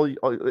 $7 all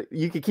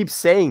you can keep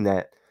saying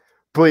that,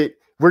 but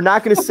we're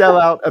not going to sell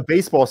out a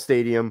baseball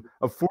stadium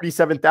of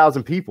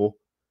 47,000 people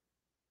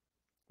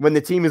when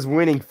the team is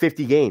winning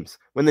 50 games,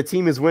 when the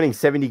team is winning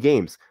 70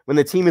 games, when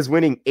the team is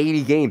winning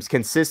 80 games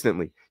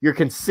consistently. You're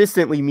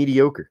consistently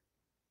mediocre.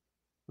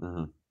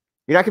 Mm-hmm.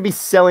 You're not going to be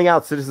selling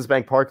out Citizens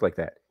Bank Park like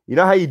that. You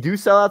know how you do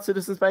sell out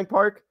Citizens Bank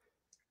Park?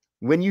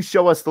 When you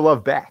show us the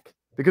love back.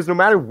 Because no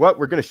matter what,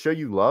 we're going to show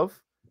you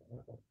love.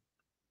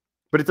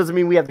 But it doesn't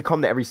mean we have to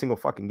come to every single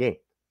fucking game.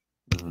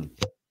 Mm-hmm.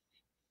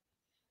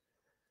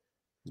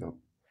 Nope.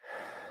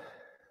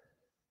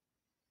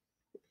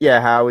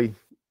 Yeah, Howie.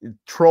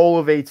 Troll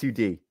of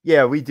A2D.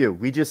 Yeah, we do.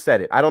 We just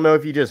said it. I don't know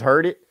if you just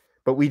heard it,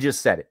 but we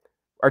just said it.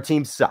 Our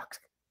team sucks.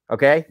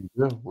 Okay?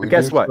 Yeah, but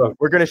guess what?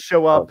 We're going to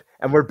show up,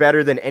 and we're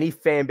better than any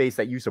fan base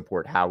that you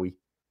support, Howie.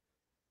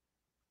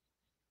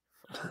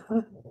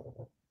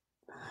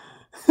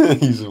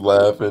 He's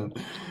laughing.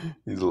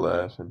 He's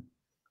laughing.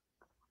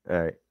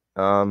 All right.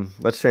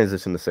 Let's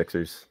transition to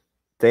Sixers.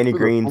 Danny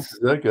Green's.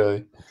 Who the fuck is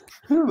that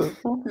guy? Who the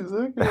fuck is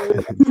that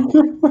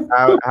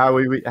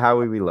guy? How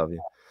we love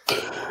you.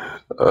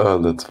 Oh,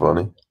 that's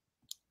funny.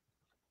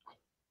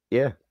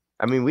 Yeah.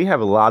 I mean, we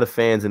have a lot of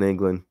fans in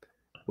England.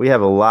 We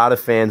have a lot of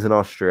fans in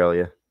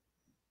Australia.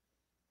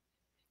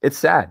 It's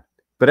sad.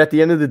 But at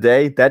the end of the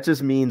day, that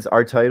just means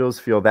our titles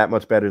feel that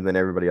much better than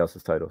everybody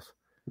else's titles.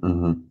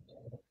 Mm-hmm.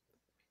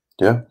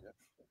 Yeah.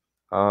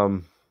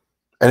 And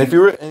if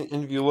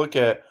you look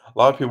at a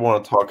lot of people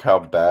want to talk how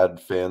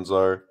bad fans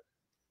are,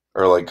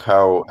 or like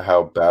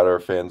how bad our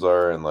fans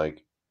are, and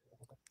like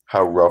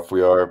how rough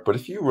we are. But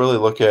if you really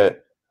look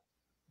at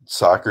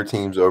soccer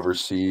teams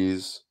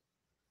overseas,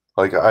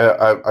 like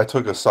I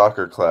took a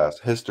soccer class,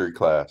 history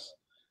class,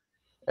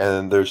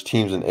 and there's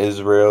teams in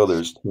Israel,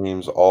 there's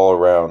teams all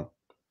around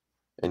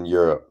in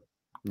Europe,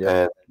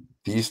 and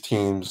these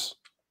teams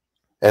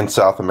in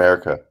South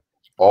America.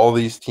 All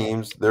these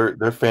teams,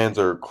 their fans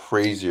are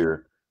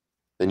crazier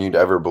than you'd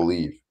ever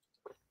believe.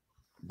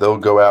 They'll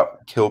go out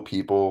and kill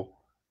people,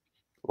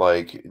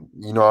 like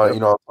I'm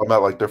talking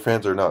about. Like their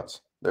fans are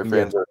nuts. Their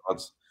fans are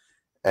nuts,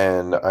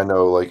 and I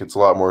know like it's a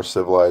lot more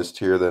civilized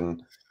here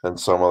than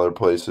some other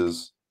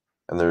places,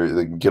 and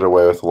they get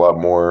away with a lot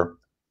more,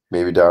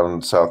 maybe down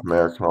in South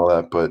America and all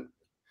that. But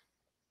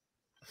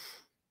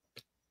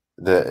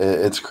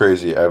it's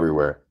crazy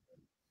everywhere.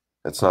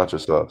 It's not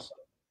just us.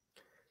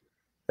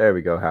 There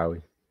we go,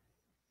 Howie.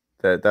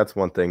 That's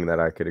one thing that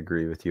I could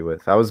agree with you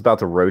with. I was about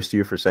to roast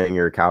you for saying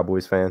you're a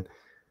Cowboys fan,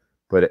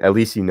 but at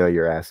least you know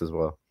your ass as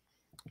well.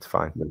 It's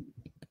fine.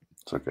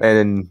 It's okay.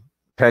 And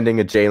pending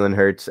a Jalen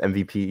Hurts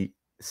MVP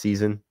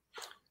season,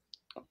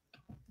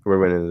 we're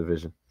winning the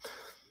division.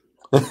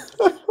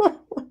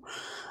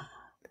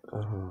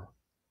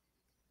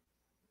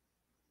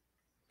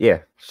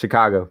 Yeah,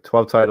 Chicago,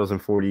 12 titles in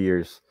 40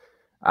 years.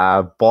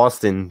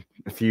 Boston,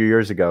 a few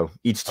years ago,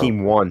 each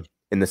team won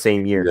in the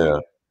same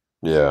year.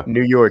 Yeah.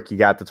 New York, you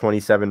got the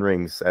 27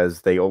 rings,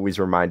 as they always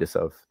remind us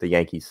of, the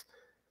Yankees.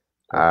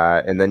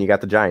 And then you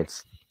got the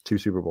Giants, 2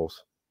 Super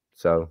Bowls.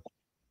 So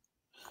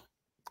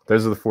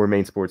those are the 4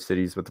 main sports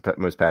cities with the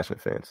most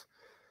passionate fans.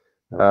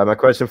 My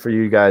question for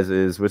you guys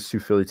is, which 2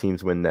 Philly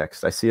teams win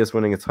next? I see us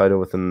winning a title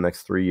within the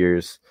next 3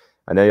 years.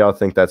 I know y'all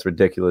think that's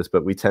ridiculous,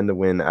 but we tend to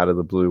win out of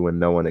the blue when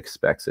no one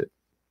expects it.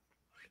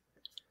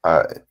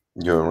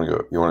 You want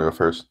to go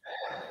first?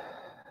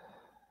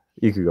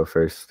 You could go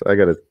first. I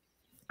got to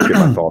get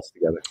my thoughts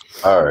together.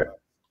 All right.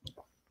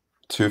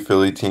 2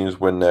 Philly teams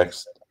win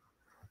next.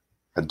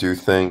 I do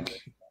think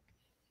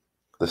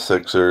the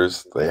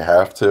Sixers, they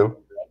have to.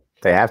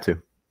 They have to.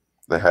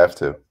 They have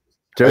to.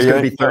 Joe's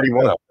going to be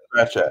 31. No,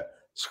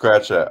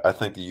 scratch that. I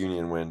think the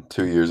Union win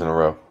 2 years in a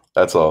row.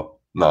 That's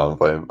all. No, I'm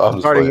playing. I'm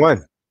just starting playing.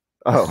 when?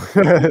 Oh.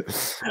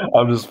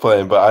 I'm just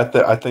playing. But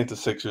I think the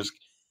Sixers,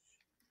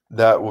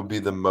 that would be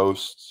the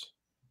most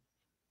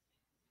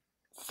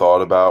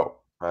thought about.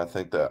 I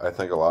think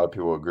a lot of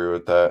people agree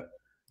with that.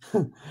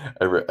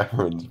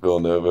 Everyone's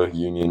Villanova,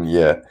 Union,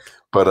 yeah.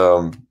 But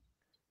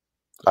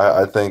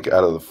I think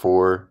out of the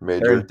 4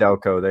 major, they're in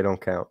Delco, they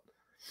don't count.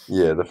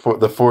 Yeah, the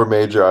 4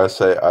 major, I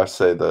say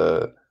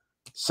the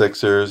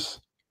Sixers,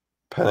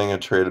 Penning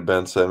traded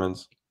Ben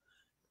Simmons,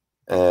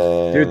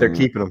 and dude, they're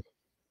keeping him.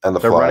 And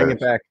they're Flyers. running it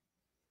back.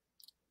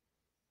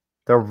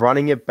 They're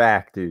running it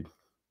back, dude.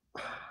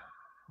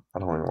 I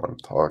don't even want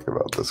to talk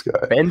about this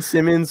guy. Ben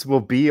Simmons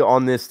will be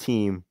on this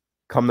team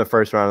come the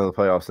first round of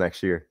the playoffs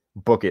next year.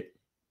 Book it.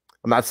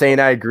 I'm not saying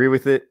I agree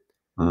with it.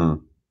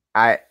 Mm-hmm.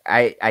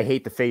 I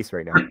hate the face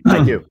right now.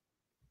 I do.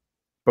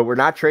 But we're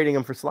not trading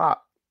him for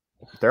slop.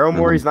 Daryl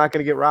Morey's not going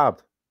to get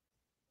robbed.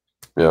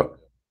 Yeah.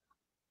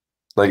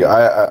 Like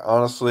I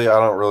honestly, I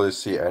don't really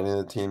see any of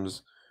the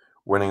teams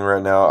winning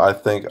right now. I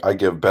think I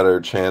give better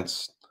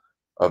chance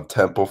of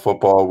Temple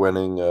football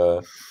winning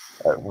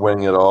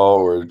winning it all,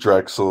 or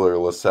Drexel or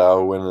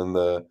LaSalle winning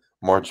the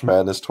March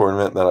Madness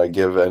tournament than I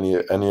give any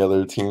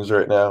other teams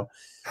right now.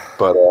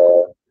 But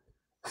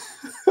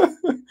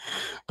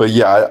but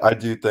yeah, I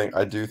do think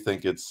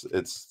it's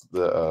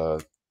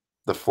the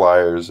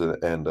Flyers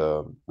and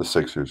the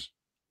Sixers.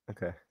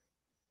 Okay.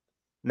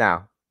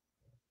 Now,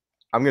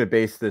 I'm going to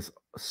base this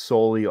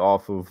solely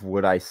off of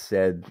what I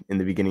said in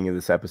the beginning of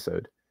this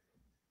episode.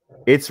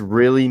 It's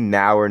really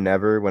now or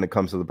never when it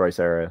comes to the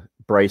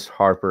Bryce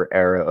Harper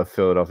era of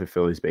Philadelphia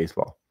Phillies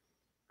baseball.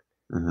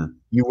 Mm-hmm.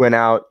 You went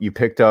out, you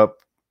picked up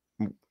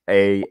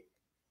a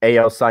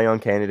AL Cy Young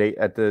candidate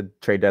at the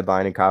trade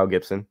deadline in Kyle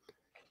Gibson.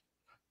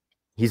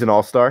 He's an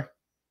all-star.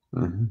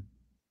 Mm-hmm.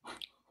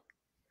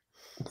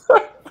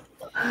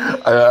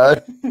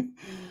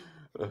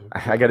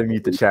 I got to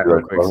mute the chat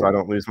real quick so I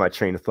don't lose my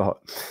train of thought.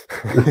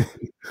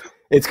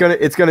 It's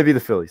gonna be the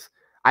Phillies.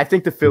 I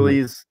think the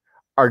Phillies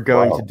are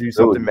going to do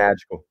something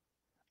magical.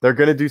 They're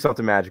going to do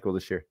something magical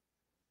this year.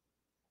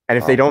 And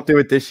if they don't do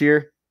it this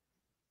year,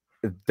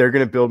 they're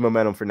going to build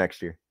momentum for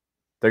next year.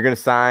 They're going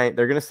to sign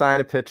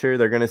a pitcher.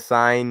 They're going to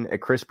sign a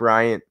Chris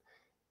Bryant.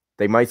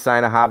 They might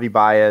sign a Javi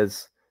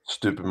Baez.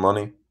 Stupid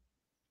money.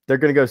 They're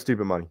going to go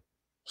stupid money.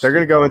 They're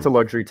going to go into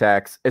luxury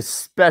tax,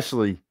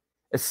 especially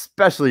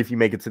if you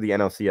make it to the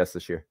NLCS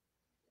this year.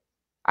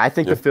 I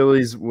think the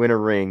Phillies win a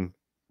ring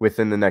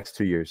within the next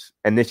 2 years,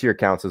 and this year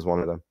counts as one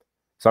of them.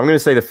 So I'm going to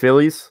say the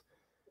Phillies,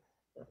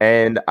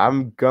 and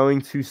I'm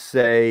going to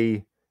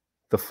say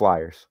the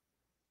Flyers.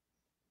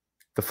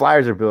 The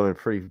Flyers are building a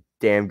pretty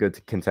damn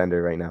good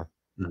contender right now.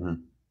 Mm-hmm.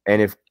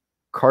 And if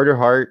Carter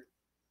Hart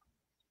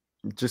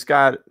just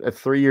got a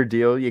 3-year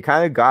deal, you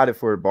kind of got it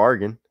for a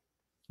bargain.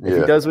 If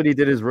he does what he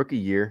did his rookie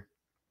year,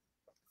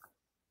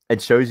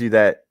 it shows you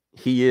that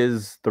he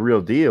is the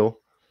real deal.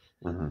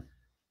 Mm-hmm.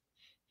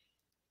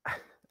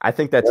 I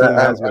think that team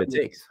has what it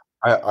takes.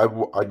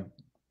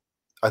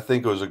 I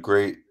think it was a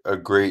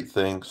great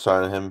thing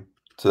signing him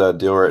to that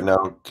deal right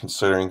now,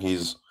 considering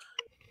his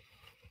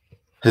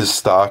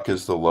stock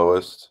is the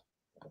lowest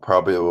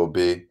probably it will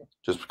be,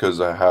 just because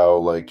of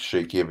how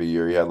shaky of a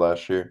year he had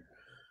last year.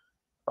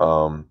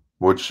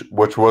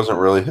 Which wasn't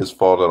really his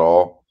fault at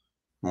all.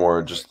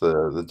 More just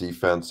the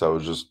defense that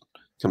was just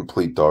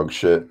complete dog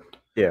shit.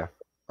 Yeah.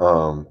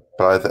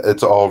 But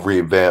it's all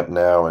revamped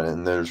now,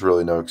 and there's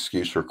really no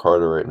excuse for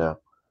Carter right now.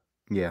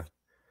 Yeah.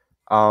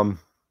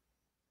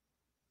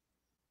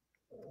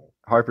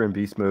 Harper in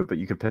beast mode, but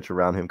you could pitch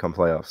around him come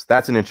playoffs.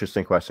 That's an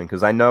interesting question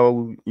because I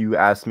know you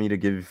asked me to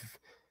give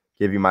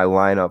you my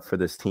lineup for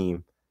this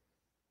team.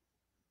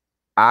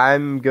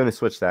 I'm going to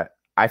switch that.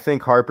 I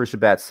think Harper should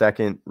bat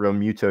second,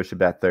 Realmuto should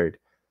bat third.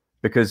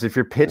 Because if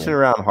you're pitching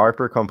around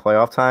Harper come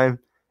playoff time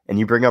and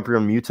you bring up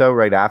Realmuto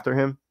right after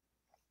him,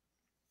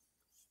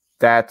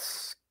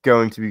 that's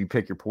going to be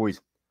pick your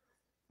poison.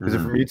 Because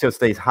if Realmuto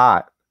stays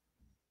hot,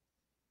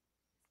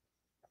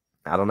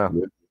 I don't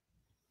know.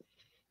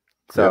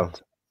 So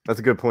that's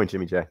a good point,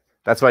 Jimmy J.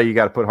 That's why you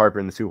got to put Harper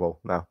in the 2-hole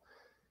now.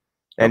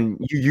 And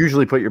you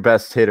usually put your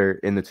best hitter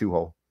in the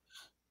 2-hole,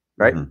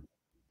 right?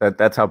 Mm-hmm.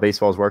 That's how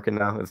baseball's working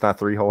now. It's not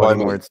 3-hole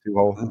anymore. It's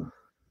 2-hole.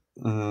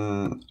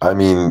 I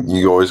mean,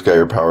 you always got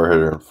your power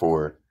hitter in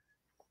 4,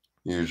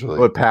 usually.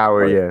 With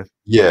power, yeah.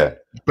 Yeah.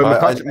 But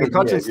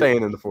McCutchen's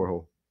staying in the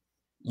 4-hole.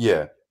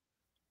 Yeah.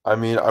 I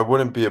mean, I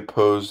wouldn't be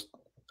opposed.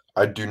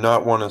 I do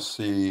not want to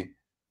see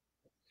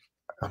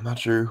 – I'm not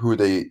sure who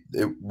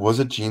was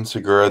it Gene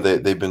Segura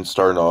they've been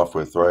starting off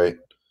with, right?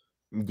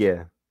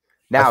 Yeah.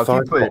 Now, if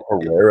you put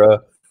Herrera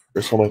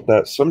or something like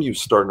that, some of you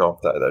starting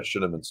off that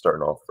should have been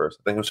starting off first.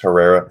 I think it was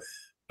Herrera.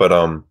 But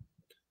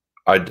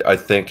I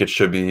think it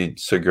should be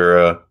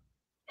Segura,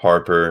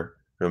 Harper,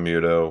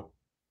 Realmuto,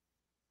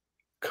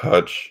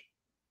 Kutch,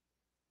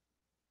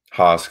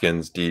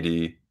 Hoskins,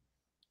 Didi,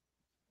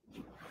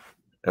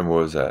 and what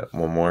was that?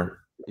 One more.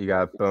 You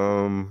got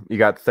Bohm. You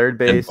got third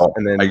base,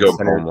 and then I go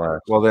center, Bohm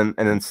last. Well,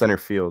 then center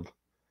field.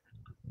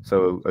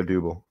 So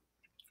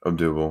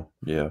Odubel,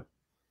 yeah.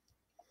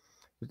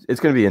 It's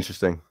going to be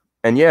interesting.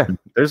 And yeah,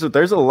 there's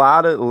a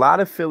lot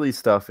of Philly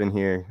stuff in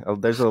here.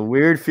 There's a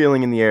weird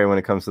feeling in the air when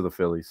it comes to the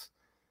Phillies.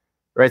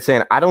 Right,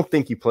 saying I don't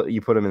think you put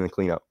him in the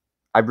cleanup.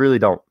 I really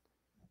don't.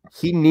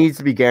 He needs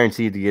to be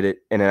guaranteed to get it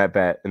in an at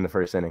bat in the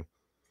first inning.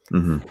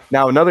 Mm-hmm.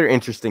 Now, another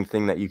interesting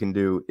thing that you can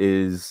do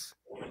is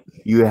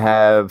you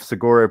have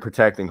Segura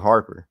protecting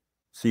Harper.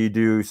 So you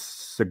do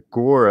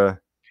Segura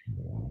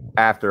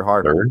after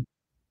Harper. Third?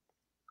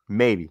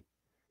 Maybe.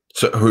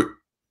 So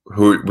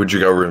who would you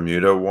go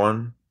Realmuto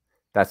 1?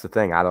 That's the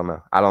thing. I don't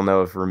know. I don't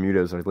know if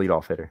Realmuto's a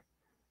leadoff hitter.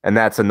 And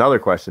that's another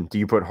question. Do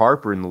you put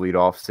Harper in the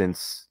leadoff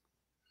since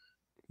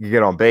you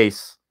get on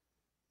base?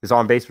 His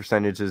on-base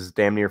percentage is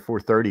damn near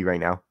 430 right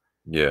now.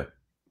 Yeah.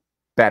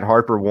 Bat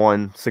Harper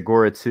 1,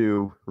 Segura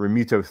 2,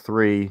 Realmuto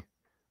 3,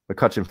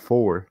 McCutchen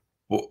 4.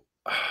 Well,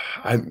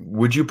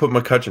 would you put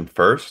McCutchen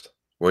first?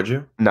 Would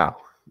you? No.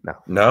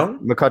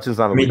 McCutchen's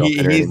not a leadoff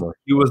hitter anymore.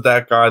 He was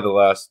that guy the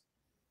last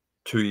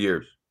 2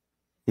 years.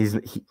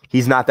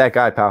 He's not that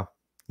guy, pal.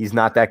 He's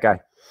not that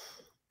guy.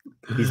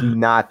 He's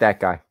not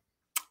that guy.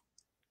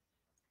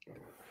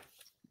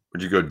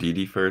 Would you go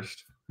Didi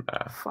first?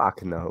 Nah.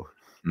 Fuck no.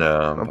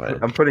 No,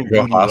 I'm putting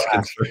go Didi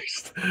Hoskins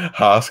last. first.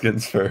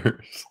 Hoskins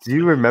first. Do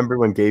you remember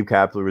when Gabe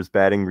Kapler was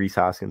batting Rhys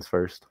Hoskins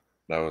first?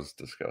 That was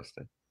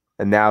disgusting.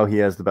 And now he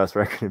has the best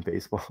record in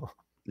baseball.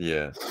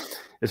 Yeah.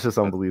 It's just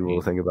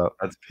unbelievable to think about.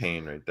 That's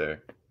pain right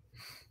there.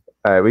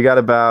 All right, we got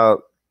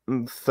about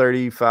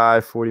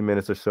 35, 40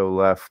 minutes or so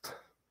left.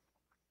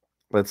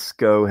 Let's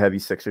go heavy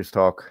Sixers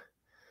talk.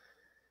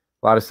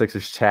 A lot of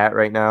Sixers chat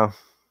right now.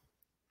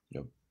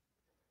 Yep.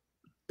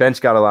 Bench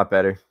got a lot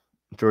better.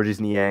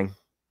 Georges Niang.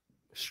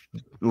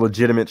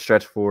 Legitimate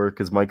stretch forward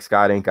because Mike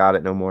Scott ain't got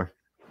it no more.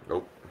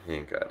 Nope, he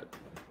ain't got it.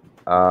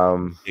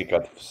 He ain't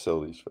got the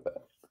facilities for that.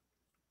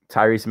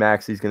 Tyrese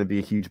Maxey's going to be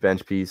a huge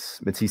bench piece.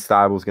 Matisse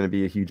Thybulle is going to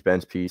be a huge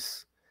bench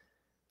piece.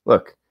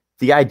 Look,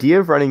 the idea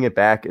of running it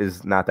back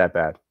is not that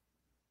bad.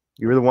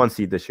 You were the 1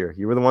 seed this year.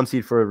 You were the 1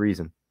 seed for a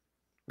reason.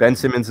 Ben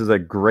Simmons is a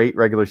great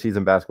regular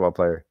season basketball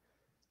player.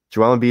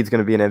 Joel Embiid's going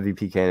to be an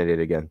MVP candidate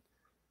again.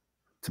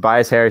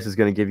 Tobias Harris is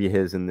going to give you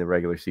his in the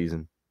regular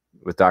season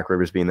with Doc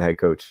Rivers being the head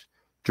coach.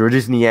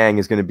 Georges Niang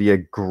is going to be a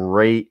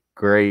great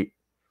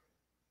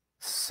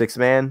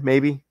 6-man,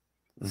 maybe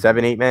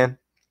 7-8 man.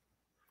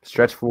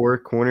 Stretch 4,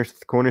 corner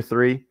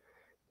 3.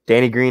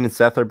 Danny Green and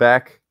Seth are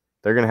back.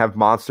 They're going to have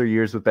monster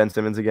years with Ben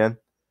Simmons again.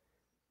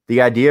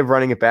 The idea of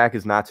running it back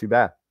is not too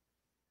bad.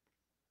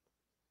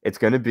 It's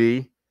going to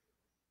be,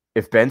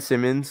 if Ben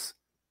Simmons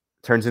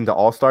turns into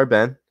All-Star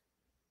Ben,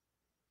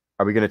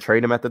 are we going to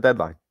trade him at the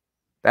deadline?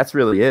 That's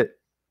really it.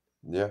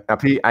 Yeah. Now,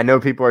 I know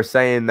people are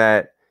saying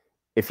that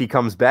if he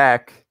comes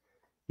back,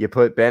 you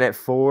put Ben at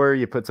 4,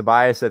 you put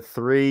Tobias at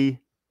 3,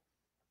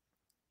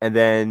 and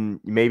then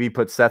you maybe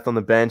put Seth on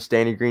the bench.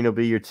 Danny Green will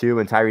be your 2,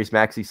 and Tyrese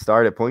Maxey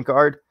start at point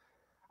guard.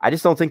 I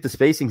just don't think the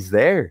spacing's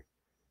there.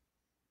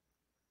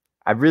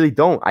 I really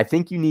don't. I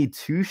think you need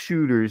 2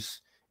 shooters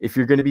if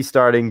you're going to be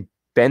starting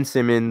Ben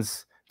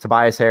Simmons,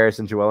 Tobias Harris,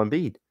 and Joel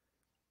Embiid.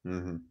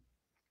 Mm-hmm.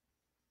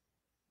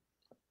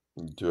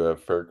 Do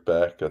have Ferk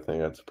back. I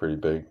think that's a pretty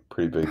big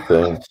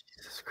thing.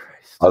 Jesus Christ.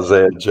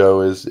 Isaiah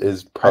Joe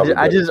is probably.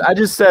 I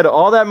just said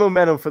all that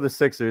momentum for the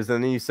Sixers,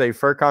 and then you say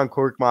Furkan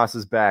Korkmaz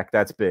is back.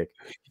 That's big.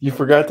 You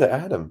forgot to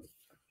add him.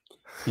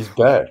 He's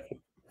back.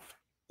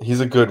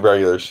 He's a good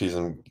regular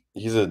season.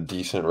 He's a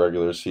decent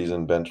regular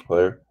season bench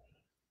player.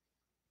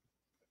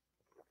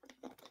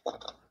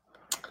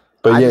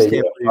 But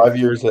yeah, 5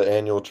 years of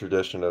annual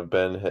tradition of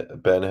Ben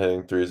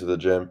hitting threes at the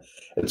gym.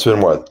 It's been,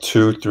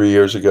 2-3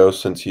 years ago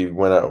since he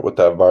went out with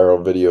that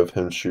viral video of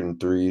him shooting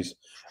threes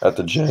at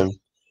the gym.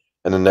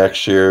 And the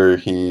next year,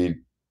 he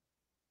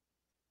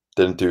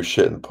didn't do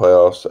shit in the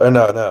playoffs. Oh,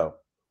 no.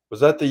 Was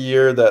that the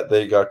year that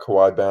they got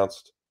Kawhi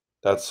bounced?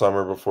 That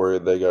summer before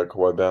they got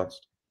Kawhi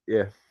bounced?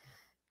 Yeah.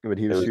 When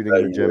he was shooting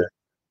in the gym.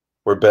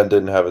 Where Ben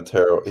didn't have a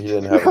terrible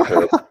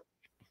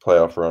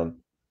playoff run,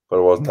 but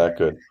it wasn't that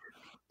good.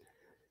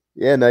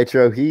 Yeah,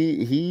 Nitro,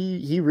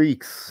 he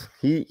reeks.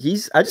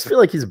 I just feel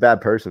like he's a bad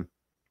person,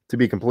 to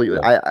be completely.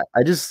 Yeah.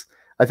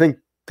 I think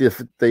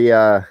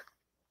the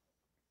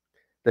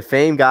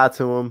fame got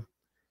to him.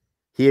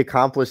 He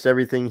accomplished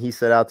everything he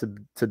set out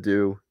to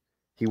do.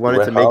 He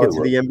wanted to make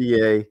Hollywood. It to the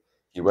NBA.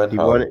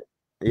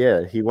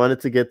 He wanted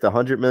to get the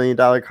 $100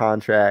 million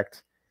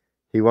contract.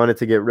 He wanted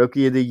to get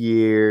Rookie of the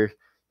Year.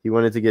 He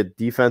wanted to get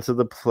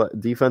Defensive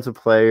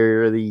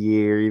Player of the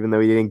Year, even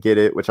though he didn't get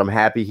it, which I'm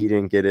happy he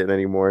didn't get it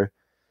anymore.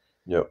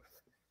 Yep.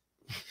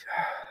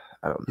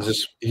 I don't know.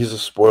 He's a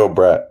spoiled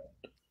brat.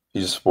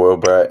 He's a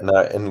spoiled brat.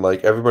 And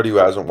like everybody who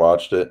hasn't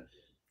watched it,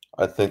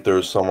 I think there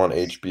was some on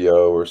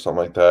HBO or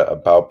something like that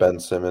about Ben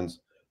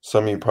Simmons.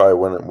 Some of you probably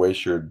wouldn't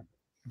waste your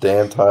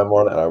damn time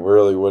on it, and I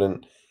really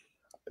wouldn't.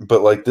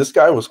 But like this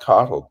guy was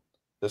coddled.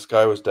 This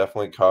guy was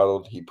definitely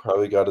coddled. He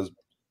probably got his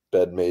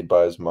bed made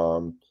by his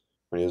mom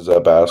when he was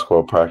at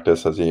basketball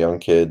practice as a young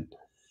kid.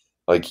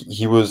 Like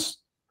he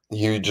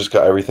just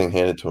got everything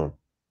handed to him.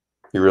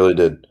 He really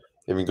did.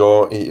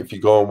 If you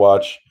go and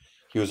watch,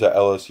 he was at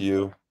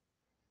LSU,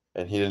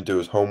 and he didn't do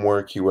his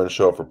homework. He wouldn't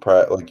show up for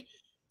practice. Like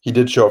he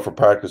did show up for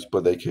practice,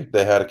 but they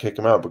had to kick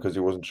him out because he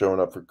wasn't showing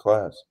up for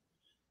class.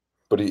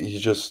 But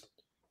he's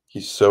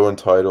so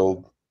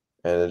entitled,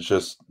 and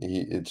it's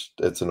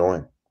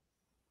annoying.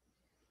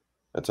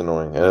 It's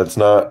annoying, and it's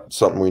not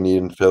something we need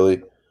in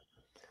Philly.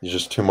 He's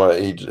just too much.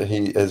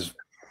 He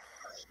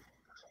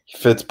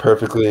fits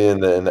perfectly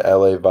in the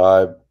LA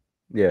vibe.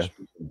 Yeah.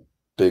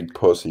 Big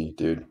pussy,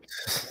 dude.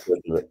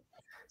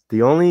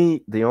 The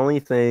only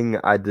thing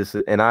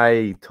and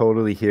I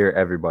totally hear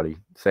everybody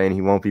saying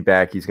he won't be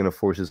back. He's going to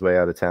force his way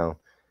out of town.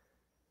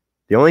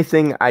 The only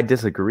thing I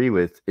disagree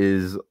with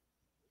is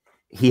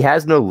he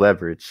has no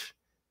leverage,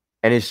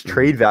 and his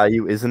trade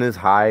value isn't as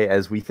high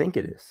as we think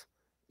it is.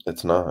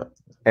 It's not.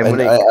 And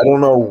I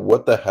don't know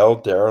what the hell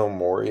Daryl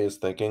Morey is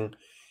thinking.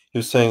 He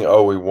was saying,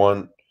 "Oh, we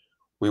want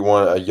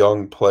a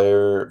young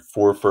player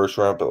for first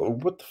round."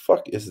 But what the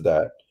fuck is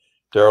that?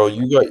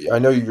 Daryl, I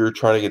know you're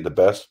trying to get the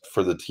best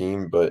for the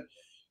team, but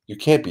you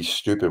can't be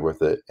stupid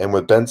with it. And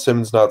with Ben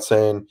Simmons not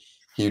saying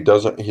He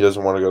doesn't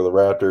want to go to the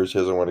Raptors. He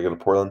doesn't want to go to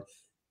Portland.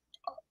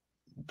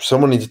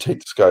 Someone needs to take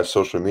this guy's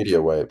social media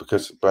away,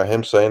 because by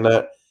him saying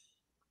that,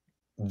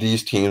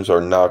 these teams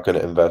are not going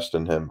to invest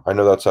in him. I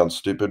know that sounds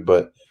stupid,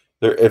 but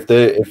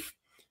if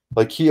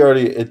like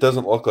it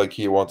doesn't look like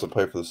he wants to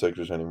play for the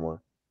Sixers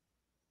anymore.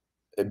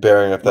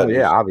 Bearing if that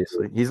news,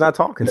 obviously he's not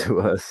talking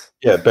to us.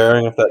 Yeah,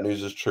 bearing if that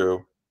news is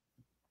true,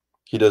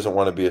 he doesn't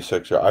want to be a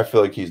Sixer. I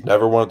feel like he's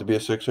never wanted to be a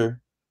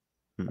Sixer.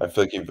 I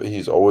feel like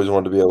he's always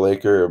wanted to be a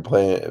Laker or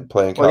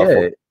playing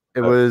California.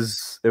 It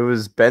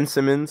was Ben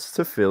Simmons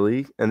to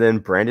Philly and then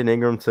Brandon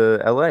Ingram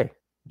to LA.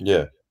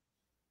 Yeah,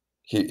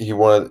 he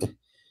wanted,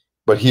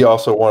 but he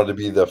also wanted to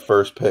be the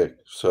first pick.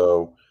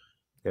 So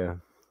yeah,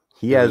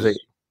 he has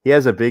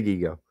a big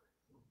ego.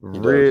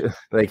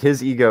 Like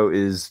his ego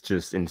is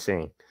just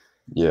insane.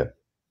 Yeah,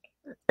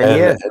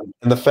 and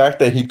the fact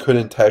that he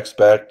couldn't text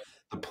back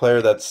the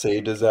player that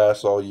saved his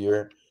ass all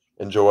year,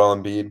 and Joel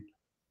Embiid,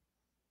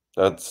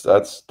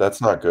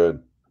 that's not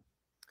good.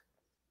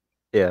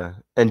 Yeah,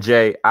 and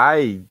Jay,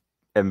 I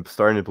am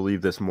starting to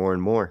believe this more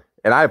and more,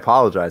 and I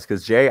apologize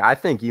because Jay, I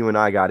think you and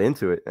I got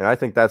into it, and I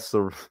think that's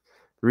the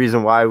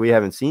reason why we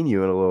haven't seen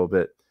you in a little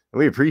bit. And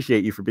we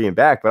appreciate you for being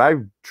back, but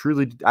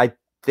I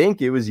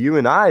think it was you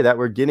and I that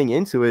were getting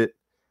into it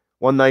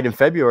one night in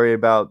February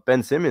about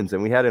Ben Simmons,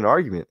 and we had an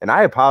argument, and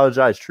I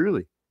apologize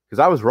truly because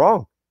I was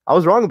wrong. I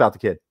was wrong about the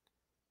kid.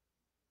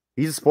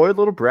 He's a spoiled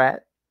little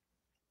brat,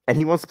 and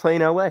he wants to play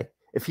in LA.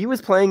 If he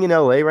was playing in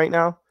LA right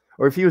now,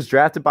 or if he was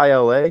drafted by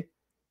LA,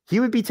 he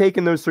would be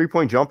taking those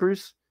 3-point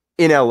jumpers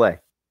in LA.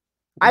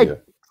 I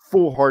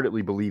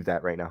full-heartedly believe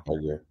that right now. I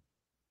agree.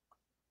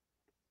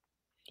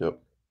 Yep.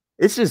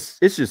 It's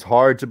just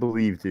hard to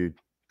believe, dude,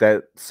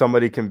 that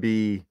somebody can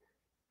be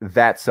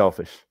that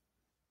selfish.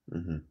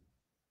 Mm-hmm.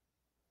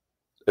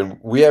 And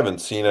we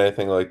haven't seen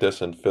anything like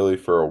this in Philly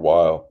for a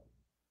while.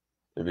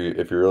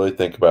 If you really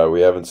think about it, we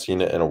haven't seen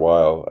it in a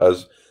while.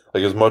 As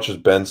much as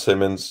Ben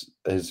Simmons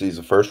he's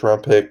a first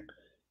round pick,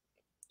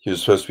 he was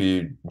supposed to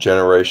be a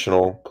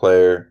generational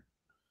player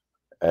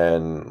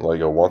and like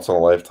a once in a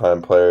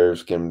lifetime player,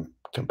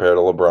 compared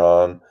to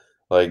LeBron.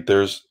 Like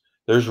there's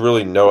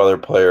really no other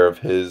player of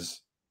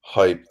his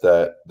hype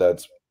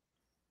that's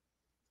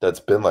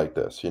been like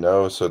this, you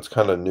know? So it's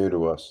kind of new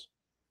to us.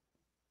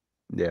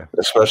 Yeah.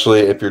 Especially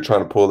if you're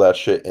trying to pull that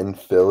shit in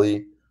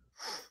Philly.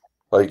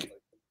 Like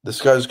this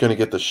guy's going to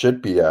get the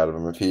shit beat out of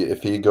him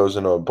if he goes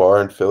into a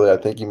bar in Philly. I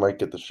think he might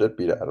get the shit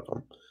beat out of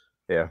him.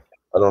 Yeah.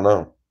 I don't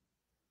know.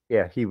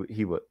 Yeah, he would.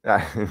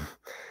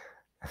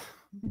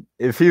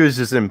 If he was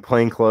just in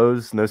plain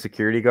clothes, no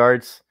security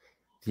guards,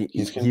 he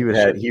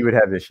would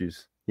have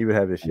issues. He would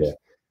have issues. Yeah.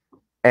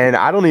 And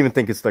I don't even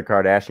think it's the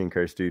Kardashian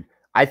curse, dude.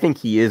 I think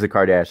he is a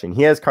Kardashian.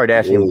 He has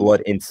Kardashian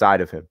blood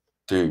inside of him.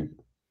 Dude,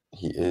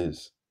 he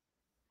is.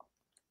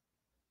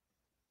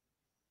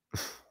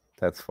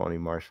 That's funny,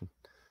 Martian.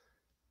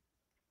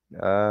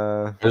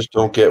 I just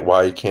don't get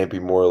why he can't be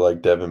more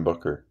like Devin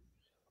Booker.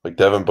 Like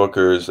Devin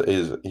Booker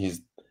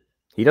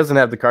he doesn't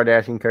have the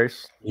Kardashian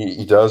curse.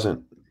 He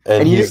doesn't,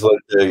 and he's like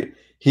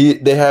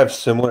they have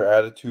similar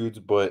attitudes,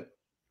 but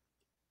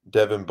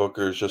Devin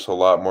Booker is just a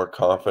lot more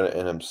confident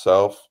in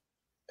himself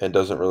and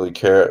doesn't really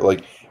care.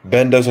 Like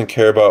Ben doesn't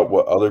care about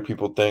what other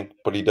people think,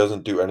 but he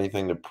doesn't do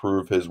anything to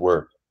prove his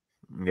worth.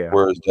 Yeah.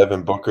 Whereas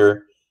Devin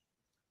Booker,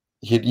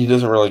 he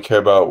doesn't really care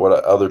about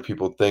what other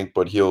people think,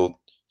 but he'll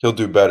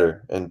do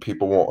better, and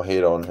people won't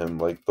hate on him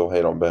like they'll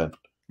hate on Ben.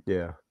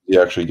 Yeah. He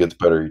actually gets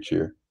better each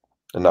year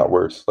and not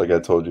worse, like I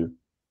told you.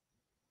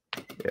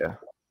 Yeah.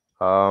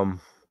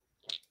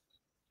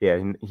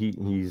 Yeah,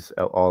 he's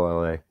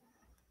all LA.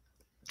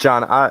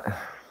 John, I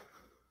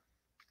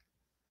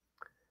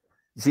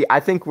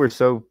think we're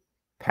so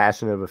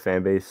passionate of a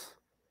fan base,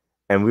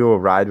 and we will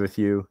ride with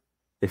you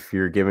if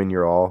you're giving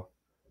your all,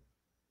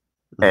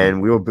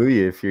 and we will boo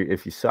you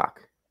if you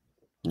suck.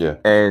 Yeah.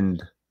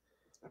 And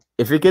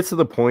if it gets to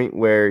the point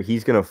where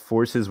he's going to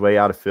force his way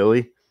out of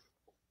Philly,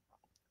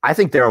 I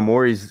think Daryl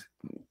Morey's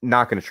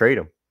not going to trade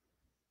him.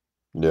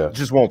 Yeah.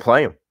 Just won't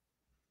play him.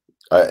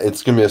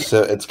 It's gonna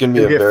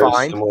be a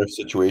very similar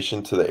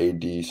situation to the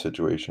AD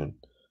situation.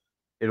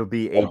 It'll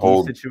be AD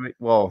situation.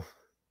 Well,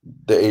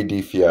 the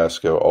AD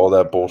fiasco, all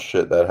that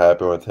bullshit that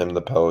happened with him,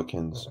 the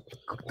Pelicans,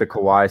 the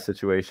Kawhi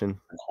situation,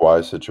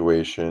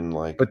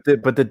 like. But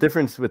the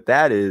difference with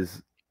that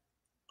is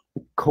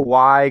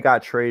Kawhi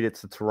got traded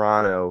to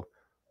Toronto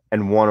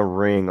and won a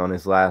ring on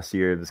his last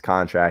year of his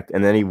contract,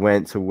 and then he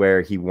went to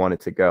where he wanted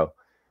to go.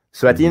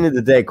 So at the end of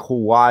the day,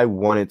 Kawhi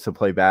wanted to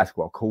play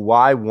basketball.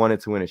 Kawhi wanted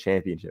to win a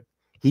championship.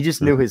 He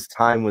just knew his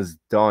time was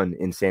done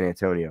in San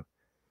Antonio.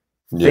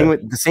 Yeah.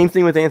 The same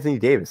thing with Anthony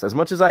Davis. As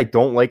much as I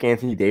don't like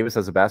Anthony Davis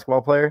as a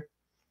basketball player,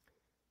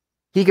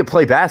 he could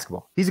play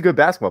basketball. He's a good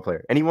basketball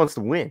player, and he wants to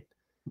win.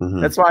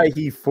 Mm-hmm. That's why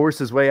he forced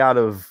his way out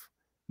of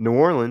New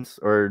Orleans,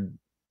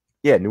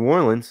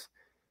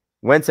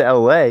 went to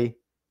LA,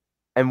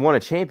 and won a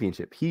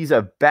championship. He's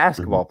a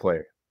basketball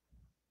player.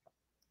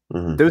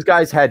 Mm-hmm. Those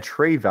guys had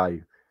trade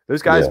value.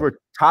 Those guys were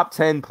top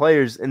 10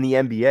 players in the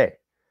NBA.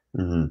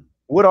 Mm-hmm.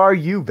 What are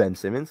you, Ben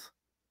Simmons?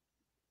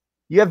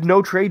 You have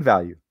no trade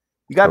value.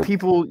 You got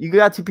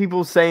two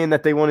people saying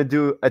that they want to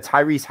do a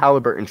Tyrese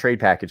Halliburton trade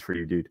package for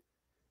you, dude.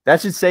 That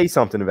should say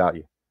something about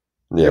you.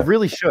 Yeah. It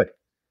really should.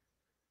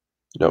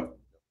 Yep.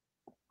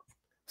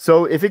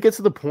 So if it gets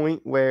to the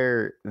point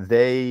where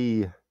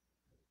they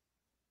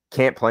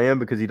can't play him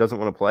because he doesn't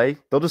want to play,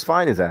 they'll just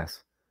fine his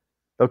ass.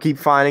 They'll keep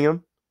fining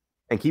him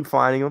and keep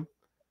fining him.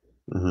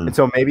 Mm-hmm. And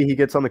so maybe he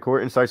gets on the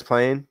court and starts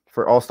playing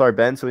for All-Star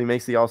Ben, so he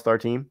makes the All-Star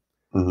team.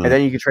 Mm-hmm. And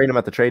then you can trade him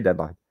at the trade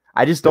deadline.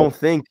 I just don't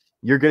think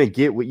you're going to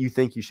get what you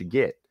think you should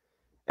get.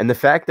 And the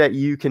fact that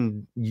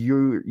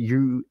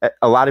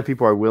a lot of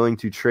people are willing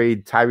to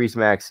trade Tyrese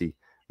Maxey,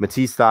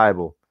 Matisse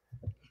Thybulle,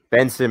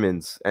 Ben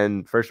Simmons,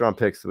 and first-round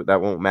picks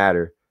that won't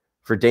matter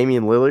for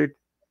Damian Lillard.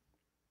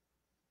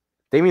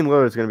 Damian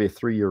Lillard is going to be a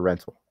 3-year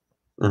rental.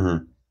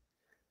 Mm-hmm.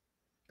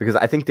 Because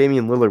I think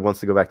Damian Lillard wants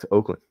to go back to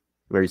Oakland,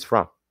 where he's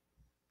from,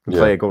 and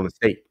play at Golden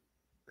State.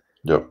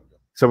 Yep.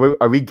 So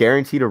are we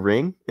guaranteed a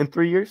ring in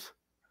 3 years?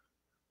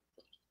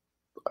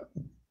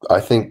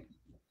 I think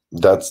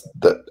that's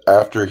that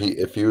after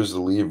if he was to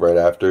leave right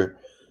after,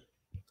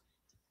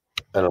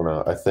 I don't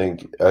know. I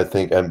think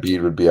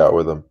Embiid would be out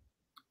with him.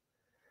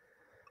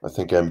 I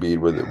think Embiid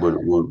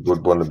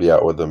would want to be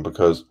out with him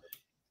because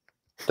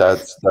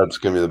that's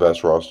gonna be the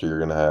best roster you're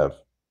gonna have.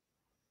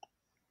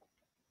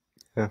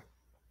 Yeah.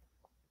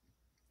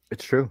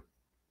 It's true.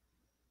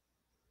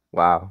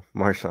 Wow,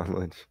 Marshawn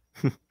Lynch.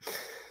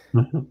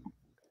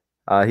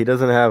 He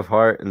doesn't have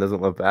heart and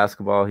doesn't love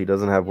basketball. He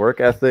doesn't have work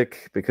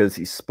ethic because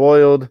he's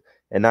spoiled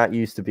and not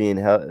used to being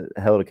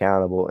held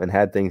accountable and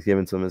had things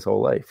given to him his whole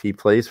life. He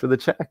plays for the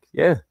check.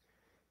 Yeah.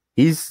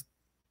 He's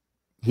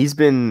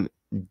been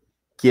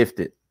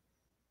gifted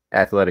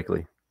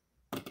athletically.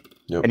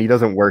 Yep. And he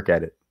doesn't work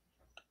at it.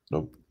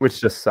 Nope.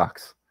 Which just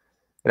sucks.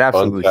 It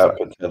absolutely untapped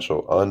sucks.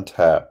 Potential.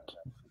 Untapped.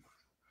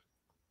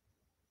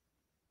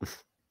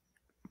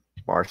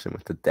 Martian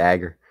with the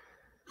dagger.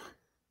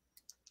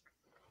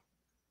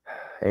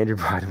 Andrew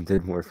Bynum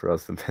did more for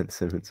us than Ben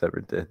Simmons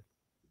ever did.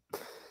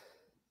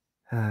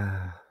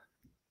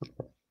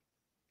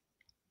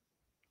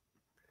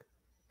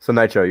 So,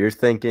 Nitro, you're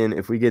thinking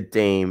if we get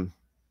Dame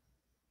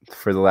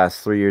for the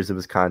last 3 years of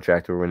his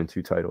contract, we're winning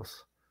 2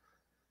 titles.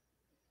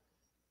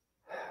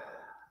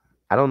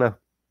 I don't know.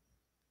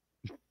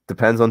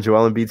 Depends on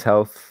Joel Embiid's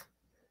health.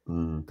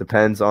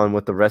 Depends on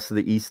what the rest of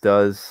the East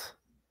does.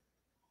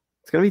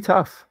 It's going to be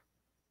tough.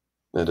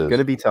 It is. It's going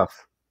to be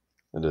tough.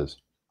 It is.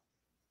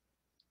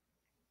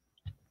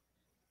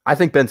 I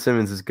think Ben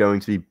Simmons is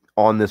going to be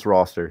on this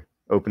roster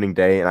opening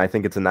day, and I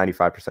think it's a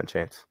 95%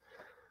 chance.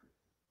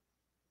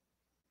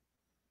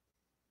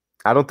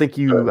 I don't think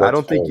you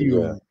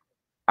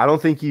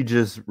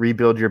just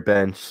rebuild your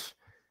bench,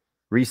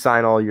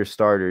 re-sign all your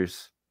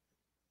starters,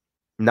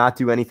 not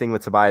do anything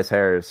with Tobias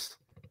Harris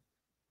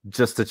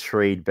just to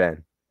trade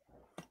Ben.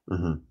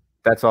 Mm-hmm.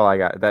 That's all I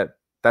got.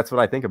 That's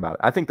what I think about it.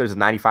 I think there's a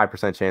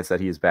 95% chance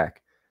that he is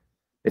back.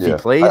 If he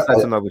plays,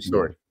 that's another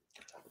story.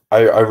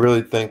 I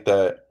really think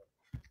that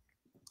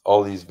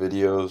all these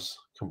videos,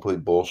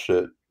 complete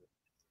bullshit.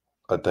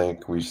 I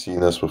think we've seen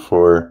this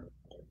before.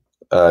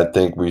 I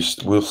think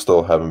we'll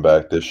still have him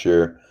back this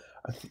year.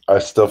 I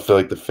still feel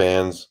like the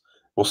fans,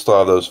 we'll still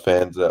have those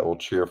fans that will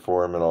cheer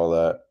for him and all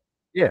that.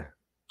 Yeah.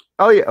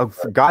 Oh, yeah. Oh,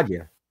 for God,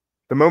 yeah.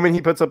 The moment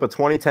he puts up a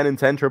 20, 10, and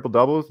 10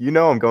 triple-doubles,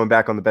 I'm going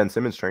back on the Ben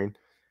Simmons train.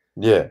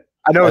 Yeah.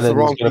 I know it's the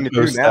wrong thing to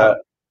do now.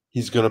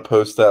 He's going to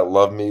post that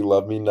love me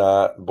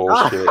not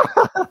bullshit.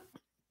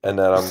 And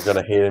then I'm going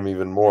to hate him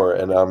even more.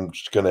 And I'm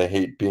just going to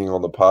hate being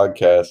on the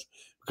podcast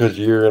because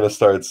you're going to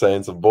start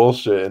saying some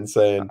bullshit and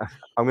saying,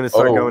 I'm going to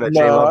start going at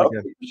J-Love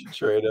again. You should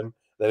trade him.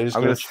 Then he's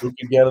going to choke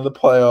again in the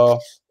playoffs.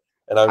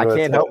 And I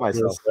can't help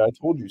myself. I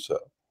told you so.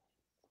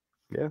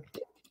 Yeah.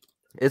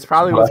 It's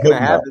probably what's going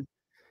to happen.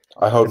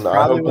 I hope not.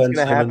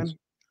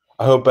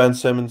 I hope Ben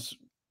Simmons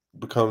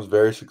becomes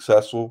very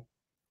successful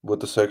with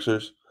the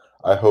Sixers.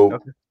 I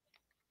hope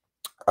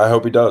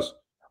he does.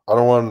 I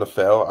don't want him to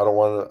fail. I don't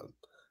want to.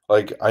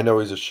 I know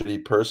he's a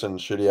shitty person,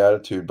 shitty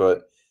attitude,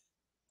 but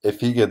if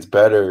he gets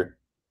better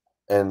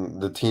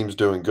and the team's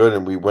doing good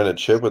and we win a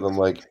chip with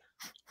him, I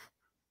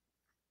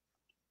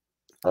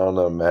don't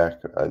know,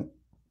 Mac.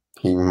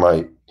 He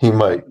might. He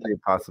might. A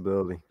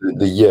possibility.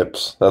 The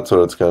yips. That's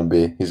what it's going to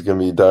be. He's going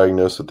to be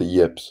diagnosed with the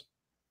yips.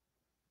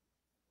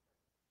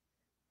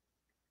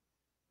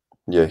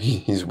 Yeah,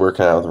 he's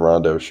working out with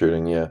Rondo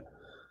shooting, yeah.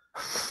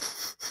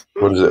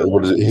 What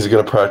is it? He's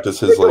going to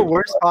practice his the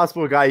worst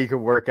possible guy you could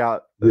work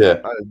out.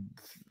 Yeah.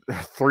 A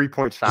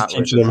 3-point shot.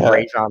 He's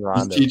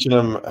teaching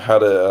him how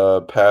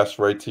to pass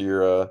right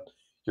to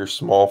your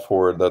small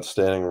forward that's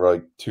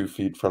standing 2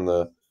 feet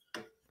from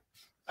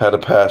how to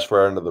pass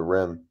right into the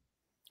rim.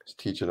 He's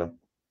teaching him.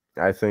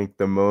 I think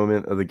the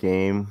moment of the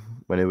game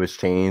when it was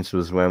changed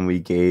was when we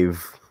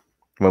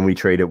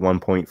traded 1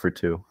 point for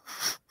 2.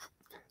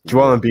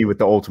 Joel Embiid with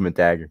the ultimate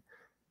dagger.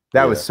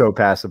 That was so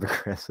passive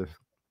aggressive.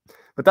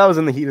 But that was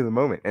in the heat of the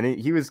moment. And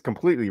he was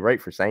completely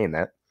right for saying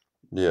that.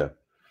 Yeah.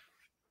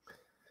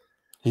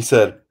 He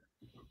said,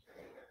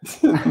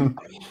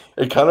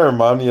 it kind of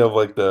reminded me of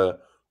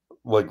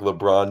like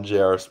LeBron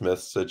J.R. Smith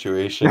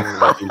situation.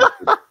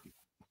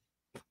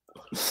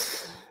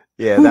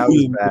 Yeah, that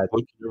was bad.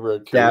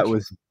 That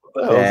was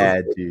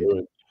bad, dude.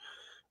 Doing?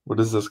 What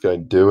is this guy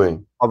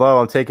doing? Although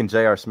I'm taking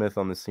J.R. Smith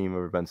on this team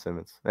over Ben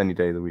Simmons any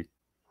day of the week.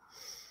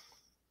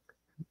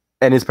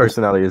 And his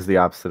personality is the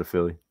opposite of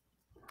Philly.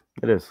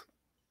 It is.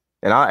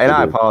 And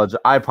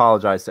I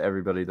apologize to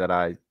everybody that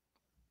I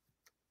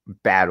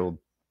battled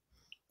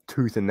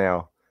tooth and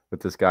nail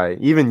with this guy.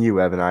 Even you,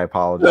 Evan, I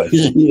apologize.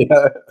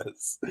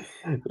 Yes.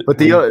 But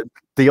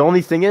the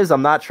only thing is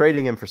I'm not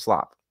trading him for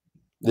slop.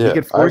 Yeah, he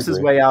can force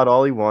his way out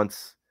all he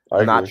wants.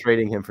 I'm not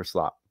trading him for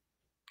slop.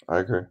 I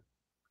agree.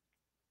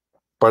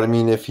 But I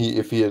mean, if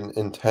he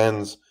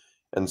intends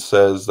and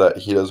says that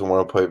he doesn't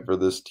want to play for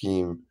this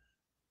team,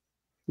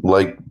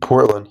 like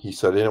Portland, he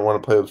said he didn't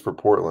want to play for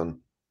Portland.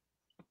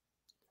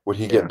 Would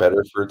he get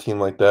better for a team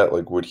like that?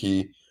 Like, would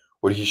he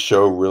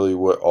show really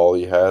what all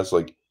he has?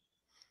 Like,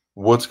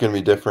 what's going to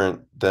be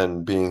different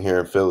than being here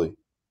in Philly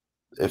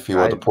if he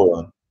went to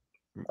Portland?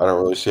 I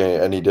don't really see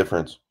any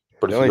difference.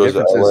 But if he goes to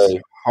LA,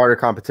 harder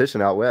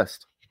competition out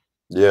west.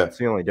 Yeah, it's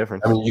the only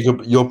difference. I mean,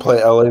 you'll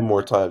play LA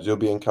more times. You'll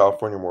be in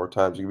California more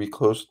times. You'll be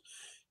close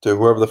to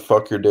whoever the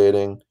fuck you're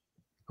dating,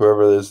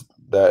 whoever it is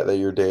that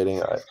you're dating.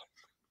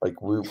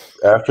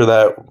 After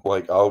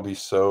that, I'll be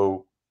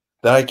so.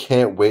 Then I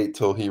can't wait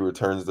till he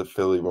returns to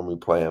Philly when we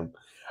play him.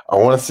 I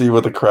want to see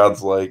what the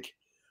crowd's like.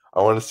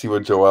 I want to see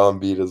what Joel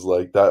Embiid is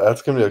like.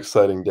 That's gonna be an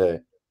exciting day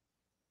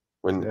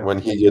when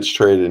he gets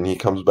traded and he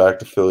comes back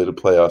to Philly to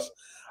play us.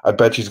 I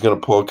bet he's gonna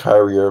pull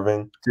Kyrie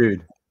Irving,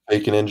 dude,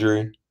 fake an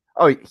injury.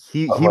 Oh,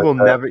 he will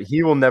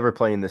never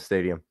play in this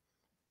stadium.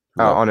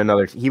 On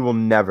another, he will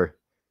never.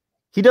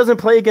 He doesn't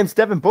play against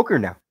Devin Booker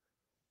now.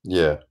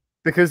 Yeah,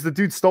 because the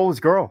dude stole his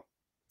girl.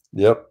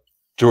 Yep,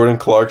 Jordan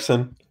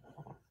Clarkson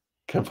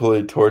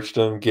completely torched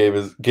him. Gave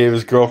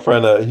his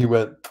girlfriend he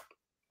went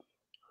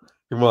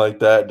like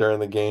that during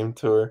the game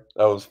to her.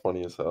 That was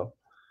funny as hell.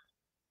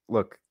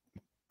 Look,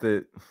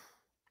 and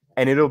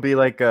it'll be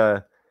like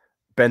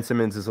Ben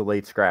Simmons is a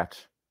late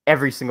scratch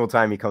every single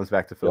time he comes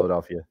back to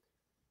Philadelphia.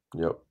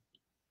 Yep.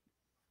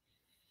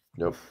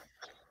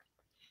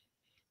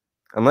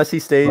 Unless he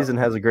stays and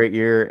has a great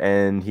year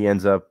and he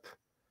ends up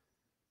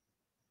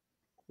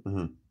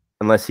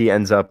unless he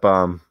ends up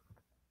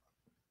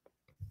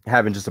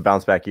having just a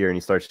bounce back year and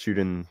he starts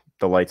shooting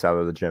the lights out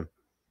of the gym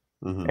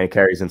and it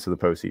carries into the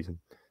postseason.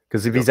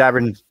 Because if he's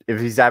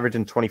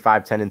averaging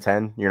 25, 10, and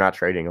 10, you're not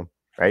trading him,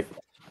 right?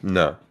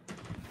 No.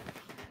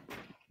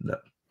 Yeah,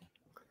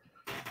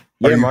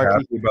 Are you Mark,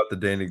 happy about the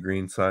Danny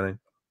Green signing?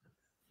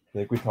 I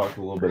think we talked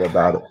a little bit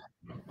about it.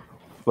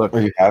 Look,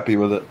 are you happy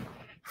with it?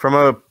 From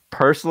a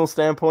personal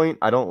standpoint,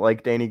 I don't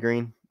like Danny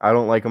Green. I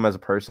don't like him as a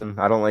person.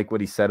 I don't like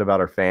what he said about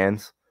our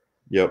fans.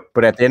 Yep.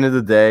 But at the end of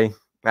the day,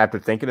 after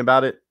thinking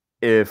about it,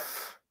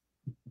 if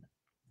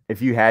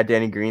you had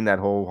Danny Green that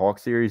whole Hawk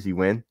series, you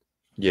win.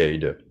 Yeah, you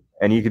do.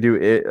 And you could do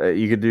it.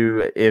 You could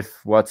do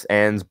if, what's,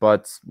 ands,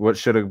 buts, what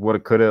shoulda, woulda,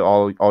 coulda,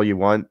 all you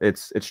want.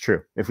 It's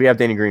true. If we have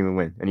Danny Green, we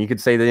win. And you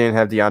could say they didn't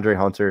have DeAndre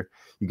Hunter.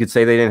 You could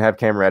say they didn't have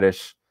Cam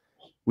Reddish.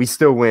 We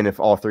still win if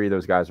all three of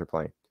those guys are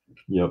playing.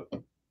 Yep.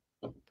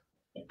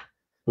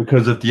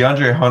 Because if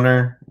DeAndre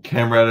Hunter,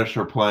 Cam Reddish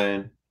are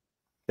playing,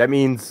 that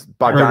means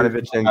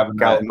Bogdanovich and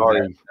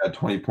Gallinari a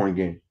 20-point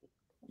game.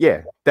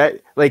 Yeah,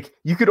 that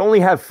you could only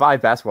have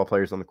 5 basketball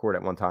players on the court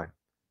at one time,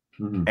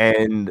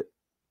 and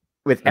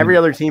with every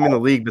other team in the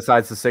league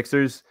besides the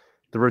Sixers,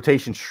 the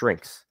rotation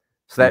shrinks.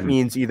 So that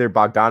means either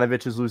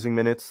Bogdanovich is losing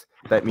minutes,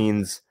 that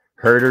means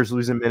Herter's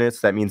losing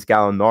minutes, that means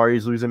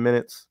Gallinari's losing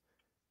minutes.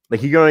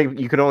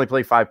 You could only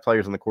play 5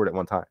 players on the court at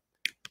one time.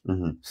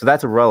 So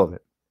that's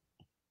irrelevant.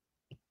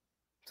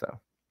 So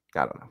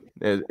I don't know.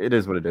 It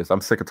is what it is.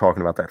 I'm sick of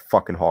talking about that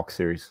fucking Hawk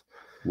series.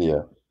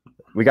 Yeah.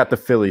 We got the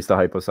Phillies to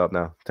hype us up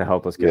now to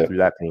help us get through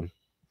that pain.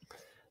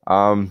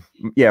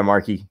 Yeah,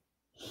 Marky.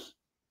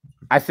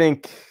 I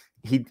think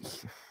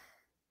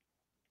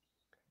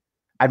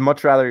I'd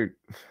much rather.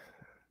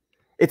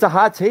 It's a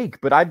hot take,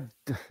 but I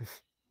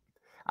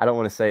don't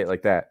want to say it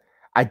like that.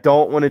 I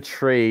don't want to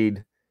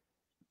trade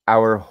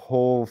our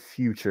whole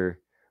future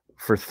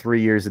for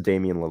 3 years of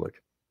Damian Lillard.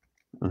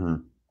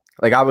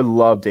 I would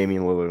love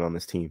Damian Lillard on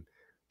this team,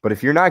 but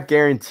if you're not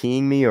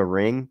guaranteeing me a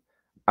ring,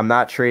 I'm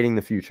not trading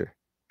the future.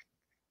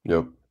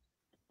 Yep.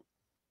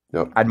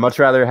 I'd much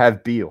rather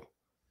have Beal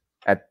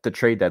at the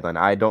trade deadline.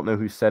 I don't know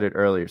who said it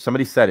earlier.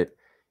 Somebody said it.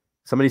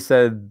 Somebody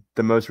said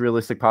the most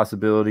realistic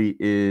possibility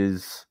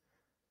is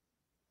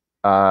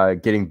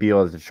getting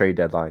Beal at the trade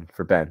deadline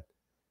for Ben.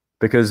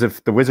 Because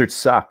if the Wizards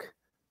suck,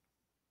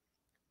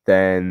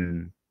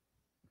 then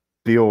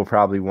Beal will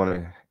probably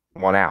want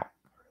out.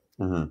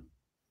 And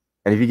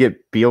if you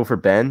get Beal for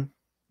Ben,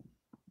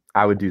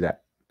 I would do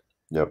that.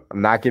 Yep.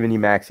 I'm not giving you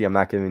Maxey. I'm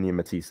not giving you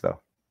Matisse,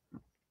 though.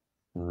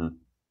 And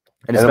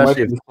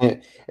especially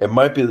it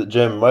might be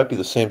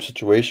the same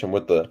situation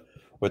with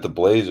the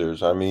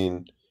Blazers. I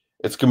mean,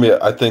 it's gonna be.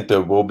 I think they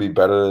will be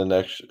better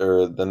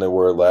than they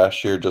were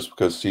last year, just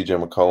because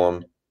CJ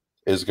McCollum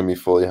is gonna be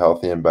fully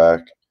healthy and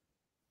back.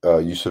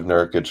 Yusuf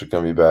Nurkic is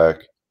gonna be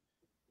back.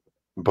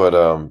 But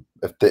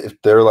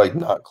if they're like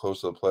not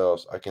close to the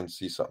playoffs, I can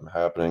see something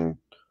happening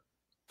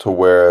to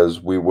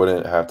whereas we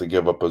wouldn't have to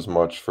give up as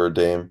much for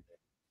Dame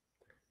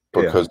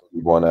because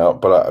we won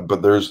out.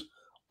 But there's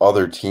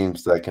other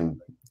teams that can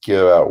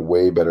give out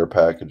way better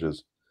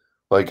packages.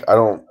 Like I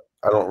don't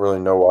really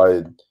know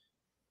why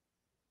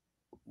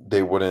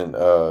they wouldn't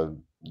go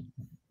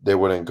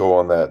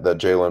on that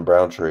Jaylen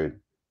Brown trade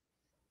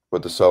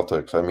with the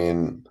Celtics. I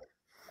mean,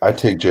 I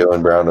take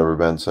Jaylen Brown over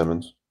Ben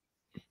Simmons.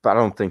 But I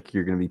don't think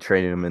you're going to be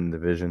trading him in the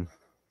division.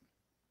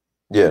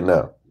 Yeah,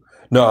 no.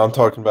 I'm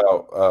talking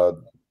about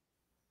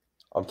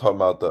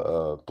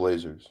the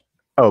Blazers.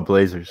 Oh,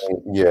 Blazers.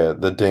 Yeah,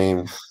 the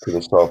Dame to the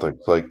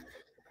Celtics. Like,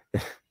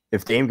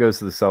 if Dame goes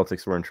to the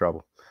Celtics, we're in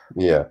trouble.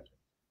 Yeah.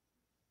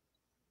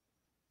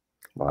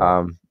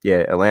 Wow.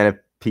 Yeah, Atlanta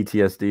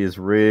PTSD is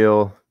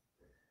real.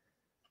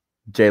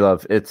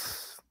 J-Love,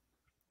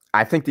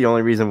 I think the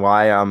only reason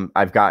why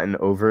I've gotten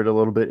over it a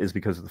little bit is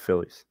because of the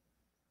Phillies.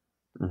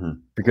 Mm-hmm.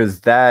 Because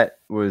that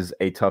was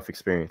a tough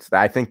experience.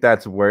 I think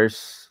that's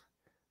worse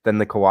than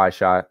the Kawhi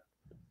shot.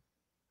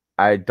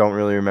 I don't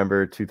really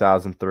remember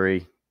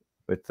 2003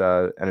 with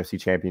the NFC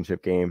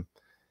Championship game.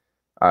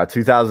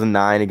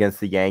 2009 against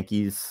the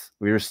Yankees,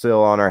 we were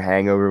still on our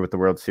hangover with the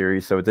World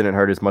Series, so it didn't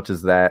hurt as much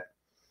as that.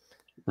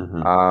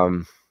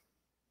 Mm-hmm.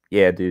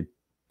 Yeah, dude.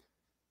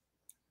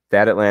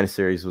 That Atlanta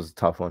series was a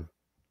tough one.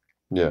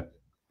 Yeah.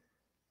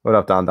 What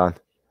up, Don Don?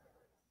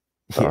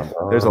 Yeah,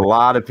 there's a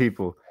lot of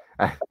people.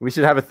 We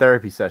should have a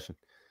therapy session.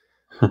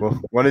 Well,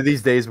 one of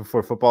these days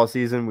before football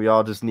season, we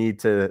all just need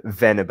to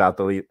vent about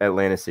the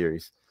Atlanta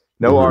series.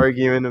 No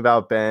arguing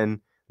about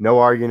Ben. No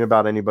arguing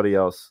about anybody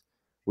else.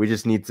 We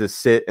just need to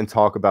sit and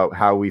talk about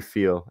how we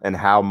feel and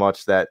how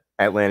much that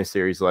Atlanta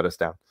series let us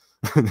down.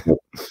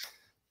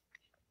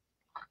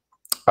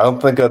 I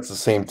don't think that's the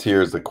same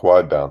tier as the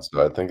Kawhi bounce,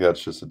 though. I think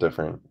that's just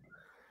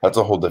that's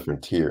a whole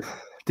different tier.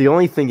 The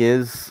only thing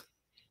is,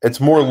 it's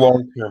more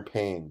long-term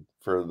pain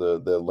for the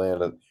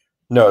Atlanta.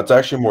 No, it's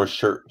actually more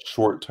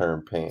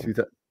short-term pain.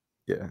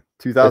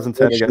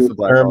 2010 against the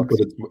Blackhawks.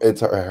 But it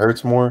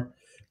hurts more.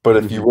 But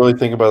if you really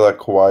think about that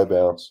Kawhi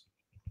bounce,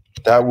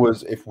 that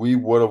was if we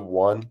would have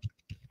won.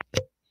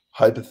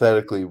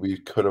 Hypothetically, we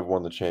could have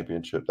won the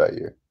championship that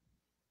year.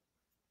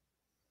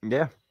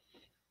 Yeah.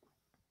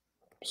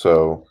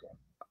 So,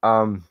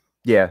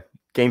 yeah,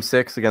 Game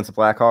 6 against the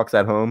Blackhawks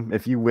at home.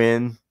 If you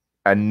win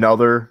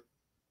another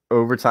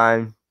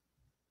overtime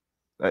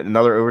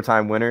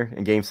winner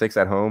in Game 6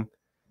 at home,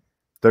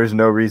 there's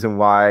no reason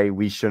why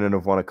we shouldn't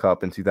have won a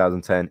cup in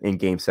 2010 in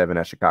Game 7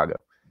 at Chicago.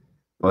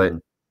 But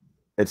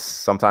it's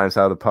sometimes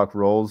how the puck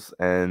rolls,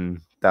 and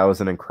that was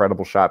an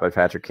incredible shot by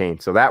Patrick Kane.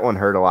 So that one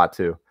hurt a lot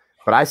too.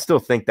 But I still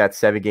think that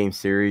 7-game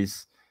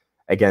series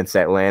against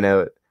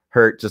Atlanta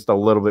hurt just a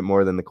little bit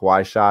more than the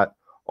Kawhi shot,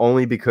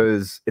 only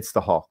because it's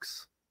the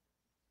Hawks.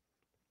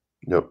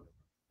 Yep.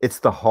 It's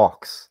the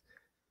Hawks.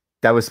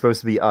 That was supposed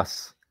to be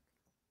us.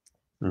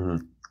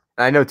 Mm-hmm.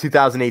 I know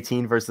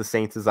 2018 versus the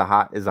Saints is a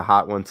hot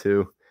one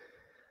too.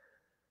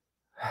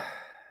 I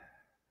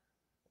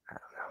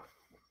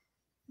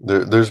don't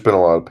know. There's been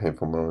a lot of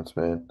painful moments,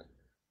 man.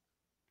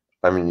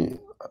 I mean,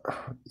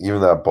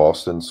 even that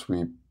Boston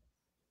sweep.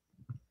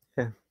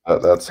 Yeah,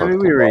 that's. I mean,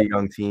 we were a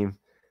young team.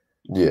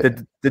 Yeah.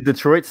 Did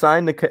Detroit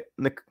sign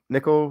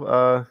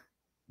Nickel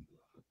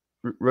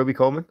Roby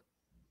Coleman?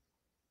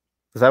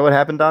 Is that what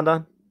happened, Don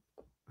Don?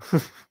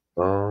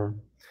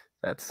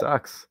 That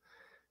sucks.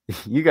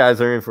 You guys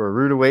are in for a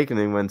rude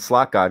awakening when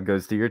Slot God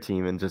goes to your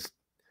team and just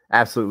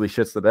absolutely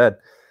shits the bed.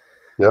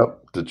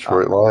 Yep,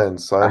 Detroit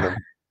Lions signed him.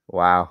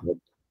 Wow.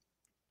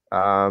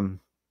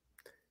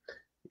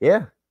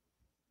 Yeah.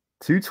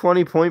 2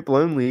 20-point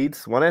blown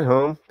leads, 1 at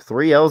home,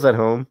 3 L's at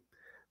home.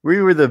 We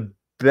were the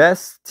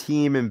best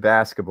team in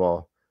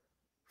basketball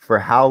for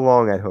how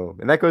long at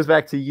home? And that goes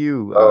back to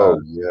you.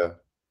 Yeah.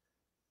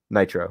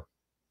 Nitro.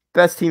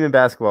 Best team in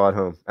basketball at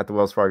home at the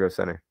Wells Fargo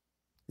Center.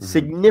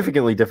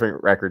 Significantly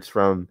different records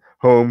from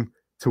home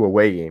to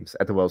away games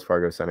at the Wells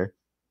Fargo Center.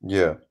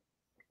 Yeah.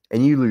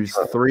 And you lose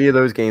 3 of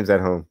those games at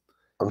home.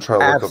 I'm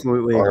trying to look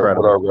absolutely up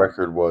incredible. What our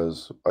record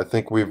was. I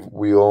think we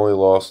only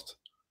lost.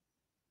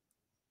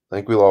 I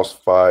think we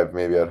lost 5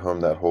 maybe at home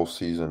that whole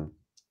season.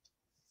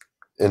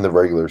 In the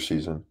regular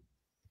season.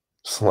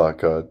 Slot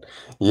God.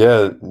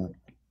 Yeah.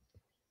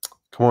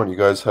 Come on, you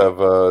guys have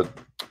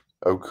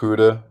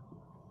Okuda.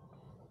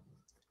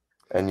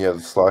 And yeah, the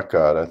Slot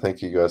God. I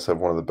think you guys have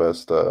one of the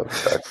best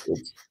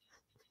backwards.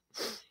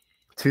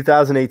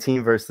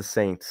 2018 versus the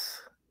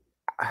Saints.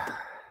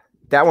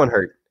 That one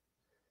hurt.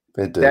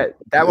 It did.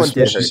 That one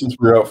did hurt. Since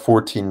we were out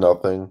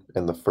 14-0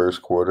 in the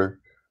first quarter.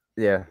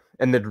 Yeah,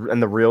 and the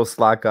real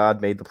Slot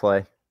God made the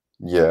play.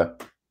 Yeah.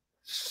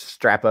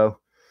 Strapo.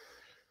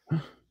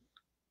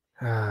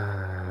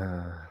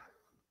 That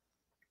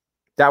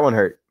one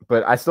hurt,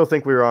 but I still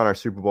think we were on our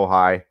Super Bowl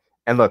high.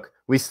 And look,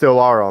 we still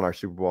are on our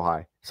Super Bowl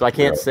high. So I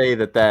can't say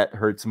that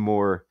hurts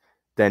more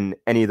than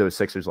any of those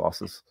Sixers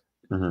losses,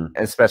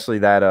 especially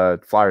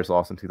that Flyers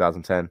loss in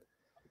 2010.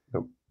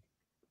 Nope.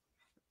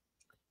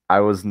 I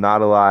was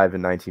not alive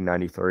in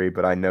 1993,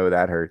 but I know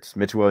that hurts.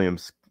 Mitch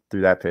Williams threw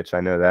that pitch. I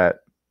know that.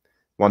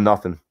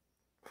 1-0.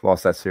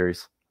 Lost that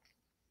series.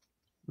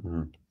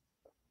 Mhm.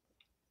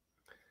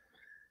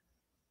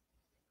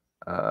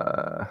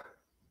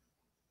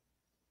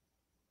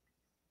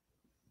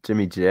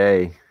 Jimmy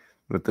J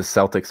with the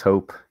Celtics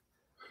hope.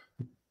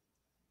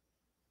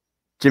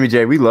 Jimmy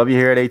J, we love you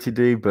here at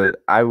A2D,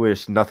 but I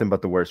wish nothing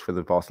but the worst for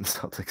the Boston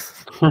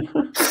Celtics.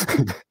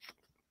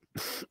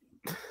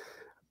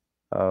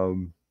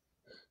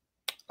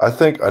 I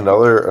think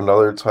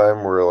another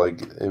time where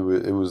like it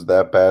was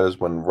that bad is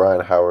when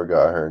Ryan Howard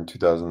got hurt in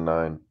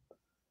 2009.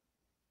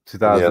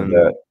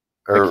 2000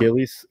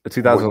 Achilles,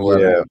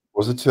 2011. Yeah,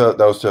 was it that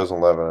was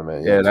 2011? I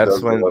mean, Yeah,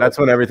 that's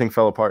when everything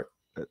fell apart.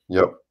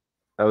 Yep,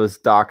 that was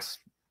Doc's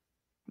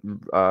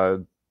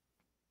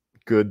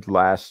good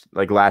last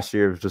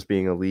year of just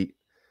being elite.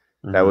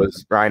 Mm-hmm. That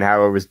was Ryan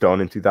Howard was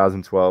done in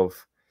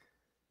 2012.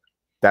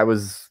 That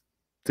was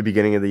the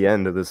beginning of the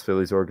end of this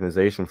Phillies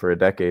organization for a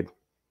decade.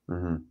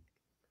 Mm-hmm.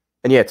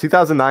 And yeah,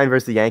 2009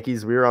 versus the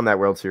Yankees, we were on that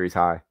World Series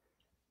high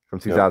from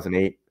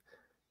 2008. Yep.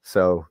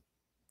 So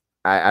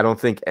I don't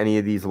think any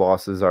of these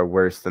losses are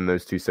worse than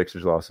those two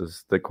Sixers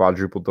losses. The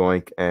quadruple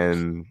doink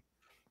and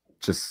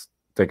just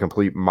the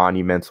complete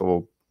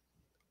monumental,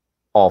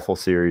 awful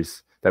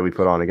series that we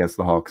put on against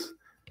the Hawks.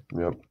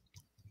 Yep.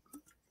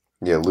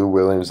 Yeah, Lou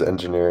Williams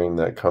engineering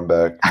that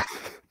comeback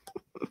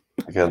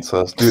against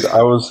us. Dude,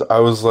 I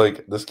was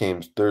like, this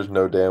game's there's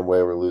no damn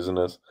way we're losing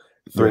this.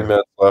 3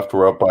 minutes left,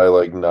 we're up by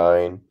like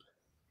 9.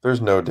 There's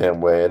no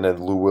damn way. And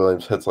then Lou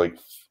Williams hits like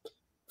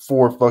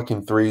 4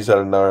 fucking threes out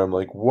of 9. I'm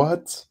like,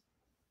 what?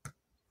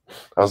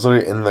 I was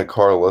literally in the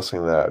car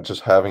listening to that,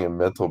 just having a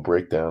mental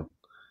breakdown.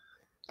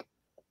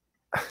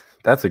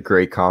 That's a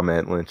great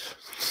comment, Lynch.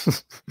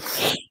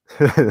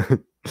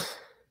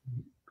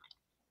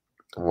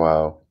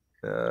 Wow.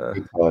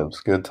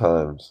 Good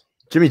times.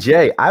 Jimmy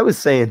J, I was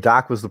saying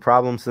Doc was the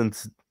problem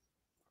since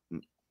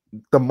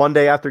the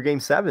Monday after Game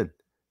 7.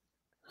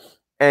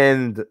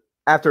 And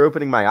after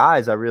opening my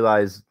eyes, I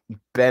realized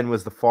Ben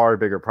was the far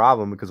bigger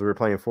problem because we were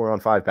playing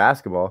 4-on-5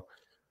 basketball.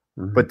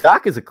 Mm-hmm. But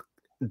Doc is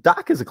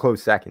a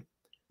close second.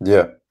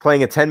 Yeah.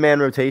 Playing a 10-man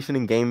rotation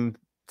in Game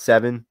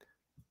 7,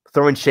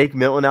 throwing Shake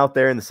Milton out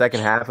there in the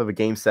second half of a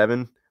Game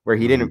 7 where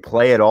he didn't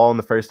play at all in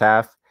the first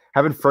half,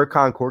 having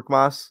Furkan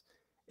Korkmaz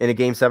in a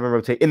Game 7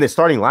 rotation in the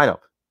starting lineup.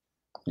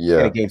 Yeah.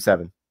 In a Game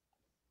 7.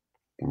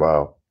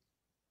 Wow.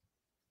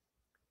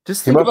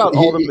 Just think about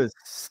all the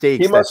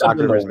mistakes that Doc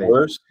Rivers made.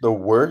 The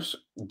worst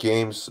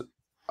games.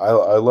 I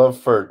love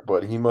Furk,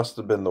 but he must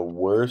have been the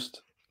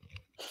worst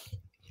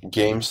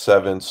Game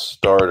 7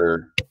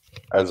 starter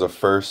as a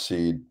first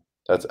seed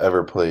that's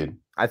ever played.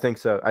 I think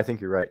so. I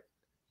think you're right.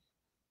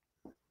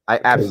 I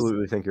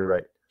absolutely think you're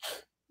right.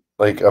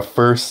 Like a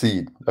first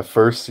seed in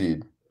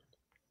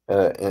a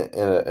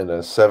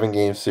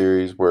 7-game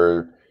series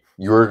where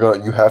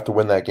you have to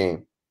win that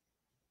game,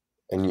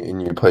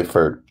 and you play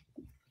Ferg.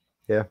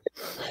 Yeah,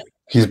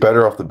 he's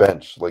better off the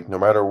bench. Like no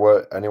matter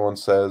what anyone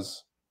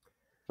says,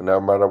 no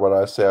matter what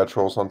I say, I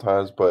troll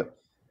sometimes, but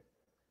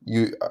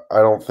I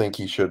don't think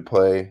he should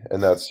play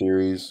in that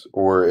series.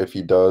 Or if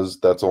he does,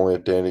 that's only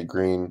if Danny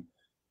Green.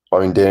 I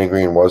mean, Danny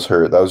Green was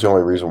hurt. That was the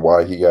only reason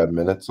why he got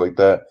minutes like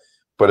that.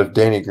 But if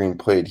Danny Green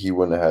played, he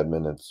wouldn't have had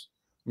minutes.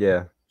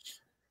 Yeah.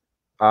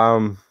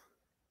 27-10.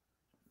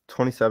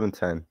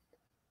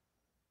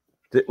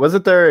 Was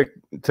it there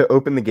to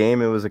open the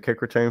game? It was a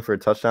kick return for a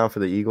touchdown for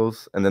the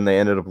Eagles, and then they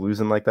ended up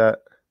losing like that.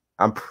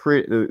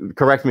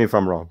 Correct me if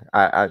I'm wrong.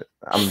 I'm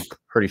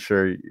pretty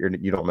sure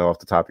you don't know off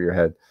the top of your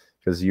head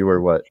because you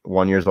were what,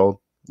 1 year old?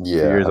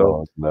 Yeah, 2 years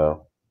old.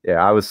 No. Yeah,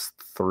 I was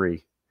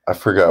 3. I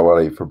forgot what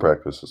I ate for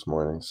breakfast this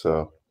morning,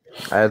 so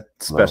I had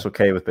Special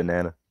K with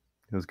banana.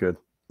 It was good.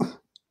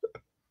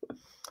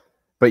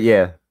 But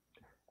yeah,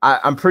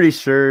 I'm pretty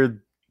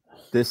sure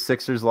this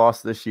Sixers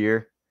loss this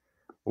year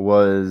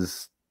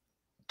was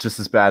just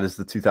as bad as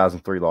the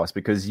 2003 loss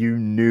because you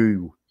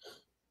knew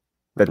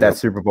that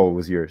Super Bowl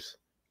was yours.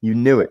 You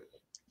knew it.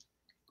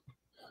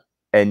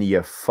 And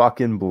you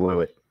fucking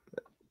blew it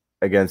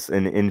against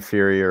an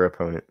inferior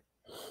opponent.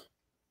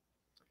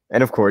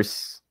 And of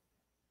course,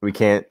 we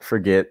can't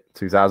forget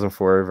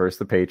 2004 versus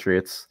the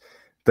Patriots.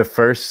 The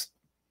first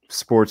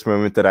sports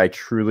moment that I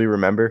truly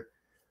remember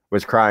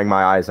was crying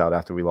my eyes out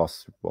after we lost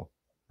the Super Bowl.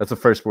 That's the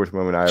first sports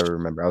moment I ever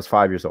remember. I was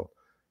 5 years old.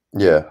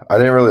 Yeah, I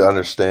didn't really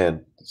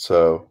understand.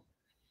 So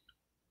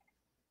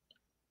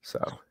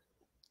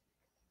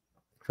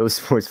Philly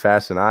Sports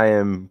Fashion. I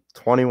am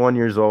 21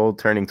 years old,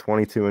 turning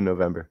 22 in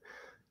November.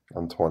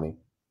 I'm 20.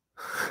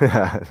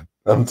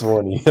 I'm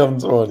 20.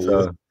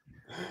 So,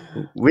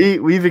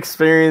 we've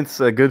experienced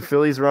a good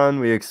Phillies run.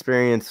 We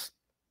experienced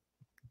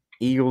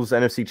Eagles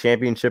NFC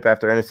Championship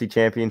after NFC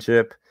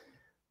Championship.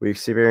 We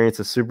experienced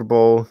a Super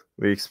Bowl.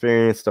 We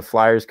experienced a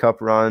Flyers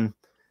Cup run.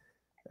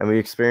 And we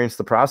experienced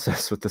the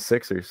process with the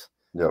Sixers.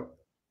 Yep.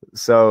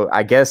 So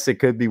I guess it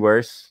could be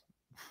worse.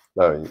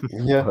 Oh,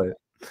 yeah.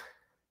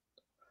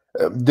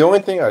 The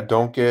only thing I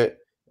don't get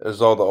is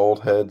all the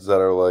old heads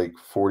that are like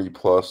 40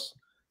 plus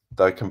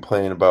that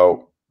complain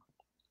about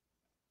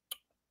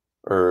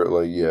or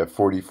like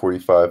 40,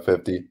 45,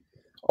 50.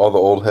 All the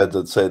old heads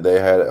that say they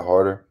had it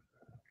harder.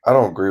 I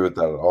don't agree with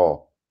that at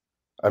all.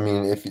 I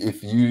mean,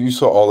 if you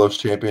saw all those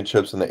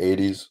championships in the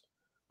 80s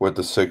with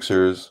the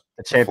Sixers,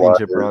 The the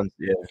championship Flyers, runs,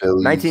 yeah.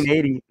 Phillies.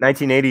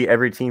 1980,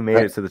 every team made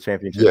it to the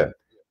championship.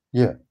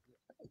 Yeah.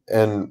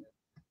 And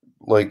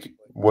like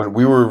when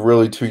we were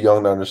really too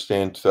young to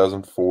understand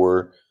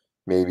 2004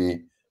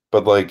 maybe,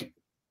 but like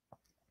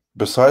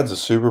besides the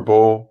Super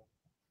Bowl,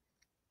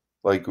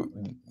 like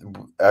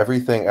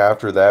everything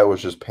after that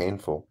was just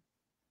painful.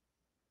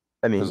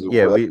 I mean,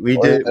 yeah, we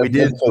did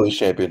the Phillies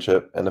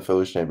championship and the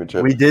Phillies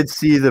championship. We did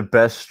see the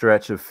best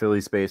stretch of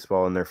Phillies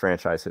baseball in their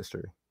franchise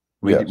history.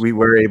 We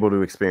were able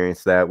to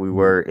experience that. We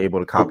were able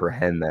to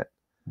comprehend that.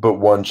 But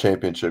one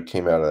championship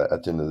came out of that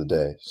at the end of the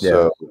day.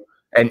 So,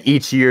 and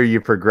each year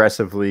you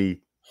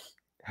progressively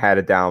had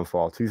a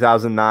downfall.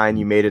 2009,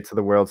 you made it to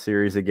the World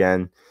Series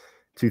again.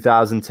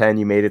 2010,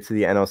 you made it to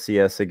the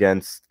NLCS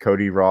against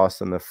Cody Ross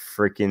and the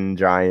freaking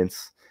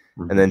Giants.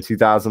 And then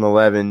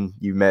 2011,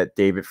 you met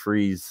David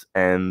Freese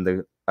and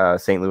the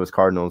St. Louis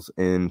Cardinals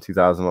in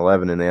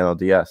 2011 in the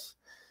NLDS.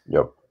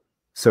 Yep.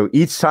 So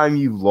each time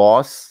you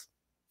lost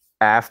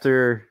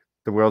after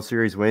the World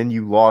Series win,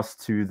 you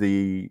lost to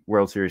the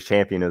World Series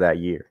champion of that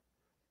year.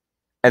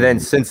 And then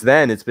since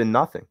then, it's been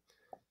nothing.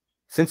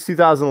 Since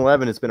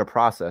 2011, it's been a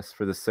process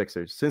for the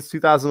Sixers. Since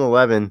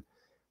 2011,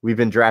 we've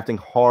been drafting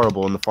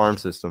horrible in the farm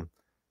system.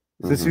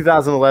 Since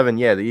 2011,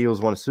 the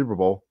Eagles won a Super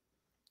Bowl.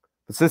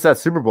 But since that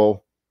Super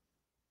Bowl,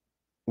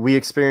 we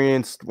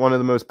experienced one of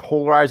the most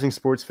polarizing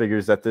sports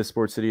figures that this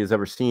sports city has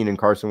ever seen in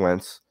Carson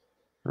Wentz.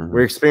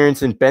 We're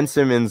experiencing Ben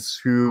Simmons,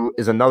 who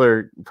is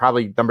another,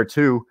 probably number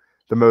 2,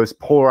 the most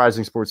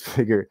polarizing sports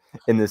figure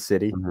in this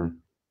city.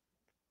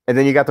 And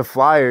then you got the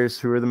Flyers,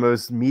 who are the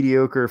most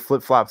mediocre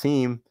flip-flop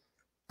team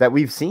that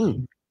we've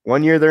seen.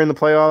 One year they're in the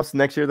playoffs,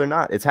 next year they're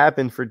not. It's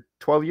happened for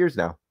 12 years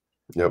now.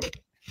 Yep.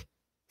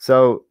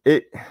 So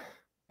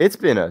it's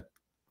been a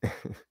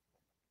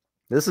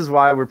this is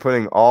why we're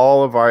putting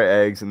all of our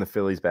eggs in the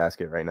Phillies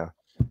basket right now.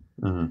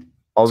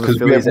 All the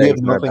Phillies we have eggs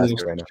in our nothing else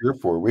basket right to now. cheer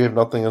for. We have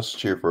nothing else to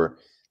cheer for.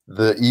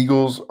 The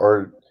Eagles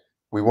are.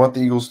 We want the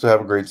Eagles to have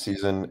a great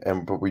season,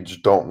 but we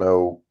just don't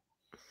know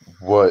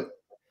what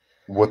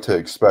to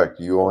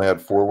expect. You only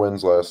had 4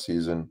 wins last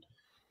season,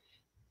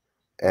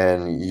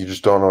 and you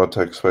just don't know what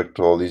to expect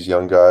with all these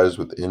young guys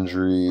with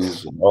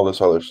injuries and all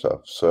this other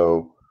stuff.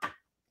 So,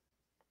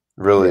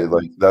 really,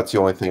 like that's the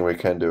only thing we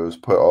can do is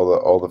put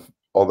all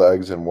the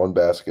eggs in one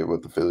basket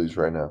with the Phillies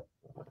right now.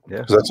 Yeah,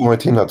 because that's the only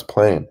team that's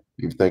playing.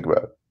 If you think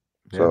about it.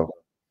 So,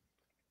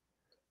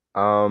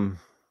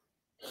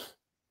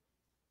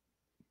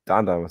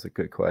 Don was a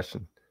good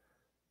question.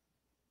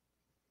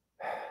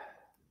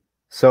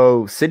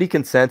 So, city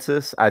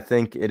consensus, I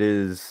think it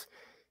is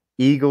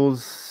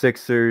Eagles,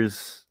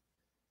 Sixers,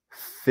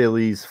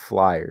 Phillies,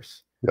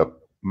 Flyers. Yep.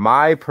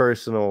 My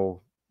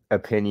personal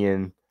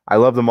opinion, I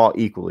love them all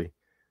equally,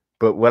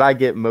 but what I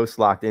get most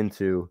locked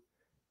into,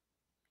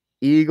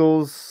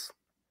 Eagles,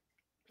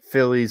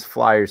 Phillies,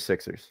 Flyers,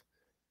 Sixers.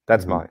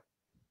 That's mine.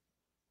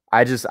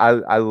 I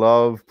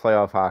love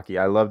playoff hockey.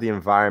 I love the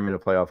environment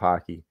of playoff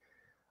hockey.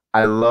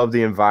 I love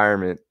the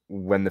environment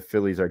when the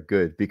Phillies are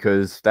good,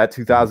 because that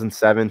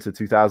 2007 to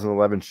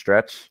 2011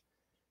 stretch,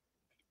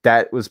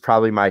 that was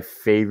probably my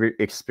favorite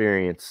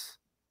experience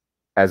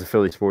as a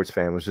Philly sports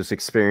fan, was just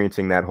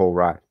experiencing that whole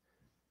ride.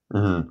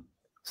 So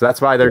that's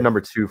why they're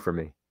number 2 for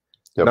me.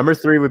 Yep. Number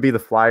 3 would be the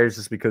Flyers,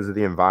 just because of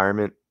the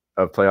environment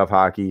of playoff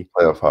hockey.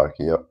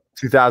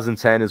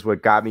 2010 is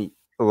what got me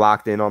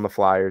locked in on the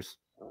Flyers.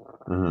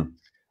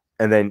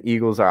 And then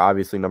Eagles are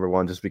obviously number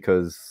 1, just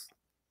because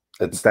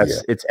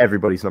it's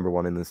everybody's number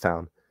 1 in this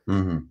town.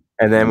 And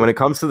then when it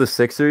comes to the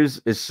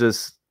Sixers, it's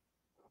just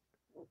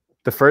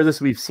the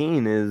furthest we've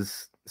seen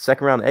is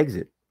second round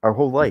exit our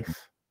whole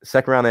life.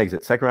 Second round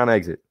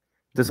exit.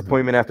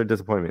 Disappointment after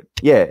disappointment.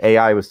 Yeah,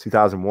 AI was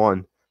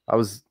 2001. I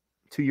was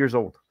 2 years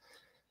old.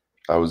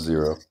 I was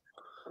 0.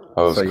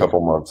 I was a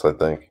couple months, I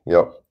think.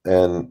 Yep.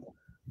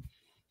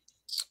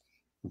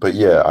 But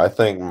yeah, I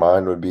think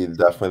mine would be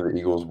definitely the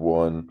Eagles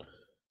 1,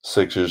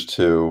 Sixers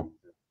 2,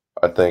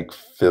 I think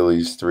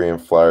Phillies 3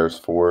 and Flyers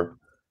 4.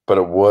 But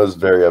it was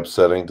very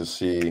upsetting to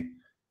see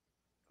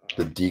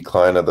the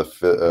decline of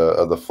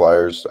the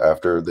Flyers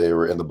after they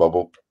were in the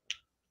bubble.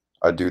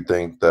 I do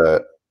think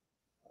that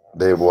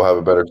they will have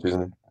a better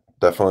season,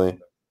 definitely,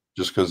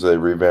 just because they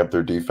revamped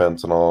their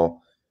defense and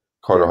all.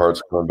 Carter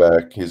Hart's coming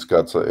back; he's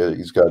got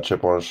a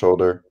chip on his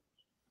shoulder.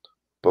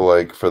 But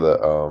like for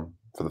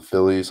the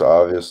Phillies,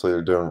 obviously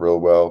they're doing real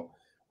well.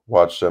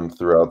 Watched them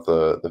throughout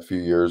the few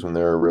years when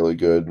they were really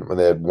good, when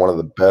they had one of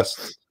the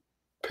best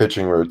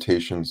pitching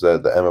rotations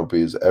that the MLB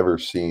has ever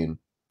seen.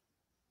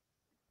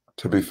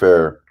 To be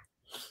fair,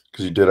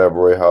 because you did have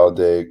Roy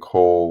Halladay,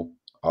 Cole,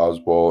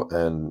 Oswalt,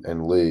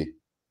 and Lee.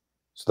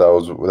 So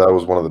that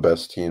was one of the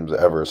best teams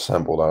ever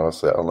assembled,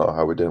 honestly. I don't know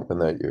how we didn't win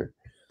that year.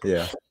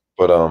 Yeah.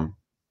 But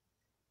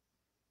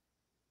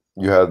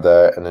you had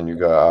that, and then you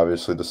got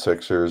obviously the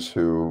Sixers,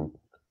 who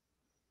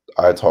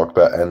I talk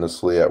about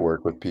endlessly at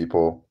work with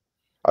people.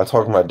 I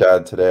talked to my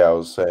dad today. I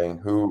was saying,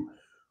 who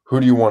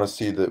do you want to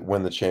see that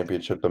win the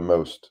championship the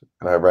most?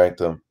 And I ranked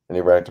them, and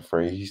he ranked them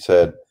for me. He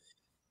said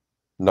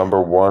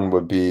number one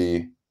would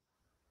be.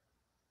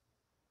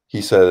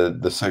 He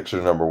said the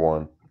Sixers number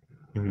one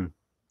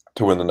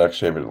to win the next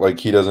championship. Like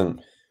he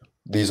doesn't.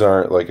 These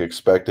aren't like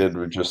expected.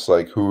 We're just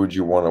like who would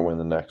you want to win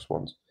the next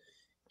ones?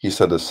 He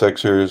said the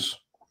Sixers.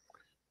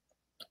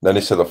 Then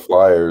he said the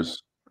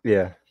Flyers.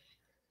 Yeah.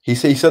 He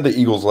said the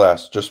Eagles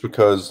last, just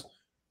because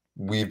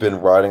we've been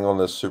riding on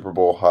this Super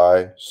Bowl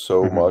high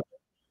so much.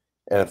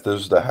 And if this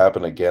was to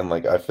happen again,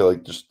 like I feel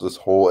like just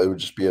it would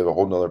just be a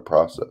whole nother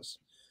process.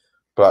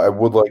 But I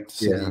would like to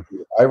see.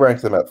 I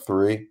ranked them at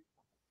 3.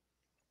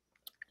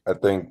 I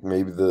think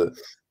maybe the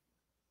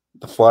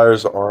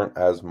Flyers aren't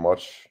as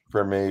much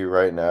for me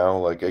right now.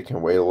 Like it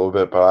can wait a little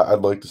bit, but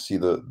I'd like to see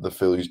the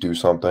Phillies do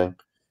something.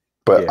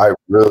 But I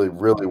really,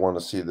 really want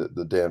to see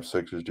the damn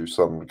Sixers do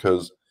something,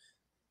 because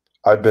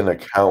I've been to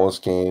countless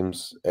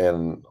games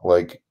and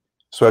like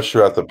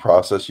especially throughout the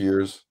process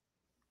years.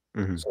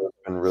 So it's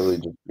been really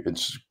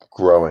it's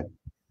growing.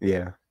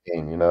 Yeah.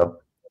 You know?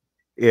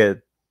 Yeah.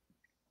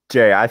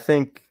 Jay, I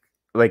think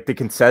like the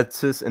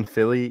consensus in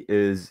Philly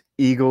is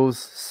Eagles,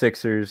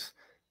 Sixers,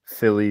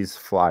 Phillies,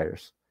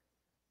 Flyers.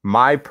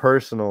 My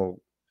personal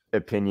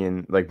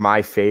opinion, like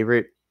my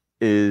favorite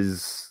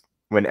is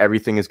when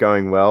everything is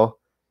going well,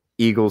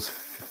 Eagles,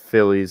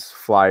 Phillies,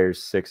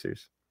 Flyers,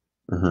 Sixers.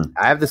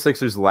 I have the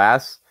Sixers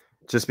last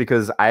just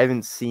because I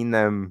haven't seen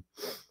them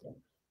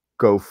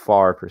go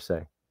far per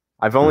se.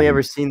 I've only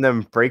ever seen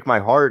them break my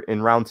heart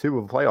in round 2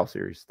 of a playoff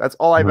series. That's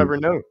all I've ever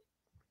known.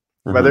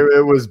 Whether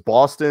it was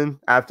Boston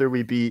after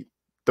we beat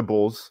the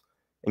Bulls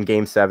in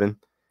Game 7,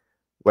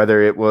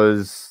 whether it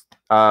was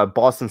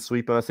Boston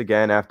sweeping us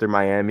again after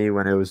Miami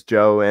when it was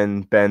Joe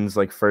and Ben's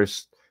like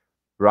first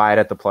ride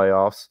at the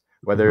playoffs,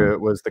 whether it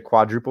was the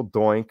quadruple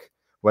doink,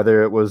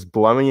 whether it was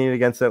blowing it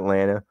against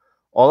Atlanta.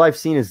 All I've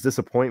seen is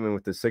disappointment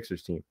with the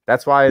Sixers team.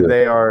 That's why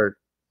they are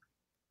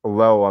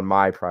low on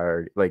my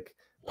priority, like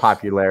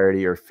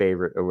popularity or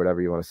favorite or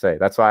whatever you want to say.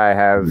 That's why I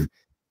have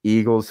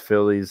Eagles,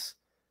 Phillies,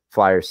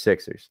 Flyers,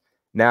 Sixers.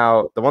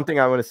 Now, the one thing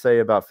I want to say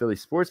about Philly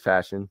sports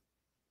passion,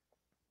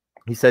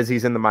 he says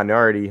he's in the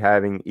minority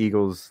having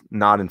Eagles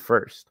not in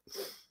first.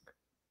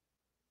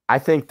 I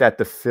think that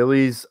the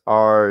Phillies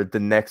are the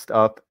next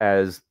up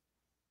as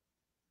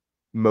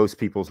most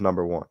people's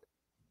number one.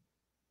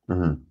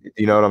 Do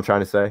you know what I'm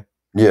trying to say?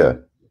 Yeah.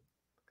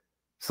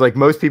 So like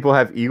most people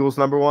have Eagles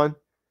number one,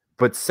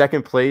 but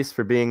second place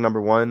for being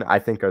number one, I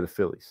think, are the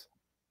Phillies.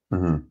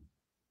 What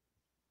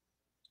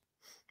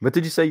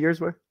did you say yours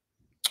were?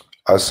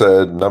 I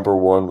said number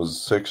 1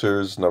 was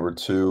Sixers, number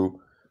 2,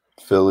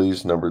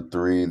 Phillies, number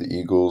 3, the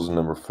Eagles, and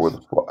number 4,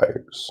 the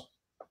Flyers.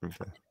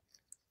 Okay.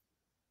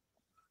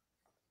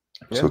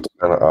 So it's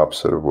kind of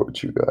opposite of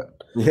what you got.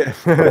 Yeah.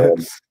 It's kind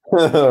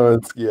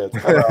of but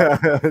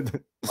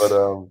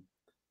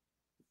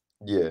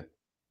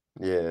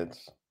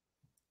it's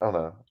I don't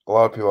know. A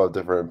lot of people have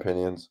different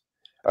opinions.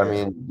 I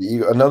mean,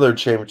 another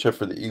championship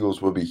for the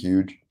Eagles would be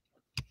huge,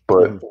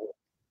 but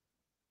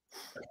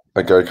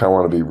like I kind of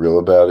want to be real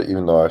about it,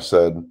 even though I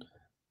said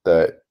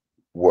that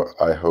what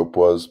I hope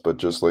was, but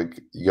just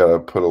like you got to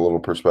put a little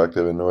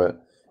perspective into it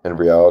and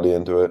reality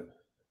into it.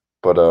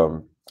 But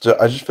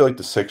I just feel like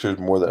the Sixers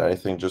more than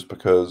anything, just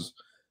because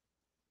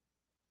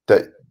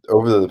that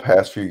over the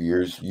past few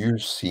years,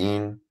 you've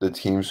seen the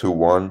teams who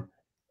won,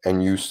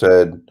 and you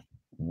said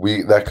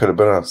that could have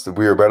been us.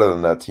 We were better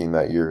than that team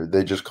that year.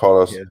 They just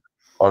caught us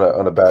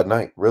on a bad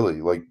night.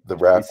 Really, like the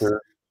Raptors,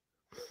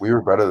 we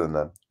were better than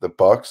them. The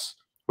Bucks.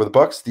 Were the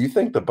Bucks? Do you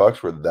think the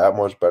Bucks were that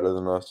much better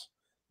than us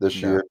this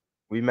year?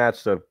 We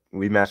matched up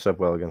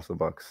well against the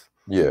Bucks.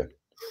 Yeah,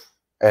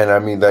 and I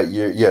mean that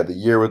year. Yeah, the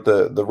year with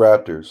the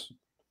Raptors.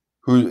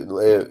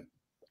 I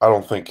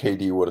don't think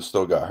KD would have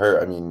still got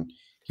hurt. I mean,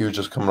 he was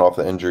just coming off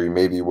the injury.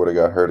 Maybe he would have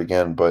got hurt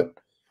again, but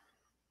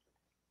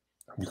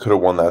you could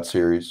have won that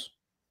series.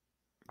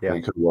 Yeah,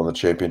 you could have won the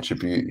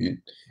championship.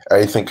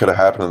 Anything could have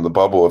happened in the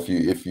bubble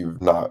if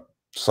you've not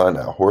signed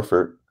Al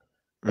Horford,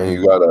 and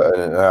you got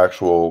an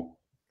actual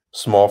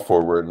small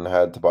forward and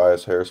had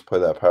Tobias Harris play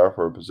that power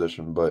forward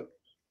position. But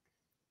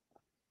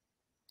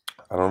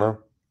I don't know.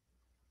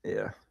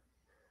 Yeah.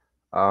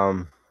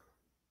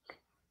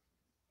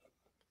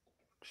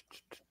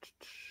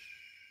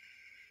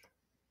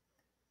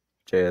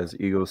 Jazz,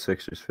 Eagles,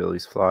 Sixers,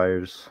 Phillies,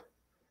 Flyers.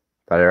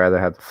 But I'd rather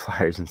have the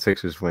Flyers and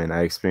Sixers win.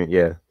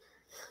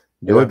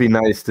 It would be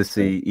nice to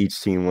see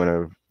each team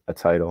win a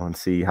title and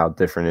see how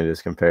different it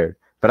is compared.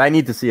 But I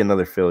need to see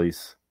another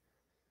Phillies.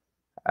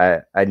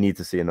 I need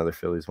to see another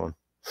Phillies one.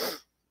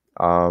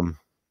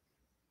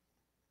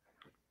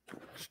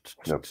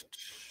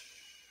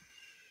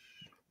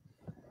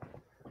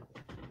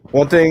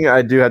 One thing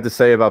I do have to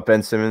say about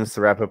Ben Simmons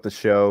to wrap up the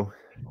show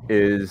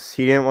is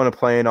he didn't want to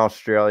play in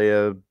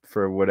Australia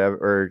for whatever,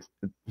 or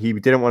he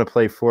didn't want to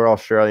play for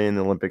Australia in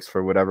the Olympics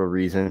for whatever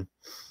reason,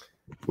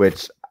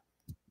 which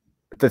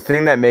the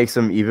thing that makes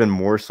him even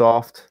more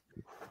soft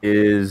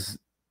is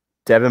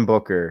Devin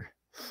Booker,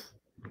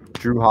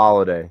 Drew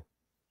Holiday,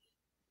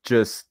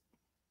 just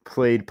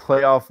played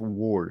playoff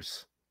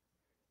wars.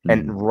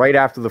 And right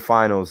after the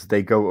finals,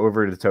 they go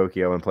over to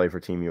Tokyo and play for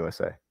Team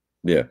USA.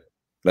 Yeah.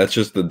 That's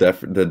just the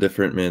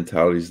different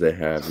mentalities they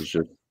have. Is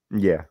just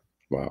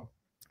wow.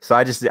 So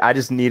I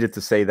just needed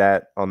to say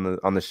that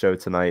on the show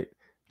tonight,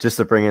 just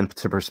to bring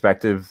into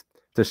perspective,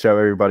 to show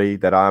everybody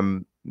that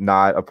I'm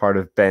not a part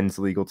of Ben's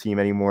legal team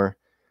anymore.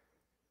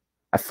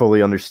 I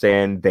fully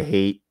understand the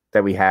hate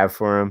that we have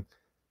for him,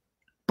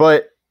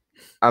 but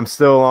I'm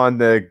still on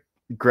the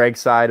Greg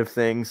side of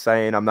things,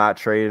 saying I'm not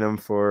trading him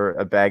for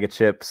a bag of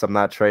chips. I'm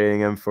not trading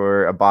him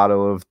for a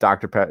bottle of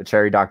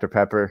cherry Dr.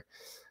 Pepper.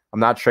 I'm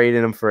not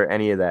trading him for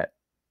any of that.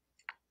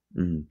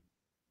 Mm-hmm.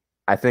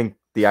 I think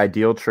the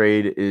ideal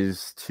trade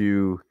is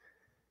to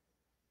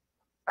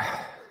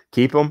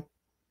keep him,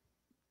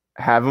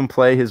 have him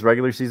play his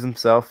regular season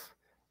self,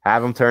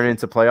 have him turn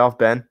into playoff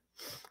Ben,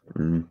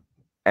 mm-hmm.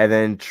 and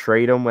then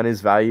trade him when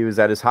his value is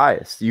at his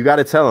highest. You got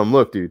to tell him,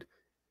 look, dude,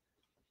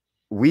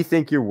 we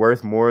think you're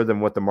worth more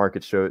than what the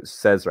market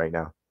says right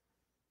now.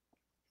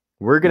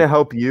 We're going to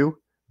help you,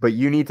 but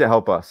you need to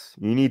help us.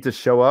 You need to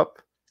show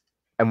up,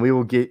 and we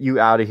will get you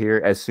out of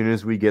here as soon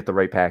as we get the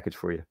right package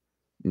for you.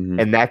 Mm-hmm.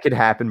 And that could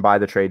happen by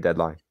the trade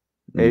deadline.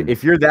 Mm-hmm.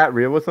 If you're that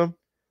real with him,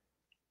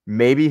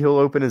 maybe he'll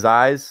open his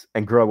eyes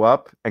and grow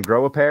up and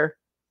grow a pair,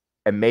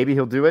 and maybe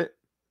he'll do it.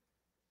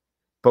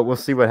 But we'll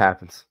see what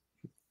happens.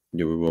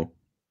 Yeah, we will.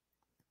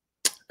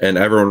 And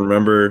everyone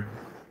remember,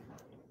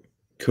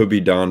 could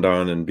be Don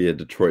and be a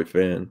Detroit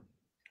fan.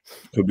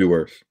 Could be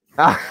worse.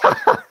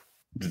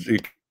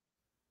 It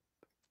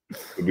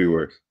could be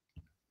worse.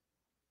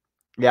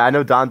 Yeah, I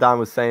know Don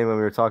was saying when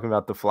we were talking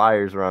about the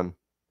Flyers run,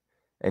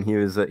 and he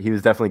was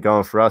definitely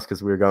going for us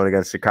because we were going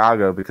against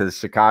Chicago, because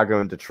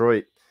Chicago and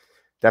Detroit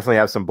definitely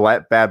have some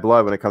bad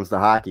blood when it comes to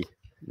hockey.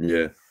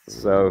 Yeah.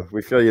 So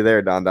we feel you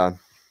there, Don.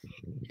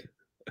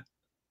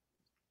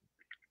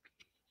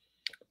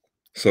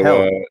 So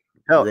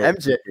hell,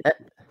 MJ.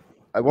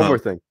 One more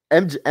thing.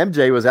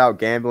 MJ was out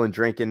gambling,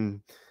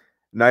 drinking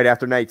night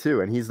after night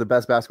too, and he's the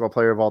best basketball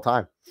player of all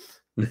time.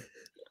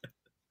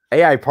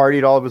 AI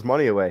partied all of his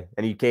money away,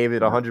 and he gave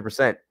it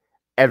 100%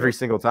 every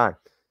single time.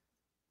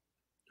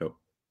 Yep.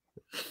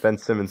 Ben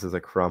Simmons is a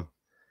crumb.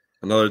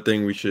 Another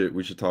thing we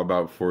should talk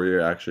about before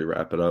we actually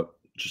wrap it up,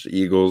 just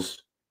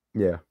Eagles.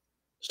 Yeah.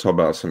 Let's talk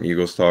about some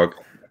Eagles talk.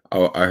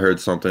 I heard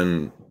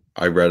something,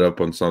 I read up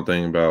on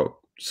something about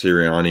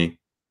Sirianni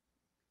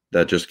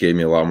that just gave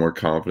me a lot more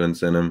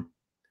confidence in him.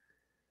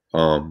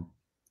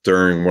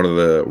 During one of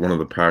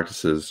the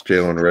practices,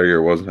 Jalen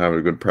Reagor wasn't having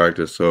a good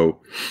practice,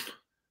 so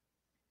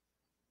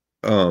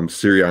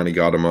Sirianni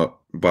got him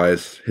up by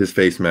his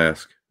face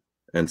mask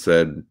and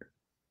said,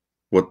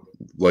 "What?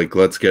 Like,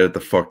 let's get it the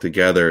fuck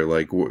together.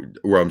 Like,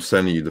 where I'm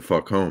sending you the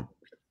fuck home."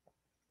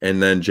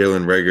 And then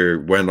Jalen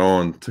Reagor went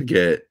on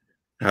to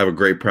have a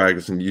great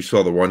practice, and you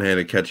saw the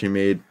one-handed catch he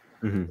made.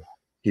 Mm-hmm.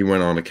 He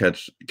went on to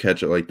catch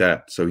it like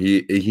that. So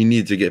he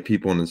needs to get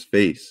people in his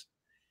face.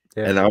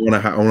 Yeah. And I want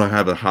to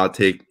have a hot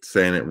take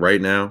saying it right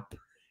now.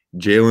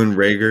 Jalen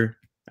Reagor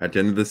at the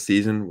end of the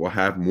season will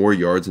have more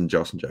yards than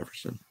Justin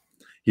Jefferson.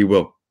 He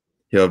will.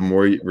 He'll have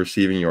more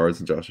receiving yards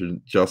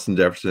than Justin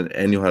Jefferson,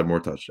 and he'll have more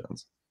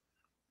touchdowns.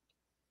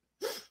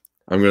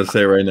 I'm gonna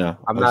say it right now.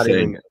 I'm not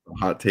saying a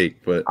hot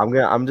take, but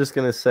I'm just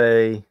gonna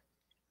say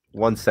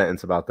one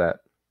sentence about that.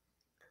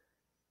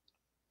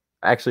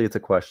 Actually, it's a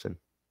question.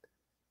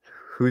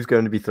 Who's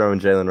going to be throwing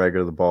Jalen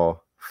Reagor the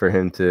ball for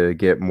him to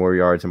get more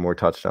yards and more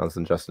touchdowns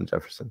than Justin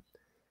Jefferson?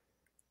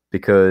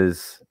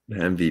 Because the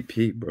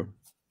MVP, bro.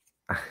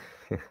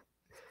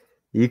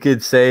 You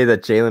could say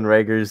that Jalen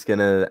Reagor is going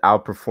to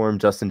outperform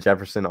Justin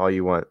Jefferson all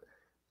you want.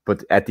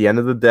 But at the end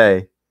of the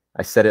day,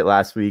 I said it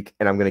last week,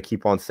 and I'm going to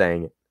keep on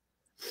saying it.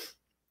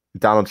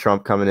 Donald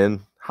Trump coming in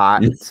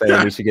hot,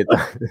 saying we should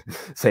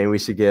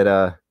get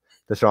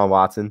Deshaun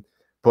Watson.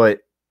 But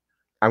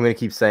I'm going to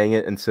keep saying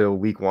it until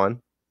week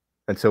 1,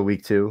 until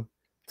week 2,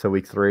 until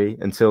week 3,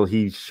 until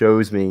he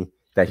shows me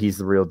that he's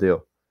the real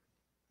deal.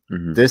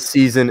 Mm-hmm. This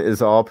season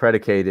is all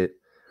predicated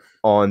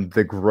on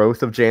the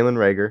growth of Jalen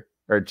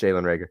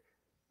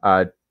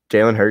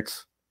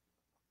Hurts,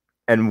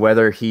 and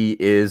whether he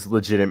is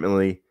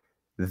legitimately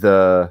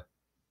the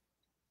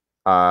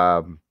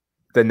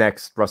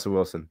next Russell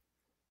Wilson,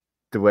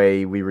 the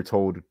way we were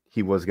told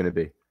he was going to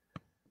be.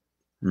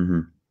 Mm-hmm.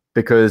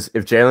 Because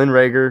if Jalen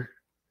Reagor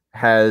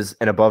has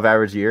an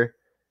above-average year,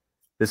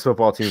 this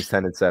football team is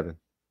 10-7,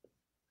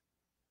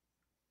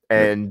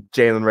 and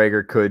Jalen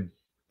Reagor could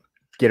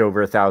get over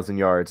 1,000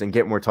 yards and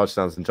get more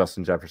touchdowns than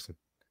Justin Jefferson.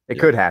 It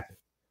could happen.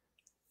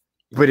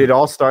 But it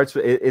all starts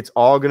with it's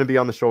all going to be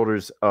on the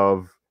shoulders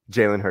of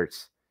Jalen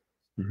Hurts.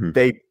 Mm-hmm.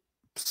 They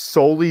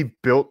solely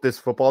built this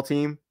football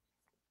team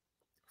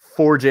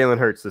for Jalen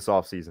Hurts this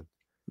offseason.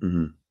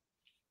 Mm-hmm.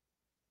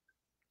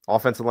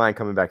 Offensive line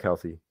coming back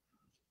healthy.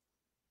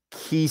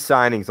 Key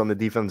signings on the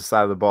defensive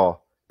side of the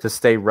ball to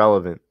stay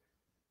relevant,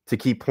 to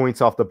keep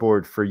points off the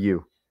board for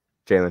you,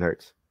 Jalen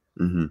Hurts.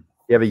 Mm-hmm.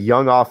 You have a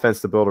young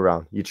offense to build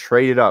around. You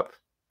traded up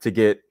to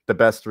get the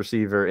best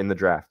receiver in the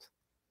draft,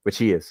 which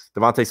he is.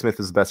 Devontae Smith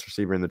is the best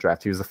receiver in the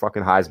draft. He was the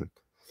fucking Heisman.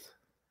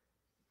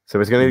 So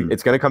it's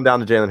gonna come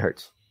down to Jalen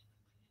Hurts.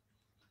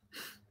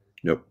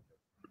 Yep.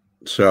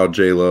 Shout out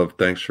J Love.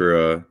 Thanks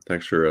for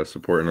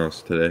supporting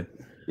us today.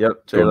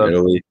 Yep. J Love.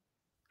 Italy.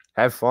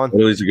 Have fun.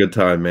 Italy's a good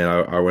time, man.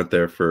 I went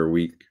there for a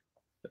week.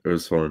 It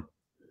was fun.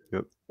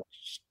 Yep.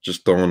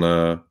 Just don't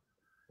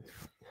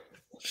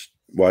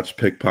watch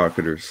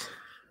pickpocketers.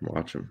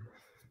 Watch them.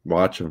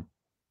 Watch them.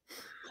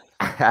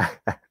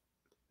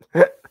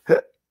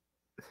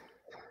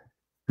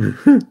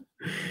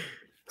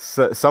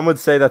 So some would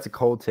say that's a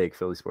cold take,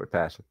 Philly Sport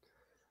Passion,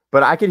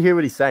 but I can hear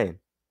what he's saying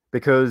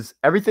because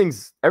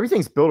everything's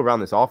built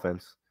around this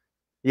offense.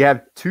 You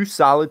have two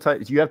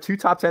you have two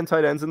top 10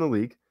 tight ends in the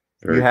league.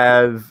 You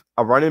have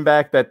a running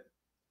back that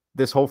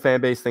this whole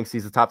fan base thinks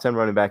he's a top 10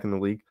 running back in the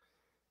league.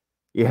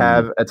 You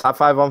have a top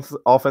 5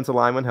 offensive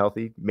line when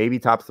healthy, maybe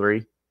top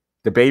 3,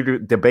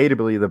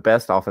 debatably the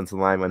best offensive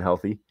line when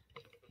healthy.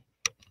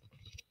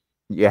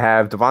 You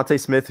have Devontae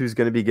Smith, who's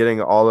going to be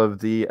getting all of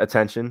the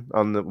attention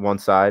on the one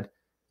side.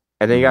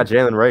 And then you got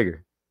Jalen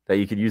Reagor that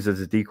you could use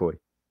as a decoy.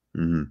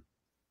 Mm-hmm.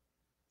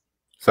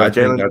 So I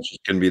think that's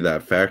just going to be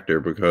that factor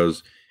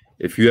because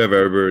if you have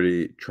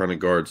everybody trying to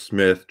guard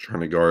Smith, trying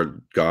to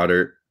guard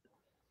Goddard,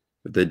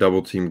 if they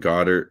double team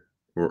Goddard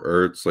or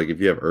Ertz, like if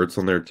you have Ertz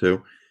on there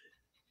too,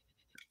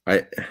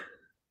 I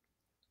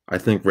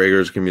think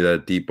Reagor's going to be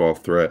that deep ball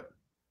threat.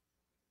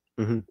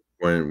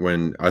 Mm-hmm.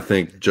 When I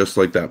think just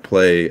like that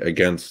play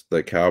against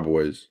the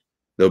Cowboys,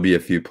 there'll be a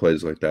few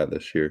plays like that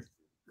this year.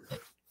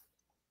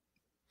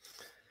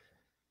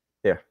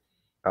 Yeah.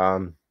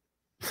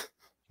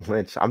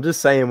 Lynch, I'm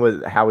just saying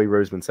what Howie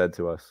Roseman said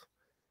to us.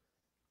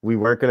 We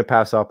weren't going to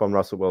pass up on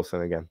Russell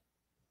Wilson again.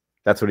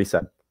 That's what he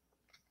said.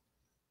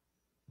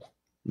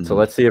 Mm-hmm. So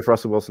let's see if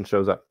Russell Wilson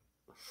shows up.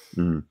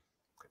 Mm-hmm.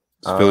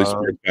 It's Philly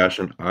Sport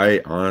Passion.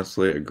 I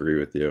honestly agree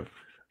with you.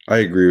 I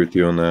agree with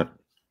you on that.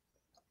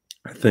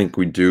 I think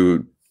we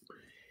do.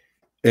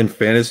 In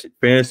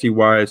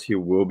fantasy-wise, he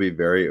will be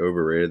very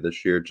overrated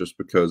this year just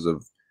because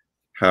of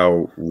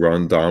how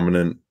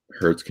run-dominant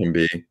Hurts can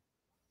be.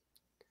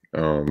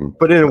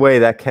 But in a way,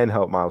 that can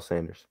help Miles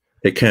Sanders.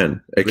 It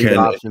can, and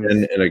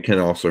it can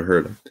also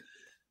hurt him.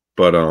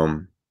 But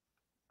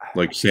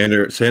like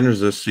Sanders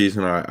this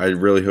season, I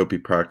really hope he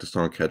practiced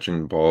on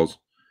catching balls.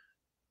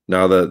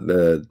 Now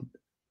that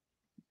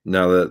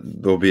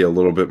they'll be a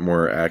little bit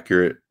more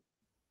accurate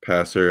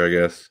passer, I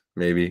guess.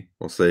 Maybe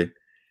we'll see.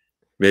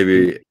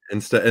 Maybe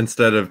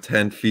instead of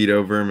 10 feet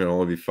over him, it'll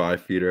only be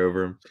 5 feet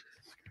over him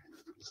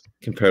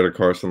compared to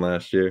Carson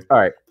last year. All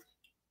right.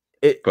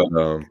 But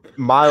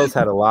Miles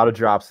had a lot of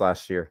drops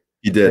last year.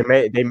 He did.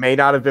 They may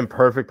not have been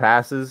perfect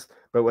passes,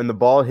 but when the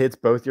ball hits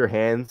both your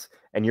hands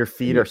and your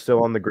feet are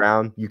still on the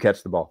ground, you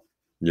catch the ball.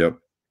 Yep.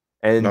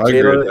 And I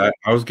agree with that.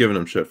 I was giving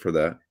him shit for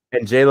that.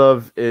 And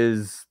J-Love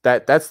is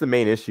that's the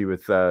main issue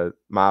with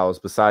Miles,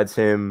 besides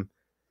him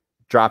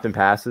dropping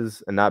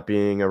passes and not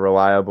being a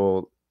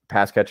reliable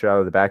pass catcher out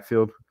of the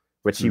backfield,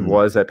 which he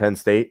was at Penn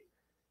State.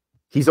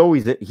 He's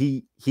always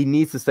he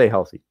needs to stay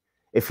healthy.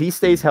 If he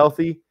stays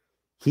healthy,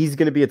 he's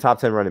going to be a top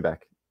 10 running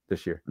back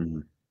this year. Mm-hmm.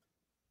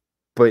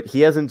 But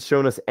he hasn't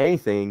shown us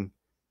anything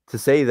to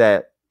say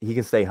that he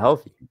can stay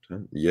healthy.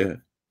 Yeah.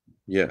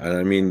 Yeah. And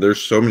I mean,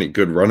 there's so many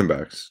good running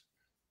backs.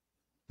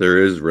 There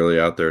is really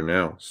out there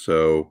now.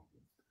 So.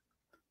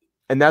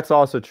 And that's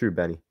also true,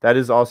 Benny. That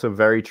is also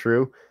very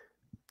true.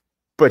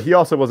 But he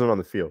also wasn't on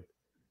the field.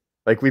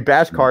 Like, we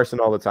bash Carson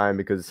all the time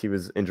because he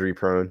was injury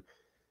prone.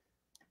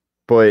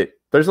 But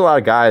there's a lot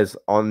of guys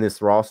on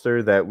this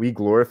roster that we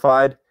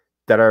glorified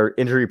that are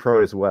injury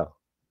prone as well.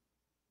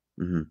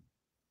 Mm-hmm.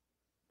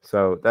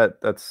 So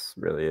that's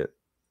really it.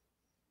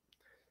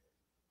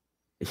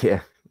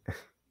 Yeah.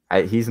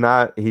 He's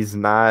not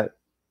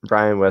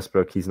Brian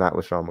Westbrook. He's not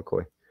LaShawn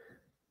McCoy.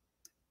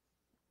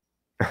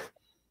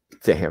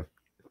 Damn.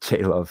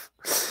 J-Love.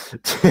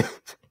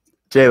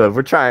 J-Love,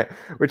 we're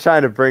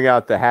trying to bring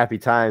out the happy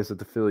times with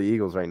the Philly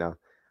Eagles right now.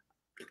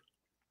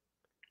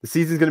 The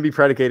season's going to be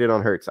predicated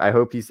on Hurts. I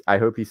hope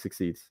he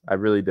succeeds. I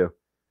really do.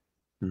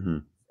 Mm-hmm.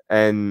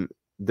 And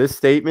this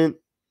statement,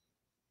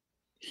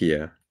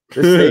 yeah,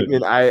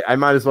 I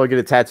might as well get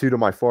it tattooed on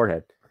my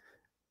forehead.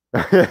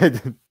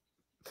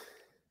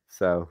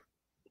 So,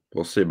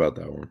 we'll see about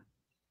that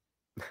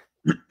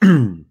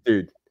one,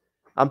 dude.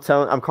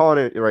 I'm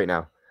calling it right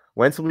now.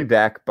 Wentz will be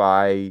back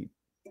by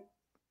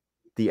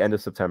the end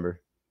of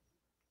September.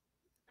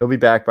 He'll be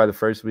back by the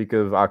first week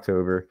of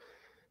October.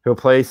 He'll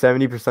play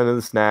 70% of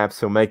the snaps.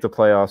 He'll make the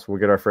playoffs. We'll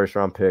get our first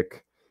round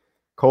pick.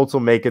 Colts will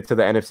make it to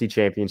the NFC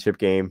Championship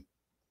game.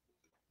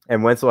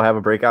 And Wentz will have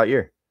a breakout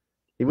year.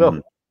 He will. Mm-hmm.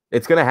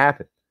 It's going to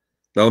happen.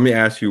 Now, let me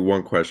ask you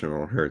one question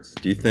on Hurts.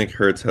 Do you think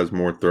Hurts has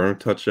more throwing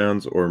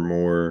touchdowns or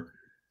more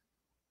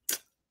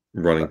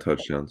running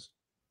touchdowns?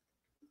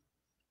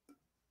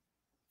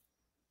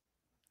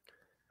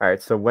 All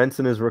right, so Wentz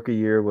in his rookie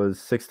year was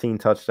 16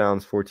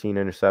 touchdowns, 14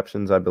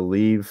 interceptions, I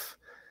believe.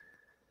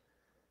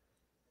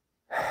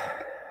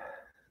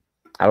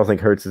 I don't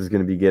think Hurts is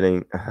going to be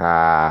getting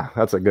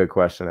that's a good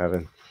question,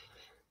 Evan.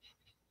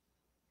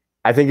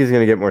 I think he's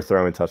going to get more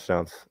throwing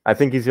touchdowns. I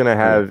think he's going to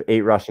have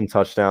 8 rushing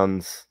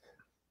touchdowns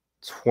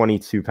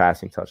 22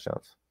 passing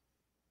touchdowns.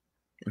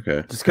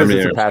 Okay. Just because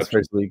it's a pass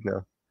first league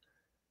now.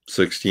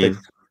 16?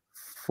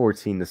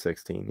 14 to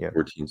 16, yeah.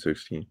 14,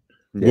 16.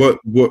 Yeah.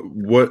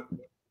 What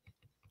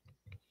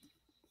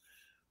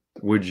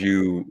would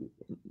you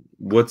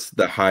what's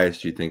the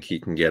highest you think he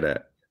can get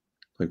at?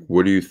 Like,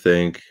 what do you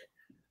think?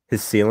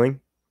 His ceiling?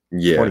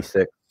 Yeah.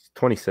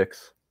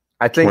 26.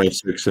 I think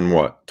 26 and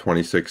what?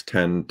 26,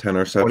 10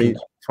 receptions?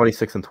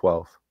 26 and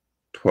 12.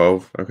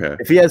 12? Okay.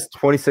 If he has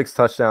 26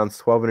 touchdowns,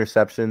 12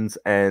 interceptions,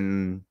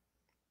 and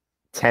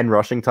 10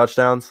 rushing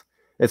touchdowns,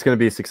 it's going to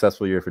be a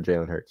successful year for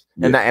Jalen Hurts.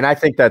 Yeah. And I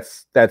think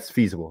that's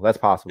feasible. That's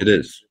possible. It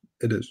is.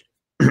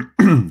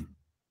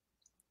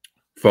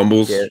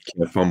 Fumbles. Yeah.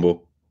 Can't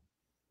fumble.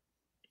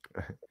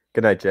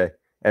 Good night, Jay.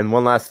 And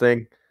one last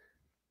thing.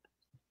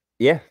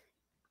 Yeah.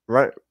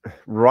 Run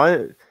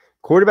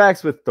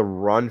quarterbacks with the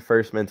run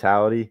first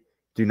mentality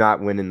do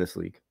not win in this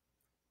league.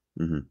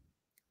 Mm-hmm.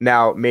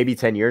 Now, maybe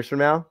 10 years from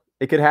now,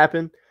 it could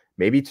happen.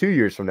 Maybe 2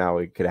 years from now,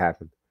 it could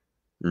happen.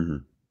 Mm-hmm.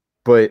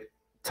 But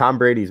Tom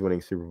Brady's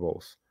winning Super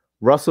Bowls.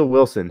 Russell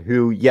Wilson,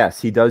 who,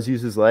 yes, he does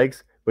use his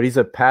legs, but he's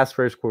a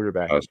pass-first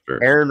quarterback.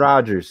 Aaron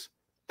Rodgers,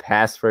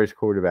 pass-first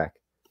quarterback.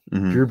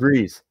 Mm-hmm. Drew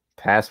Brees,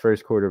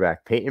 pass-first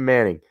quarterback. Peyton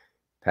Manning,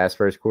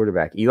 pass-first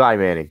quarterback. Eli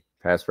Manning,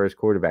 pass-first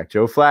quarterback.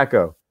 Joe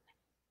Flacco,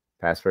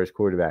 pass-first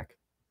quarterback.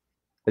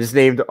 I just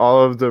named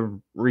all of the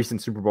recent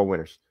Super Bowl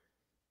winners.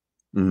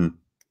 Mm-hmm.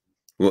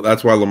 Well,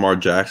 that's why Lamar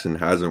Jackson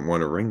hasn't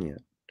won a ring yet.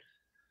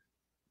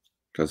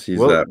 Because he's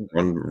that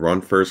run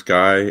first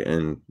guy,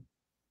 and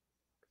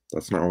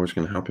that's not always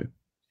going to help you.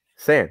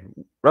 Sam,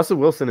 Russell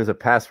Wilson is a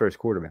pass first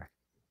quarterback.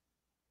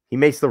 He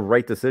makes the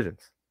right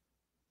decisions.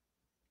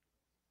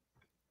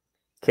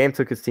 Cam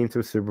took his team to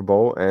a Super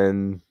Bowl,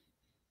 and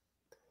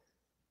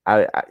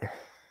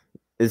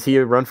is he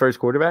a run first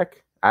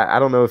quarterback? I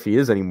don't know if he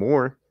is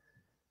anymore,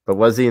 but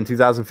was he in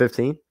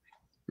 2015?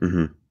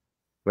 Mm-hmm.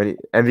 When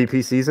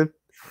MVP season?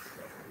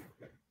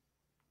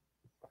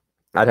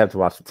 I'd have to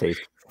watch the tape.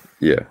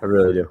 Yeah. I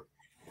really do.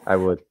 I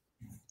would.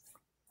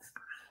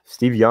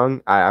 Steve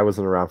Young, I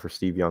wasn't around for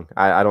Steve Young.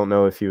 I don't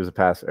know if he was a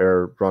pass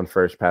or run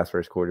first, pass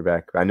first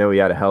quarterback. I know he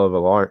had a hell of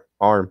an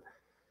arm.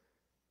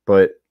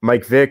 But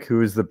Mike Vick,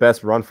 who is the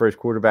best run first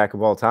quarterback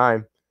of all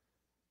time,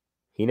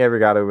 he never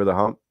got over the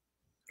hump.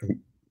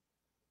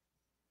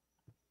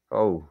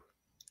 Oh.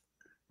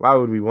 Why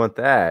would we want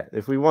that?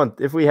 If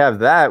we have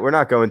that, we're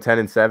not going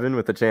 10-7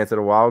 with a chance at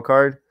a wild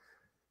card.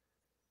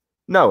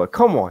 Noah,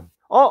 come on.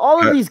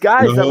 All of these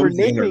guys that we're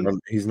naming,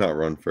 he's not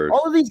run first.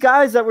 All of these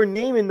guys that we're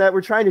naming that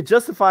we're trying to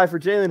justify for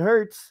Jalen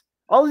Hurts,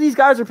 all of these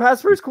guys are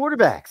pass first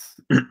quarterbacks.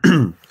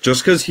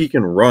 Just because he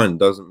can run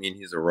doesn't mean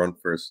he's a run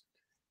first.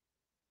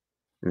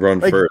 I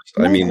mean,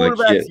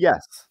 quarterbacks,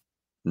 yes.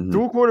 Mm-hmm.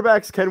 Dual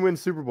quarterbacks can win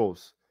Super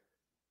Bowls,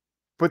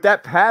 but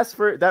that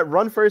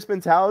run first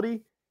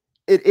mentality,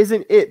 it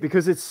isn't it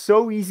because it's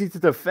so easy to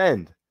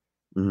defend.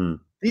 Mm-hmm.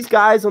 These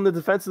guys on the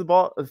defensive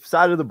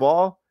side of the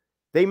ball,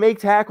 they make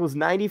tackles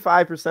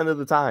 95% of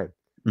the time.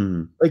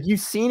 Mm-hmm. Like you've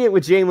seen it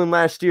with Jalen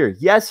last year.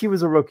 Yes, he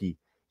was a rookie.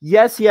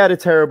 Yes, he had a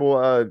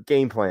terrible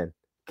game planner,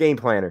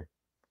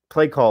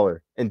 play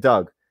caller, and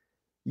Doug.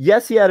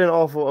 Yes, he had an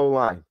awful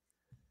O-line.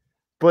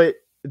 But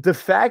the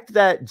fact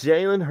that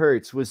Jalen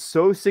Hurts was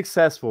so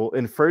successful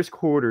in first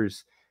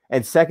quarters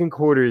and second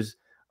quarters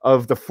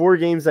of the 4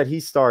 games that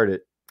he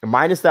started,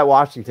 minus that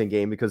Washington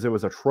game because it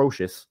was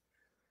atrocious.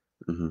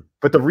 Mm-hmm.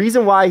 But the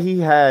reason why he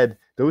had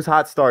those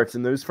hot starts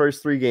in those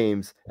first 3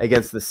 games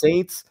against the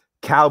Saints,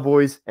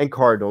 Cowboys, and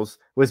Cardinals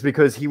was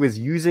because he was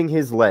using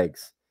his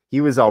legs.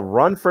 He was a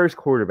run-first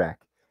quarterback.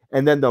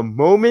 And then the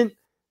moment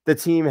the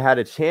team had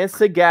a chance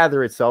to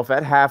gather itself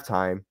at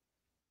halftime,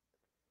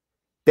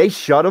 they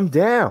shut him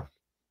down.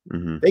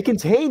 Mm-hmm. They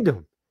contained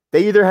him.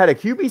 They either had a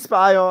QB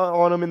spy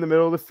on him in the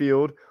middle of the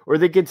field or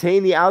they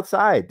contained the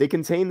outside. They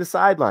contained the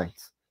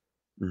sidelines.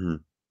 Mm-hmm.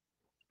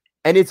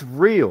 And it's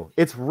real.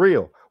 It's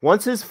real.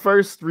 Once his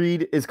first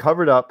read is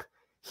covered up,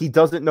 he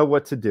doesn't know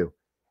what to do.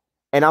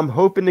 And I'm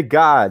hoping to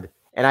God,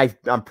 and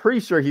I'm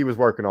pretty sure he was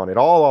working on it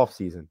all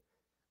offseason.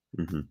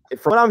 Mm-hmm.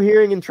 From what I'm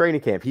hearing in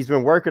training camp, he's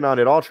been working on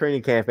it all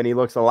training camp, and he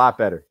looks a lot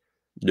better.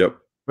 Yep.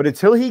 But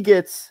until he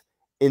gets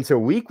into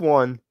week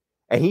 1,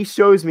 and he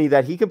shows me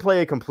that he can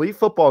play a complete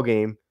football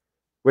game,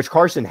 which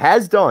Carson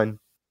has done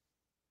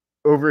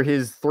over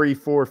his 3,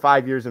 4,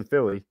 5 years in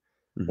Philly.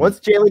 Mm-hmm. Once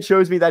Jalen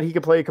shows me that he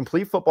can play a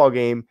complete football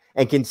game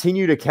and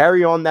continue to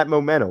carry on that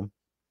momentum,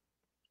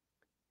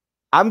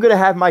 I'm going to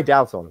have my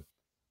doubts on him.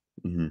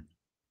 Mm-hmm.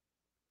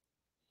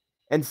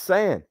 And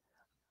saying,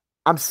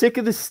 I'm sick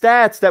of the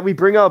stats that we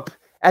bring up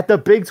at the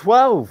Big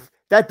 12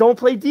 that don't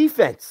play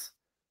defense.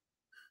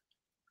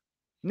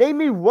 Name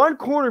me one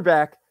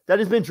cornerback that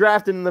has been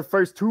drafted in the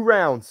first 2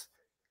 rounds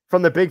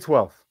from the Big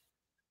 12.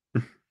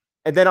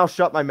 And then I'll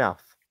shut my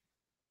mouth.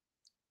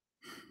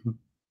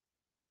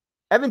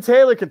 Evan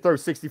Taylor can throw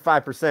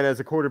 65% as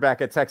a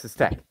quarterback at Texas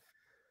Tech.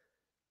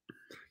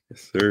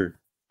 Yes, sir.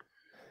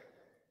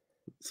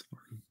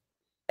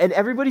 And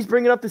everybody's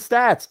bringing up the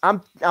stats.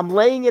 I'm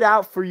laying it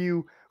out for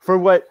you for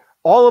what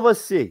all of us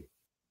see.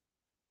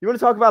 You want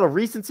to talk about a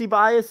recency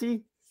bias?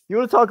 You You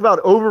want to talk about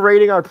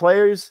overrating our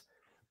players,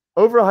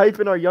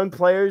 overhyping our young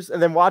players,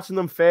 and then watching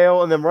them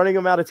fail and then running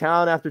them out of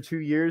town after 2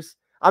 years?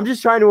 I'm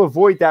just trying to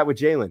avoid that with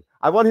Jalen.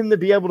 I want him to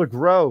be able to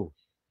grow.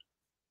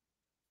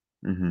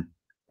 Mm-hmm.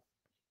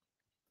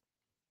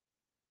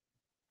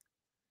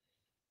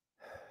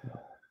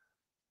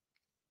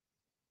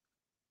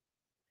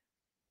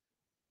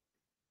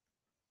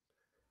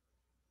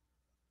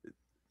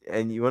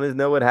 And you want to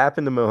know what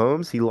happened to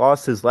Mahomes? He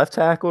lost his left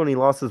tackle and he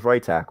lost his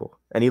right tackle.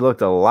 And he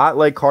looked a lot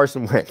like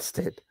Carson Wentz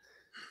did.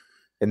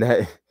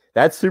 And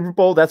that Super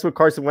Bowl, that's what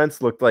Carson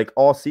Wentz looked like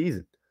all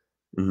season.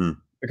 Mm-hmm.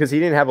 Because he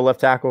didn't have a left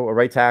tackle, a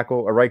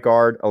right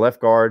guard, a left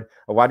guard,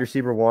 a wide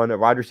receiver 1, a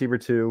wide receiver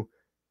 2,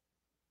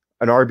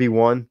 an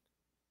RB1.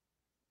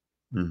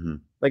 Mm-hmm.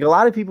 Like a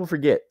lot of people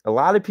forget. A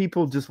lot of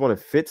people just want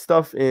to fit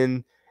stuff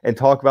in and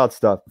talk about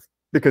stuff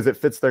because it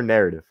fits their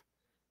narrative.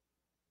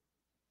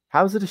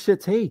 How is it a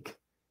shit take?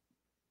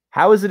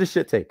 How is it a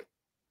shit take?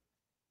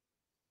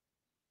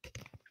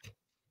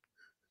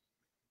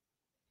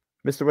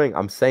 Mr. Wing,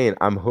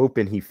 I'm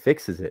hoping he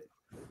fixes it.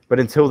 But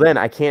until then,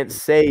 I can't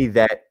say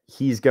that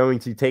he's going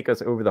to take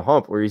us over the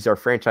hump or he's our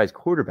franchise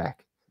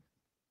quarterback.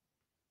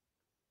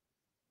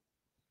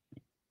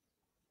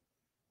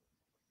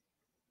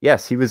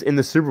 Yes, he was in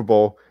the Super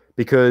Bowl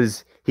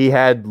because he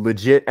had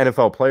legit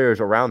NFL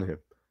players around him.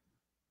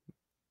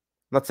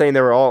 I'm not saying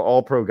they were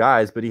all pro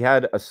guys, but he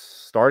had a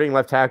starting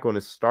left tackle and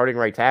a starting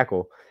right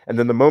tackle. And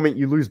then the moment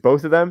you lose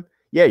both of them,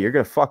 yeah, you're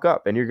going to fuck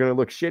up and you're going to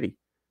look shitty,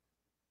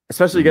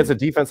 especially against a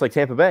defense like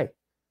Tampa Bay.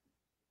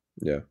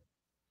 Yeah.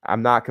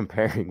 I'm not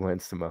comparing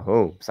Wentz to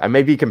Mahomes. I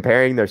may be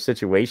comparing their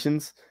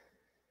situations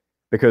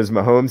because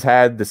Mahomes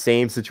had the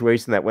same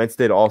situation that Wentz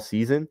did all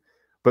season,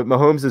 but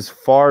Mahomes is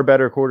far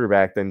better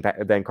quarterback than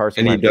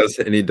Carson Wentz.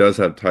 And he does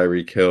have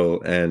Tyreek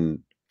Hill and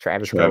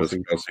Travis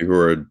Kelce, who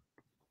are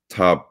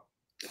top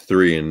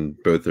 3 in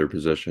both their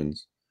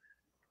positions.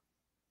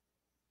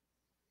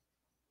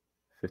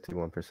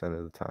 51%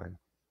 of the time.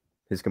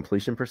 His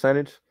completion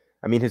percentage?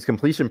 I mean, his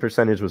completion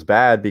percentage was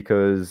bad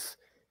because,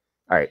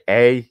 all right,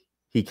 A,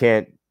 he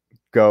can't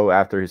go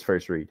after his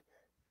first read.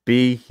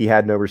 B, he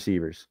had no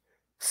receivers.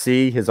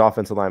 C, his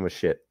offensive line was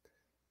shit.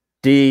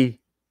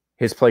 D,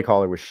 his play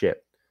caller was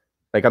shit.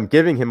 Like, I'm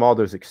giving him all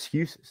those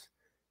excuses.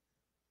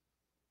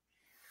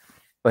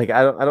 Like,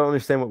 I don't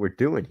understand what we're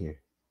doing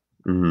here.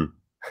 Mm-hmm.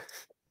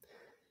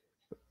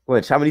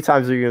 Lynch, how many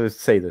times are you going to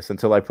say this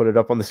until I put it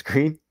up on the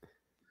screen?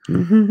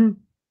 Mm-hmm.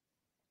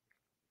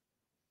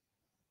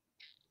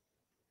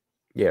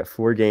 Yeah,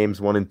 4 games,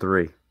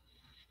 1-3.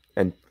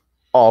 And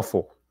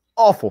awful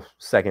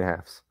second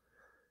halves.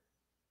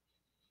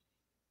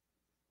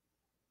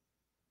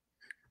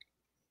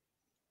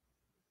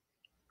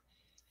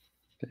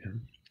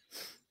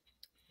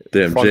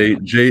 Damn,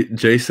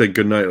 Jay said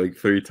goodnight like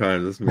 3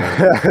 times. This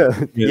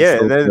man.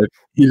 Yeah, and then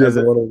he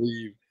doesn't want to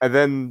leave. And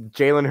then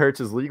Jalen Hurts'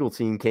 legal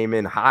team came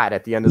in hot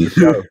at the end of the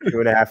show,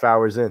 2.5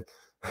 hours in.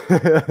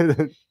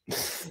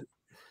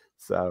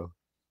 So,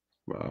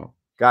 wow.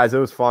 Guys, it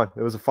was fun.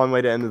 It was a fun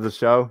way to end the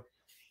show.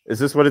 Is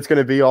this what it's going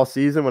to be all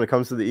season when it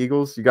comes to the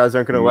Eagles? You guys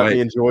aren't going to let me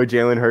enjoy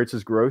Jalen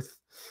Hurts' growth?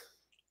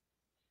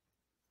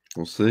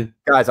 We'll see.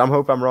 Guys, I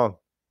hope I'm wrong.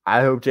 I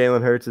hope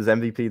Jalen Hurts is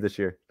MVP this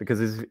year because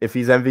if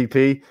he's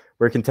MVP,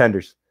 we're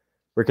contenders.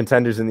 We're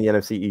contenders in the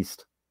NFC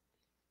East.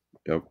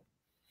 Yep.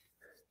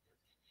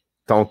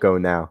 Don't go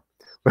now.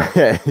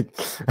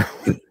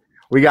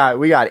 We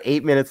got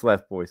 8 minutes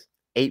left, boys.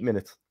 8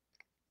 minutes.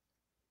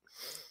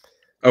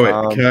 Oh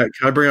wait, can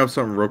I bring up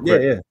something real quick?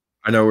 Yeah.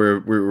 I know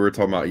we're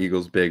talking about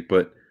Eagles big,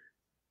 but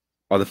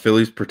are the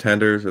Phillies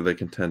pretenders or are they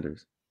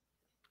contenders?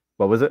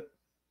 What was it?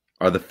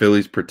 Are the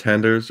Phillies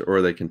pretenders or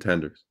are they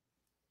contenders?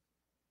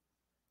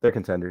 They're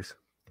contenders.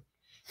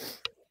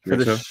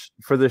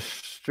 For the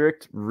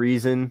strict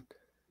reason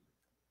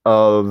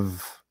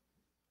of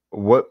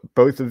what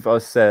both of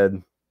us said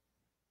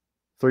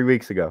 3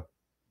 weeks ago.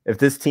 If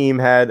this team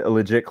had a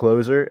legit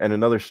closer and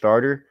another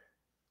starter,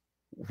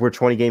 we're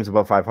 20 games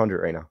above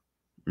 500 right now.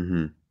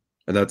 Mm-hmm.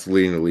 And that's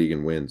leading the league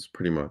in wins,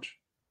 pretty much.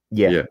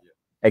 Yeah.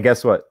 And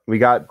guess what? We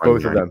got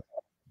both of them.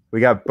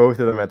 We got both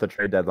of them at the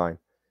trade deadline.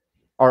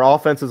 Our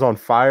offense is on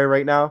fire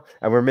right now,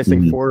 and we're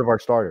missing 4 of our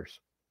starters.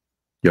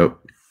 Yep.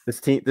 This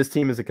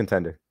team is a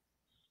contender.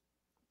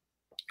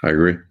 I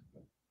agree.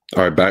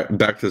 All right,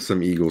 back to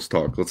some Eagles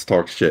talk. Let's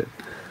talk shit.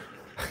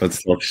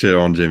 Let's talk shit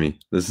on Jimmy.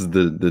 This is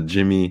the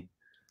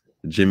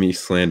Jimmy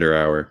slander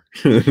hour.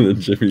 The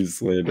Jimmy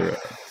slander hour.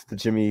 The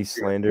Jimmy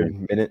slander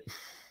minute.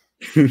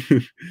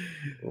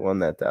 Won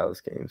that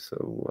Dallas game, so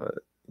what?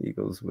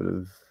 Eagles would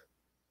have.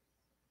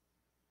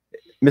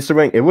 Mr.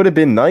 Wing, it would have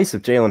been nice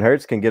if Jalen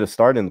Hurts can get a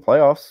start in the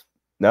playoffs.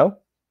 No?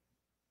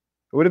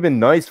 It would have been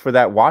nice for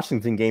that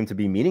Washington game to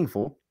be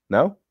meaningful.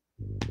 No?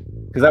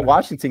 Because that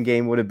Washington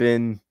game would have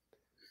been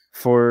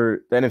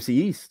for the NFC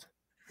East.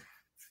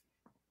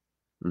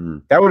 Mm-hmm.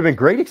 That would have been a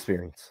great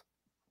experience.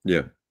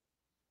 Yeah.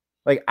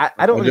 Like,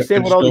 I don't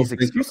understand what all these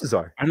excuses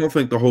are. I don't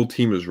think the whole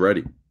team is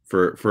ready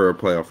for a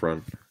playoff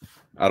run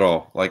at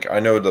all. Like, I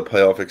know the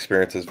playoff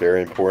experience is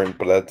very important,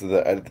 but at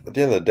the end of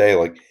the day,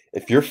 like,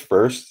 if your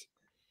first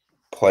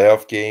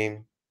playoff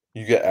game,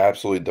 you get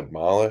absolutely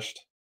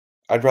demolished.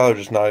 I'd rather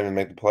just not even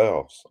make the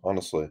playoffs,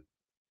 honestly.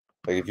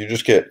 Like if you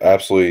just get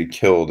absolutely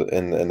killed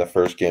in the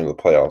first game of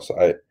the playoffs,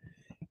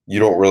 you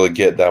don't really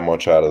get that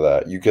much out of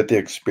that. You get the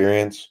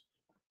experience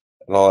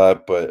and all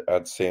that, but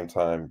at the same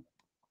time,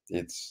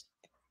 it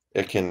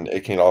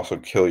can also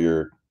kill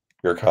your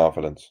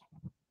confidence.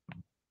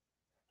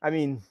 I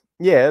mean,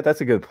 yeah,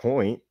 that's a good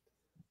point.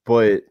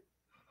 But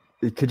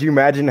could you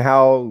imagine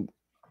how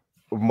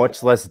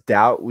much less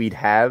doubt we'd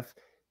have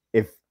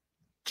if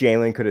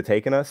Jalen could have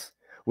taken us,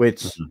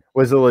 which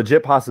was a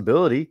legit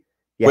possibility.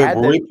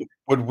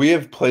 Would we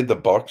have played the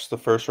Bucks the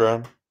first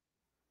round?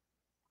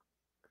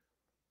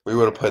 We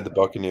would have played the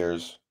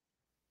Buccaneers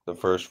the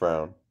first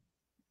round.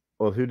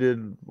 Well, who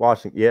did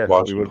Washington? Yeah,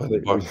 Washington played the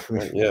Bucks.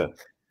 Yeah,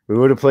 we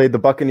would have played the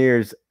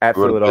Buccaneers at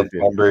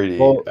Philadelphia. Tom Brady.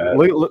 Well,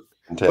 look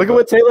at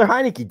what Taylor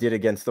Heineke did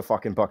against the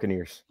fucking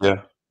Buccaneers.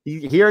 Yeah,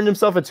 he earned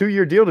himself a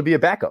 2-year deal to be a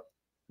backup.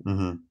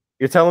 Mm-hmm.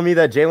 You're telling me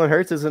that Jalen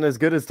Hurts isn't as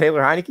good as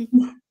Taylor Heineke?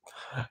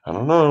 I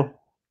don't know.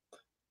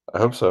 I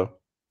hope so.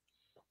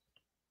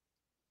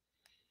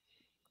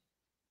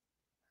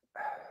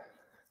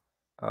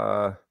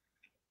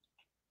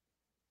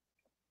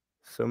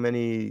 So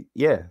many,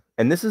 yeah.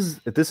 And this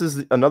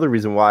is another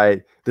reason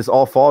why this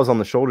all falls on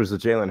the shoulders of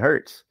Jalen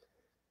Hurts.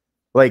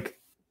 Like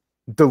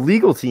the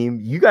legal team,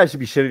 you guys should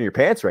be shitting your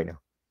pants right now.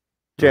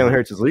 Jalen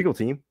Hurts' legal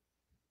team,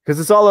 because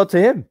it's all up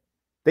to him.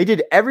 They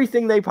did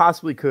everything they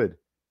possibly could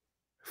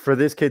for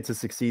this kid to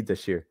succeed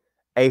this year.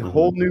 A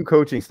whole new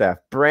coaching staff,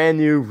 brand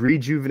new,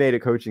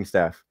 rejuvenated coaching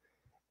staff.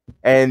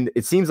 And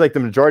it seems like the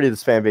majority of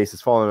this fan base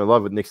has fallen in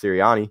love with Nick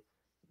Sirianni.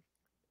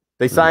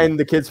 They signed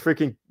the kid's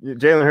freaking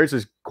Jalen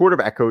Hurts'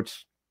 quarterback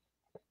coach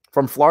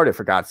from Florida,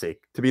 for God's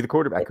sake, to be the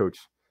quarterback coach.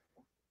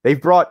 They've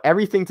brought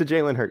everything to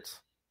Jalen Hurts.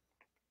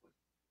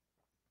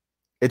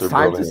 It's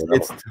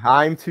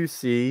time to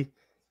see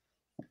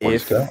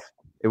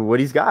what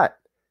he's got.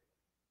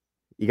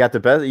 You got the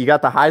best. You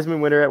got the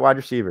Heisman winner at wide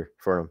receiver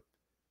for him.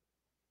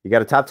 You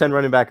got a top 10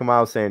 running back in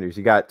Miles Sanders.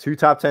 You got 2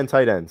 top 10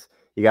 tight ends.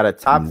 You got a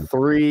top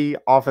 3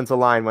 offensive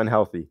line when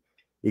healthy.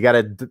 You got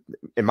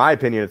in my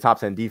opinion, a top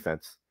 10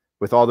 defense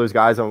with all those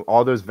guys on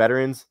all those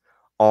veterans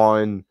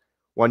on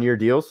 1-year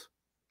deals.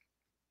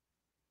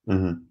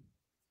 You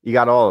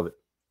got all of it.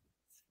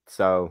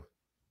 So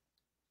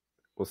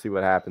we'll see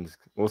what happens.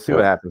 We'll see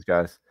what happens,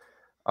 guys.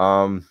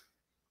 I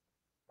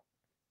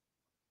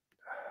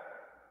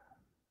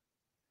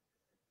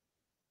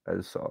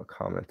just saw a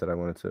comment that I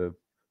wanted to.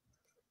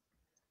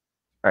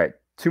 All right,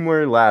 2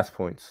 more last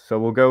points. So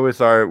we'll go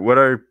with what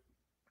our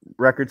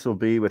records will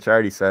be, which I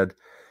already said,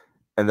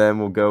 and then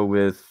we'll go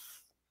with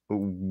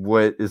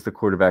what is the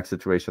quarterback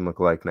situation look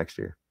like next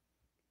year.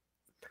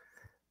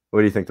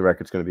 What do you think the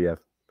record's going to be, Ev?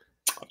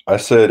 I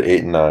said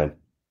 8-9.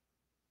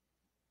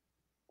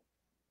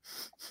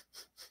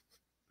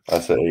 I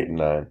said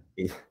 8-9.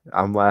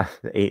 I'm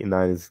laughing.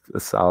 8-9 is a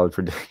solid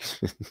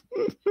prediction.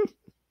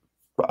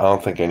 I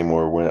don't think any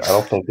more win. I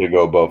don't think they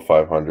go above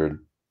 500.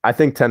 I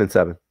think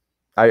 10-7.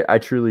 I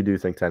truly do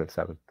think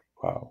 10-7.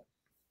 Wow.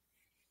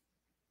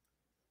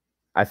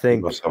 I think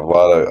you must have a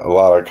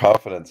lot of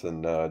confidence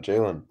in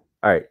Jalen.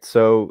 All right,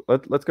 so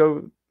let's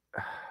go.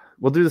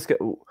 We'll do this.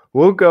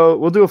 We'll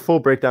do a full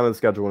breakdown of the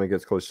schedule when it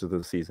gets closer to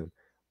the season.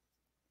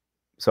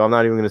 So I'm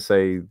not even going to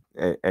say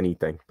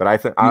anything, but I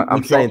think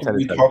I'm saying 10-7.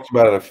 We talked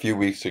about it a few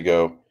weeks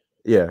ago.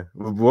 Yeah,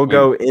 we'll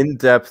go in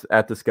depth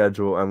at the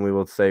schedule, and we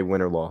will say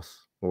win or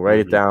loss. We'll write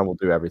it down. We'll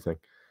do everything.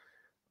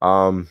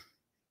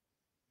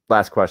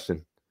 Last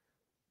question.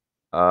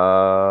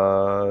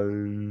 Yeah,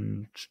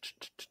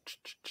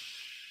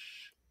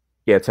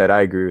 Ted,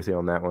 I agree with you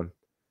on that one.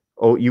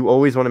 Oh, you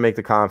always want to make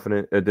the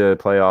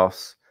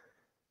playoffs,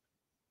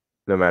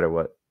 no matter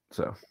what.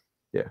 So,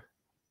 yeah.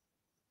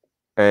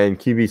 And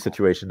QB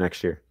situation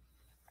next year.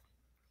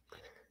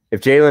 If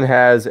Jalen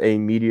has a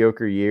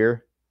mediocre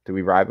year, do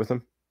we ride with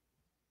him?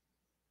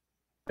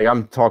 Like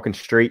I'm talking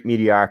straight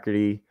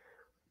mediocrity.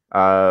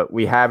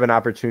 We have an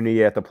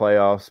opportunity at the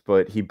playoffs,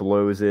 but he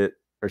blows it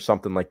or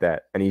something like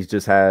that, and he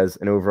just has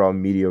an overall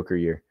mediocre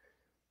year.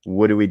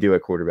 What do we do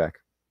at quarterback?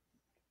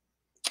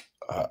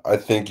 I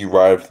think you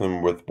ride with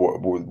him with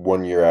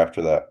 1 year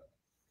after that.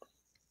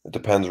 It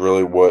depends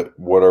really what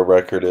our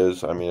record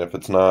is. I mean,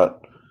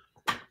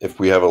 if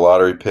we have a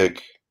lottery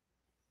pick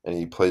and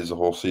he plays the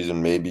whole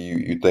season, maybe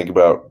you think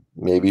about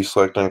maybe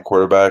selecting a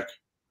quarterback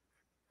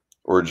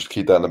or just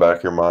keep that in the back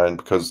of your mind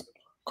because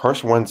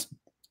Carson Wentz,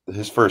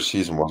 his first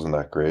season wasn't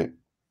that great.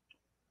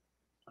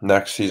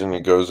 Next season, he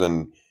goes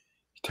and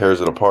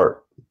tears it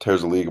apart, tears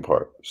the league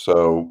apart.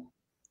 So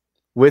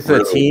with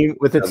a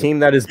team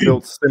that is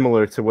built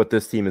similar to what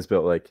this team is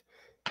built like.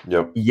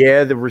 Yep.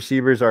 Yeah, the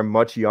receivers are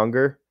much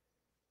younger,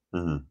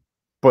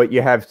 but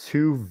you have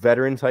 2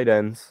 veteran tight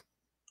ends,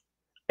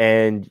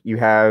 and you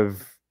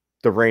have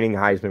the reigning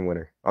Heisman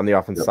winner on the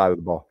offensive side of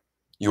the ball.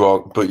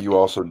 But you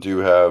also do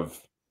have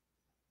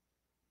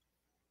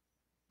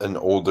an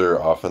older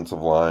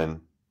offensive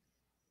line.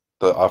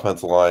 The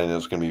offensive line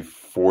is going to be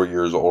 4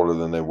 years older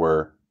than they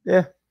were.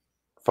 Yeah.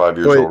 5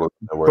 years older than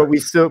they were.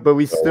 But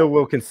we still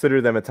will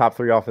consider them a top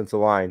 3 offensive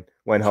line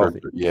when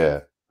healthy.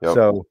 Yeah. Yep.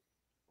 So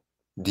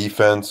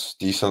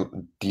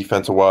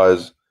defensive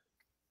wise,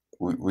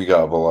 we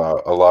got a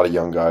lot of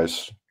young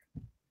guys.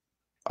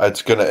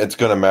 It's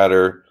gonna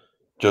matter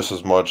just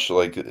as much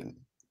like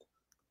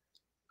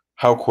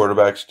how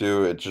quarterbacks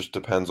do. It just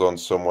depends on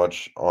so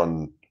much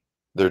on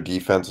their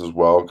defense as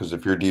well. Because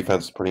if your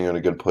defense is putting you in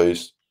a good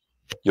place,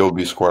 you'll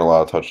be scoring a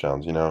lot of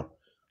touchdowns.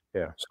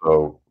 Yeah.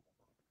 So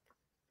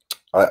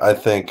I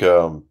think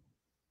you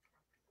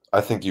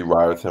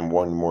ride with him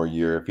one more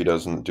year if he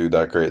doesn't do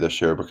that great this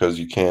year, because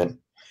you can't.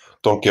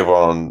 Don't give up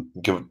on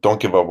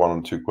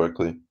him too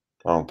quickly.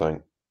 I don't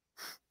think.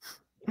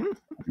 You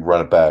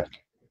run it back.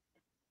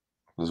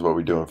 This is what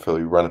we do in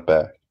Philly. Run it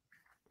back.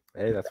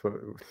 Hey, that's what.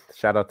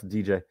 Shout out to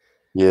DJ.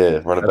 Yeah,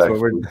 run it back.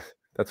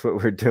 That's what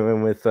we're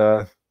doing with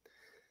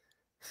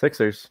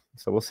Sixers.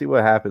 So we'll see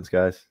what happens,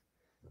 guys.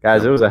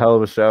 Guys, it was a hell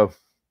of a show.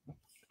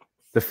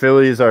 The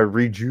Phillies are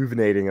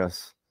rejuvenating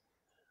us.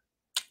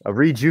 A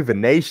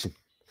rejuvenation.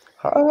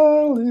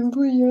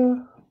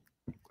 Hallelujah.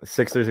 The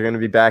Sixers are going to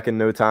be back in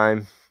no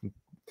time.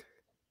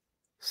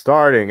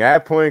 Starting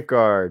at point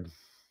guard,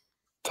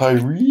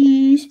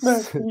 Tyrese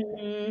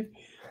Maxey.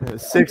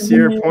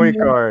 6-year point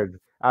guard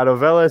out of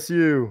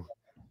LSU,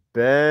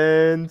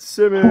 Ben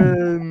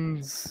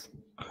Simmons.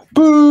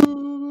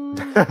 Boo!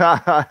 Fuck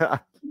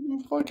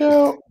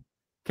out.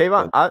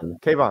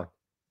 Kayvon.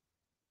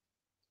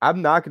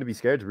 I'm not going to be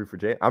scared to root for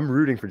Jalen. I'm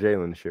rooting for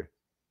Jalen this year.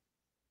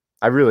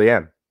 I really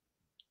am.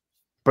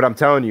 But I'm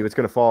telling you, it's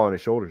going to fall on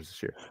his shoulders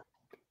this year.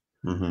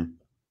 Mm-hmm.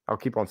 I'll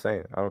keep on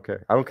saying it. I don't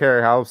care. I don't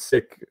care how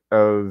sick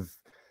the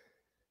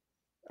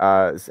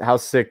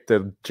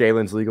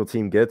Jalen's legal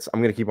team gets.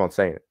 I'm going to keep on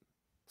saying it.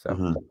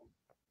 So,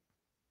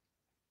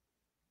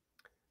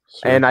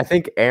 And I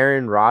think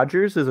Aaron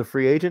Rodgers is a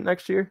free agent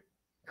next year.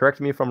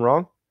 Correct me if I'm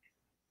wrong.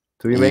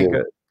 Do we make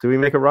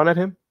a run at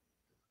him?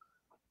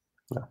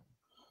 No.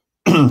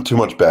 Too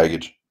much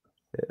baggage.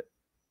 Yeah.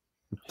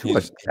 Too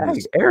much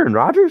baggage. Aaron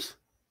Rodgers?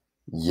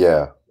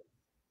 Yeah.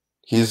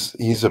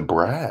 He's a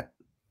brat.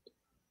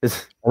 He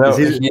has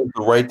the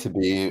right to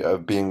be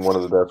being one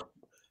of the best,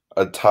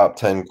 a top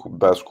 10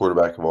 best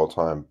quarterback of all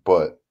time.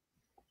 But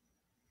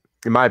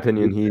in my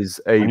opinion,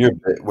 he's a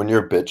when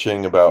you're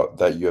bitching about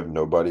that you have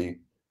nobody,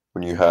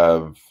 when you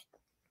have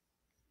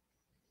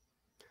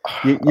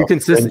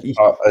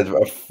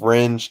a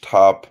fringe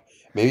top,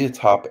 maybe a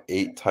top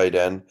 8 tight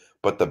end,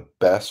 but the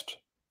best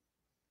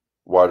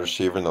wide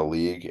receiver in the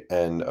league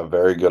and a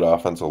very good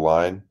offensive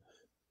line,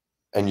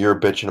 and you're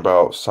bitching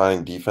about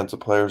signing defensive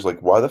players,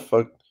 like why the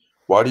fuck?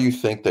 Why do you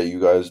think that you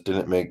guys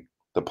didn't make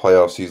the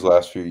playoffs these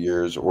last few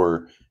years?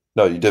 Or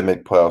no, you did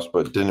make playoffs,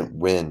 but didn't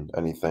win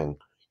anything.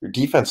 Your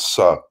defense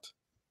sucked.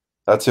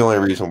 That's the only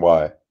reason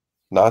why,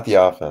 not the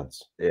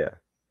offense. Yeah.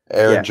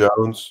 Aaron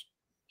Jones,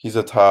 he's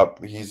a top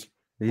 10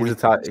 running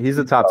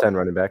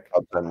back.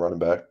 Top 10 running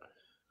back.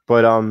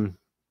 But Aaron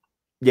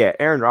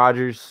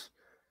Rodgers,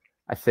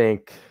 I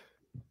think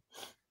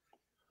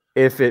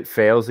if it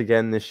fails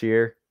again this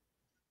year,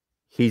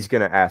 he's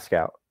gonna ask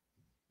out.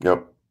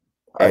 Yep.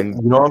 And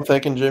you know what I'm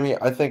thinking, Jimmy?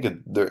 I think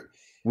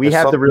we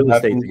have the real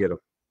estate to get him.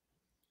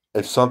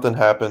 If something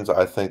happens,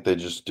 I think they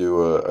just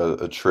do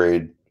a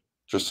trade,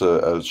 just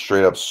a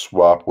straight up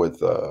swap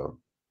with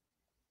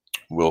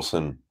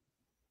Wilson.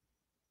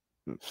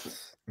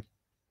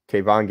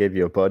 Kayvon gave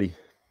you a buddy.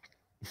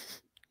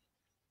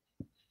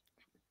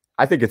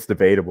 I think it's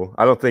debatable.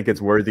 I don't think it's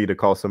worthy to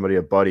call somebody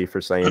a buddy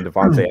for saying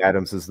Devontae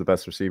Adams is the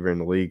best receiver in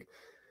the league.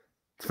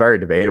 It's very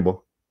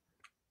debatable.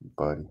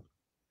 Buddy.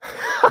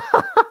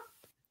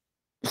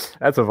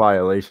 That's a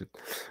violation.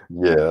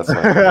 Yeah, that's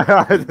not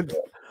I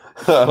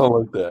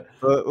don't like that.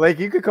 Like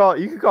you could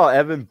call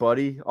Evan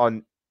buddy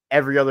on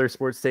every other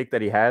sports take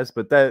that he has,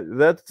 but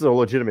that's a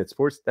legitimate take.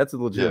 It's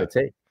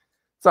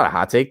not a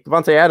hot take.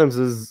 Devontae Adams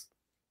is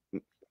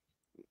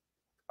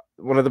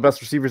one of the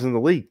best receivers in the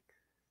league.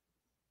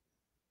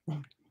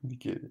 You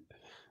get it,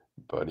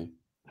 buddy.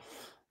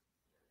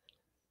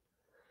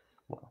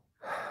 Wow.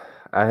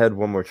 I had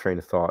one more train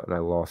of thought and I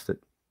lost it.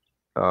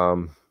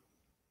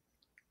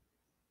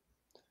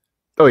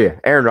 Oh yeah,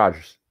 Aaron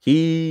Rodgers.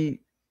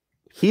 He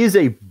is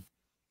a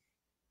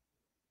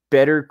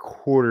better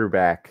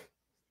quarterback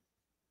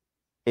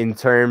in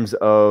terms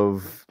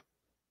of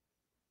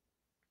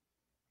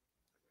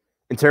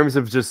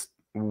just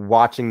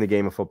watching the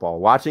game of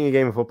football. Watching a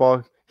game of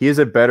football, he is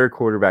a better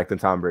quarterback than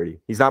Tom Brady.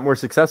 He's not more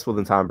successful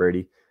than Tom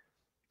Brady,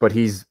 but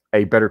he's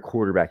a better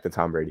quarterback than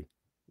Tom Brady.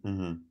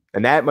 Mm-hmm.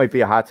 And that might be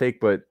a hot take,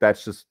 but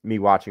that's just me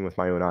watching with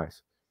my own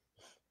eyes.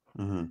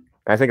 Mm-hmm.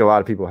 I think a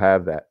lot of people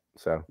have that.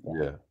 So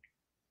yeah.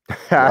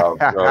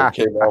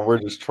 Okay, man, we're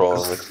just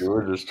trolling with you.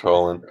 We're just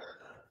trolling.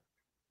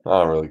 I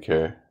don't really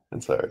care.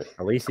 It's all right.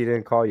 At least he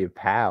didn't call you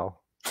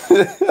pal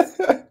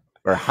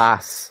or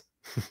Haas.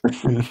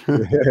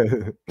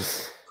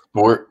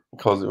 Sport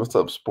calls it. What's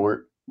up,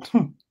 sport?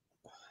 So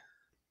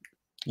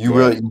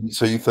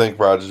you think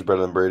Rodgers is better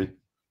than Brady?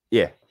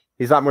 Yeah,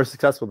 he's not more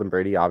successful than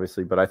Brady,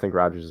 obviously, but I think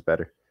Rodgers is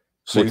better.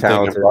 So more you think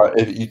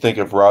talented.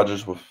 if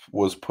Rodgers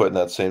was put in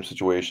that same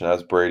situation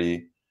as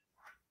Brady,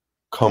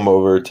 come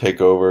over,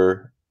 take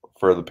over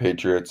for the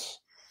Patriots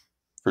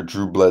for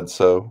Drew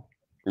Bledsoe,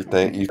 you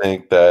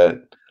think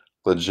that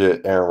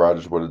legit Aaron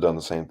Rodgers would have done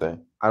the same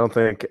thing? I don't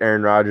think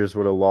Aaron Rodgers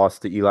would have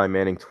lost to Eli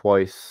Manning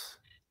twice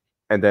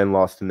and then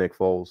lost to Nick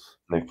Foles.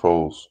 Nick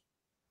Foles.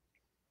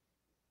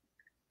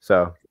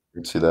 So I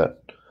could see that.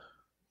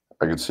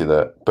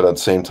 But at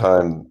the same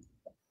time,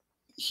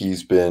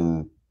 he's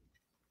been.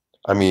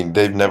 I mean,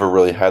 they've never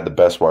really had the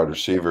best wide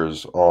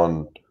receivers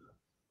on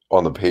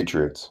the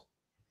Patriots.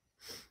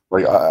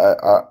 Like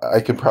I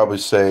can probably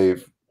say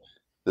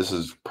this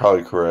is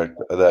probably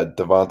correct that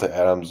Devonta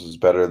Adams is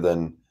better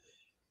than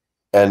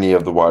any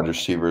of the wide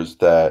receivers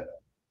that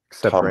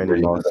except Tom Randy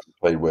Brady Moss. has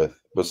played with,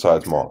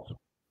 besides Moss.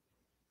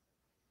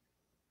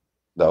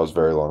 That was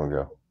very long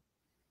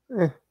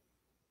ago.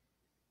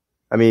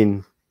 I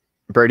mean,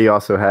 Brady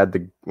also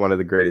had one of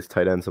the greatest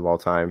tight ends of all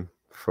time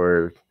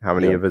for how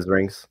many of his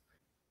rings?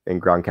 In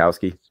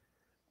Gronkowski.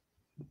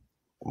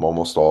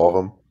 Almost all of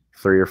them.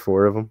 3 or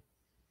 4 of them.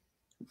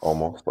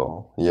 Almost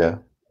all. Yeah.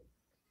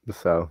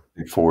 So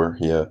 4,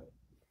 yeah.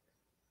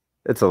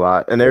 It's a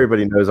lot. And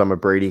everybody knows I'm a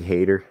Brady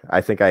hater.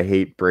 I think I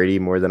hate Brady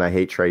more than I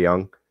hate Trae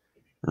Young.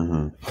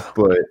 Mm-hmm.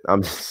 But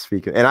I'm just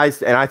speaking. And I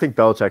think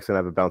Belichick's going to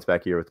have a bounce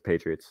back year with the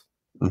Patriots.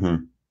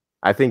 Mm-hmm.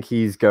 I think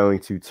he's going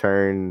to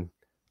turn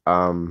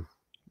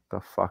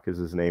the fuck is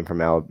his name from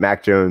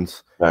Mac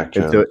Jones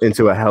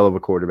into a hell of a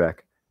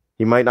quarterback.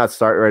 He might not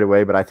start right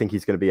away, but I think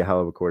he's going to be a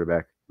hell of a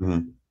quarterback.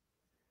 Mm-hmm.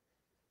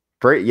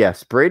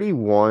 Brady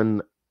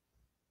won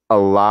a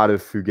lot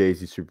of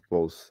Fugazi Super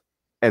Bowls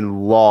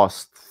and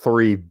lost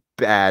 3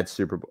 bad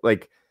Super Bowls.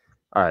 Like,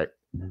 all right,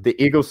 the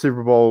Eagles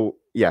Super Bowl,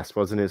 yes,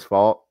 wasn't his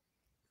fault,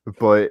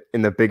 but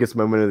in the biggest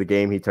moment of the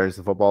game, he turns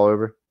the football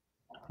over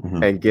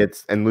and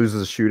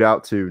loses a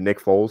shootout to Nick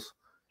Foles,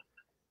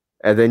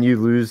 and then you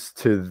lose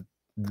to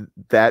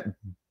that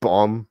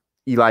bum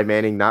Eli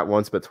Manning not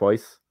once but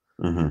twice.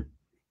 Mm-hmm.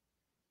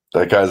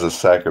 That guy's a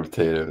sack of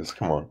potatoes.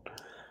 Come on,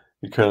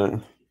 you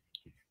couldn't.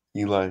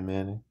 Eli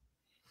Manning.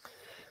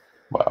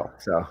 Wow.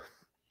 So,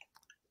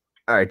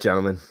 all right,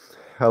 gentlemen,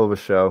 hell of a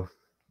show.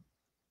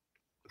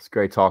 It's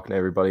great talking to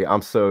everybody.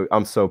 I'm so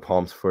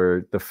pumped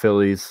for the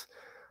Phillies,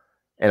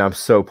 and I'm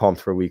so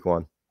pumped for Week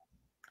 1. Yep.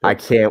 I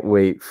can't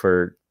wait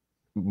for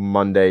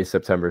Monday,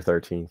 September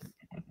 13th,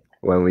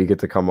 when we get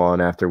to come on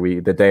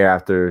the day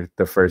after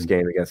the first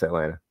game against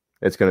Atlanta.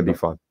 It's going to be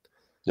fun.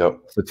 Yep.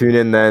 So tune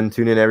in then.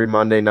 Tune in every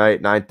Monday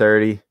night,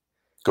 9:30.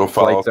 Go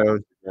follow Flight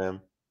Zone.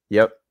 Instagram.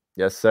 Yep.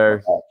 Yes,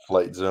 sir.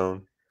 Flight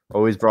Zone.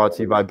 Always brought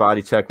to you by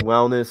Body Check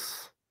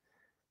Wellness.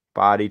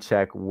 Body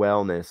Check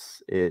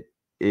Wellness. It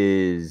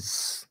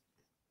is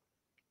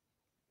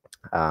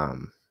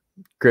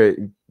great.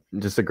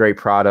 Just a great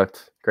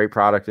product. Great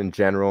product in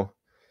general.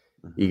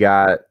 You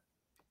got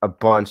a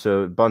bunch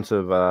of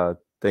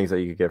things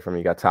that you could get from it.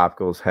 You got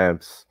topicals,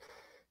 hemps,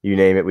 you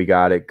name it, we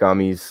got it.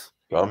 Gummies.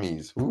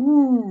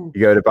 Woo.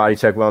 You go to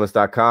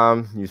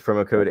bodycheckwellness.com, use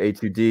promo code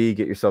A2D,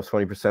 get yourself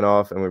 20%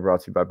 off, and we're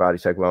brought to you by Body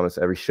Check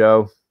Wellness every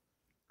show.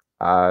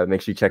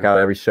 Make sure you check out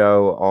every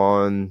show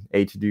on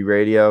A2D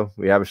Radio.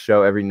 We have a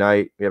show every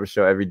night. We have a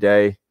show every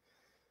day.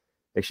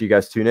 Make sure you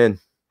guys tune in.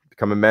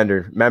 Become a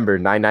member.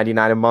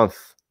 $9.99 a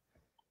month.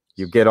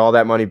 You get all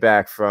that money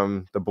back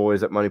from the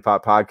boys at Money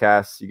Pot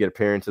Podcasts. You get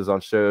appearances on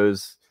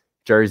shows,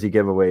 jersey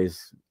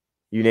giveaways.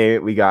 You name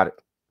it, we got it.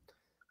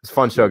 It's a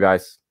fun show,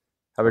 guys.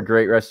 Have a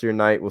great rest of your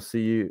night. We'll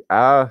see you.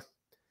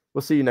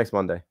 We'll see you next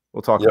Monday.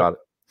 We'll talk about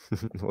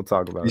it. We'll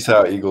talk about Peace it. Peace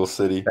out, Eagle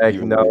City. Thank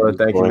you, Noah.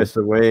 Thank you,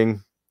 Mr.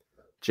 Wing.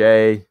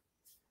 Jay.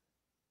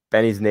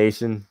 Benny's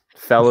Nation.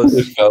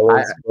 Fellas.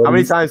 How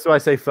many times do I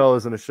say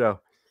fellas in a show?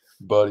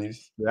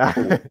 Buddies. Yeah,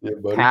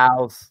 buddy.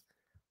 Pals.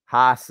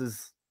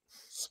 Hosses.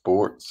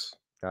 Sports.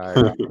 All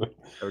right.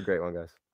 Have a great one, guys.